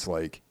there that's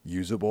like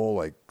usable,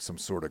 like some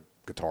sort of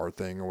guitar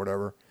thing or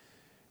whatever,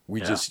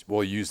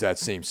 we'll use that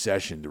same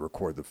session to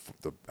record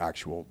the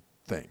actual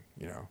thing,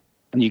 you know.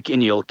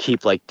 And you'll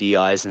keep like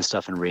DIs and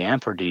stuff and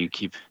reamp, or do you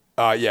keep?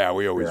 Yeah,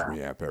 we always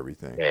reamp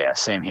everything. Yeah,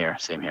 same here.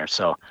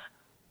 So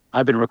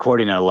I've been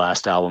recording our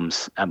last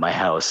albums at my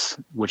house,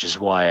 which is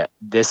why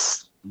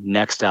this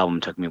next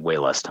album took me way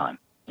less time,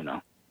 you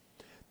know.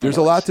 There's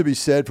a lot to be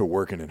said for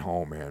working at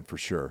home, man, for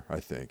sure, I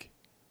think.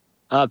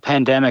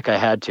 Pandemic, I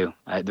had to.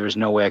 There was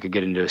no way I could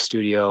get into a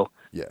studio.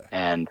 Yeah.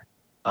 And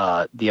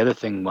the other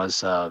thing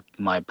was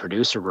my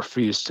producer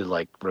refused to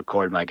like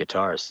record my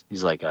guitars.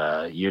 He's like,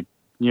 you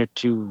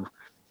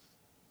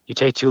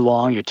take too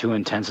long, you're too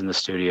intense in the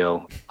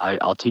studio.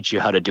 I'll teach you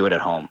how to do it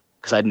at home.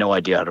 Because I had no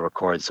idea how to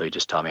record, so he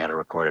just taught me how to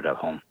record it at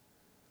home.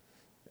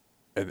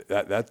 And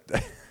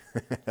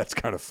that's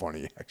kind of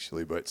funny,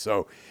 actually. But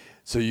so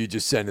you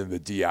just send him the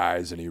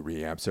DIs and he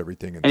reamps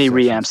everything. And he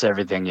reamps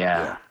everything,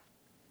 yeah.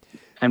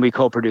 And we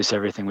co-produce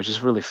everything, which is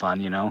really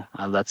fun, you know.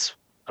 That's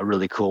a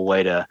really cool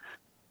way to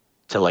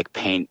like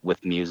paint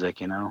with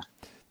music, you know.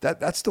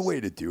 That's the way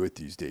to do it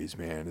these days,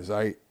 man.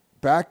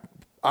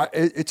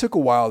 It took a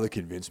while to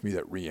convince me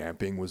that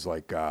reamping was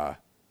like, the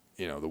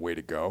way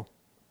to go.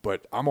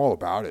 But I'm all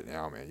about it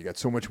now, man. You got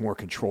so much more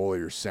control of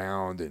your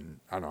sound, and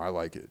I don't know, I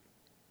like it.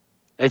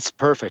 It's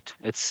perfect.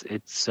 It's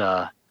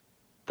the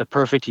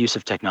perfect use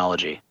of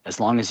technology. As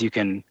long as you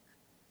can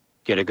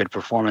get a good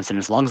performance, and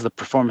as long as the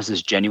performance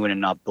is genuine and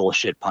not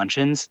bullshit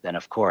punch-ins, then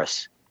of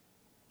course,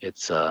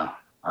 it's a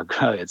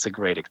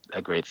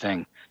great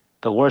thing.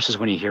 The worst is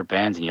when you hear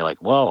bands and you're like,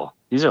 whoa,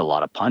 these are a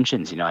lot of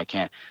punch-ins. You know, I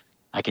can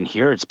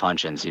hear its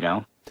punch-ins. You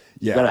know.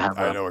 Yeah,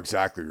 I know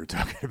exactly what you're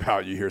talking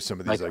about. You hear some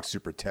of these like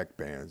super tech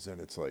bands,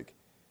 and it's like,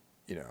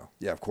 you know,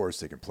 yeah, of course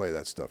they can play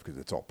that stuff because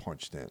it's all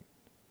punched in.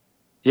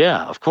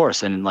 Yeah, of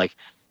course, and like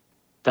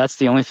that's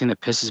the only thing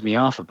that pisses me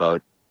off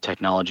about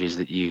technology is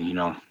that you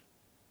know,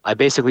 I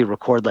basically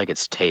record like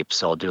it's tape,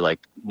 so I'll do like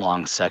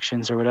long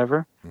sections or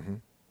whatever. Mm-hmm.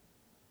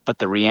 But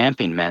the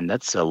reamping, man,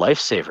 that's a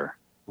lifesaver.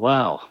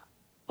 Wow,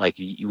 like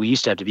we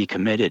used to have to be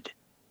committed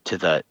to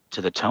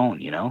the tone,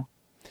 you know.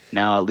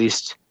 Now at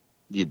least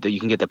you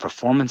can get the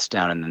performance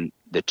down, and then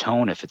the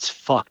tone, if it's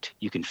fucked,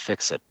 you can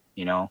fix it,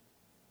 you know?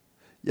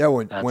 Yeah,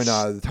 when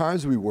the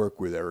times we work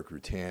with Eric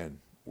Rutan,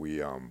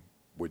 we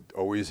would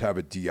always have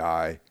a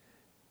DI,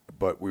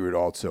 but we would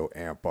also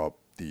amp up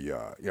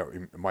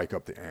mic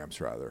up the amps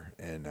rather.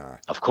 And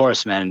of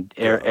course, man,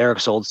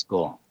 Eric's old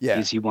school.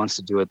 Yeah. He wants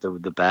to do it the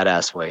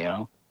badass way, you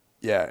know?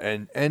 Yeah,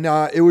 and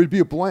it would be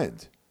a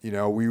blend. You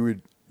know, we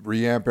would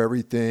reamp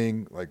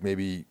everything, like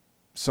maybe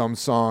some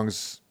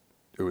songs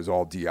it was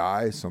all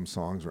DI, some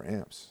songs were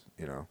amps,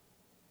 you know.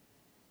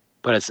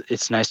 But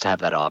it's nice to have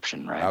that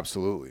option, right?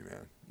 Absolutely,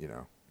 man. You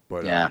know.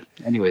 But yeah.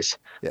 Anyways,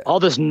 all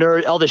this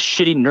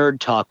shitty nerd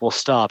talk will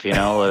stop. You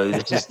know,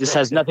 this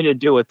has nothing to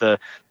do with the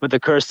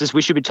curse.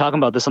 We should be talking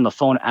about this on the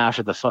phone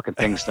after the fucking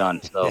thing's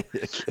done. So,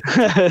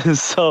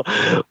 so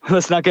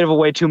let's not give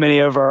away too many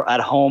of our at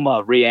home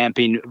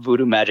reamping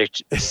voodoo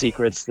magic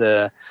secrets.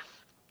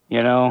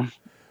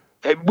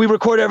 We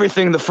record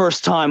everything the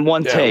first time,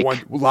 one take.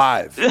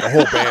 Live, the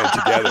whole band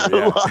together.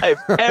 Yeah. Live,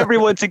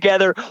 everyone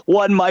together,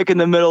 one mic in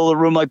the middle of the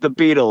room like the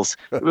Beatles.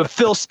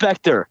 Phil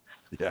Spector.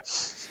 Yeah.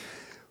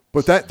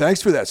 But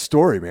thanks for that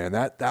story, man.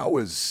 That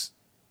was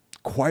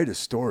quite a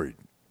story.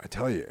 I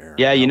tell you, Aaron.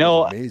 Yeah,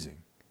 amazing.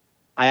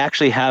 I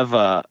actually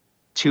have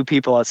two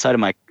people outside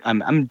of my.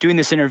 I'm doing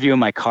this interview in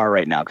my car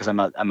right now because I'm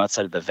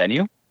outside of the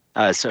venue.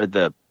 So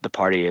the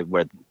party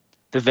where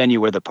the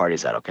venue where the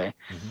party's at. Okay,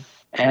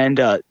 and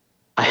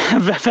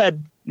I've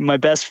had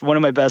one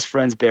of my best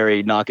friends,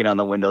 Barry, knocking on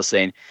the window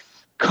saying,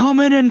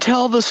 "Come in and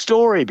tell the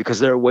story," because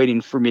they're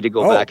waiting for me to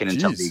go back in and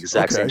tell the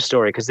exact same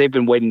story because they've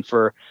been waiting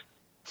for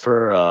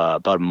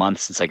about a month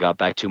since I got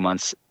back, 2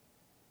 months,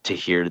 to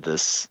hear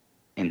this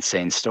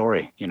insane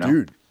story. You know,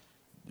 dude,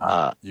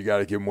 you got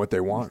to give them what they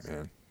want,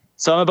 man.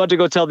 So I'm about to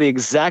go tell the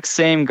exact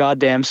same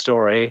goddamn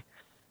story,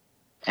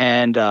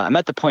 and I'm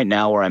at the point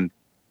now where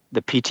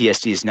the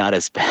PTSD is not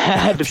as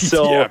bad.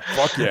 So yeah,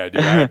 fuck yeah,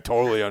 dude. I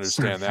totally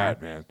understand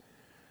that, man.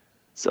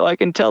 So I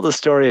can tell the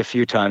story a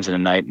few times in a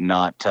night and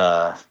not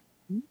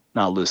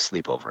lose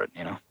sleep over it,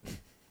 you know?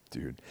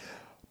 Dude.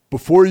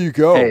 Before you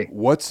go, Hey.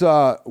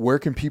 Where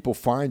can people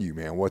find you,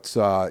 man? What's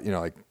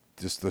like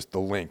just the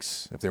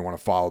links if they want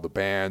to follow the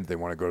band, they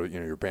want to go to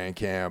your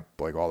Bandcamp,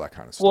 like all that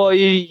kind of stuff. Well,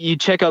 you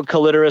check out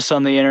Calidoris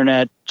on the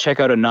internet, check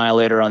out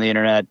Annihilator on the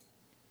internet.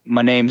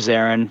 My name's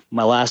Aaron,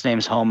 my last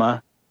name's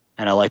Homa,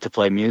 and I like to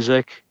play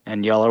music,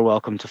 and y'all are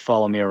welcome to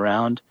follow me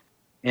around.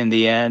 In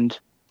the end,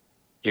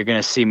 you're going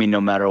to see me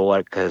no matter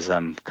what because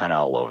I'm kind of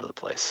all over the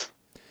place.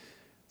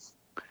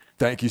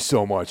 Thank you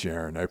so much,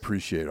 Aaron. I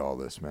appreciate all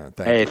this, man.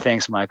 Thank you.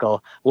 Thanks,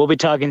 Michael. We'll be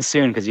talking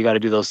soon because you got to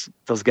do those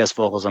guest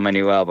vocals on my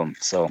new album.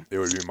 So it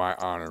would be my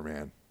honor,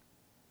 man.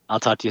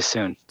 I'll talk to you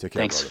soon. Take care,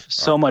 Thanks brother.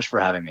 so much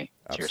for having me.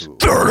 Absolutely.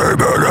 Cheers.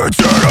 30 minutes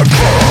and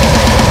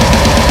a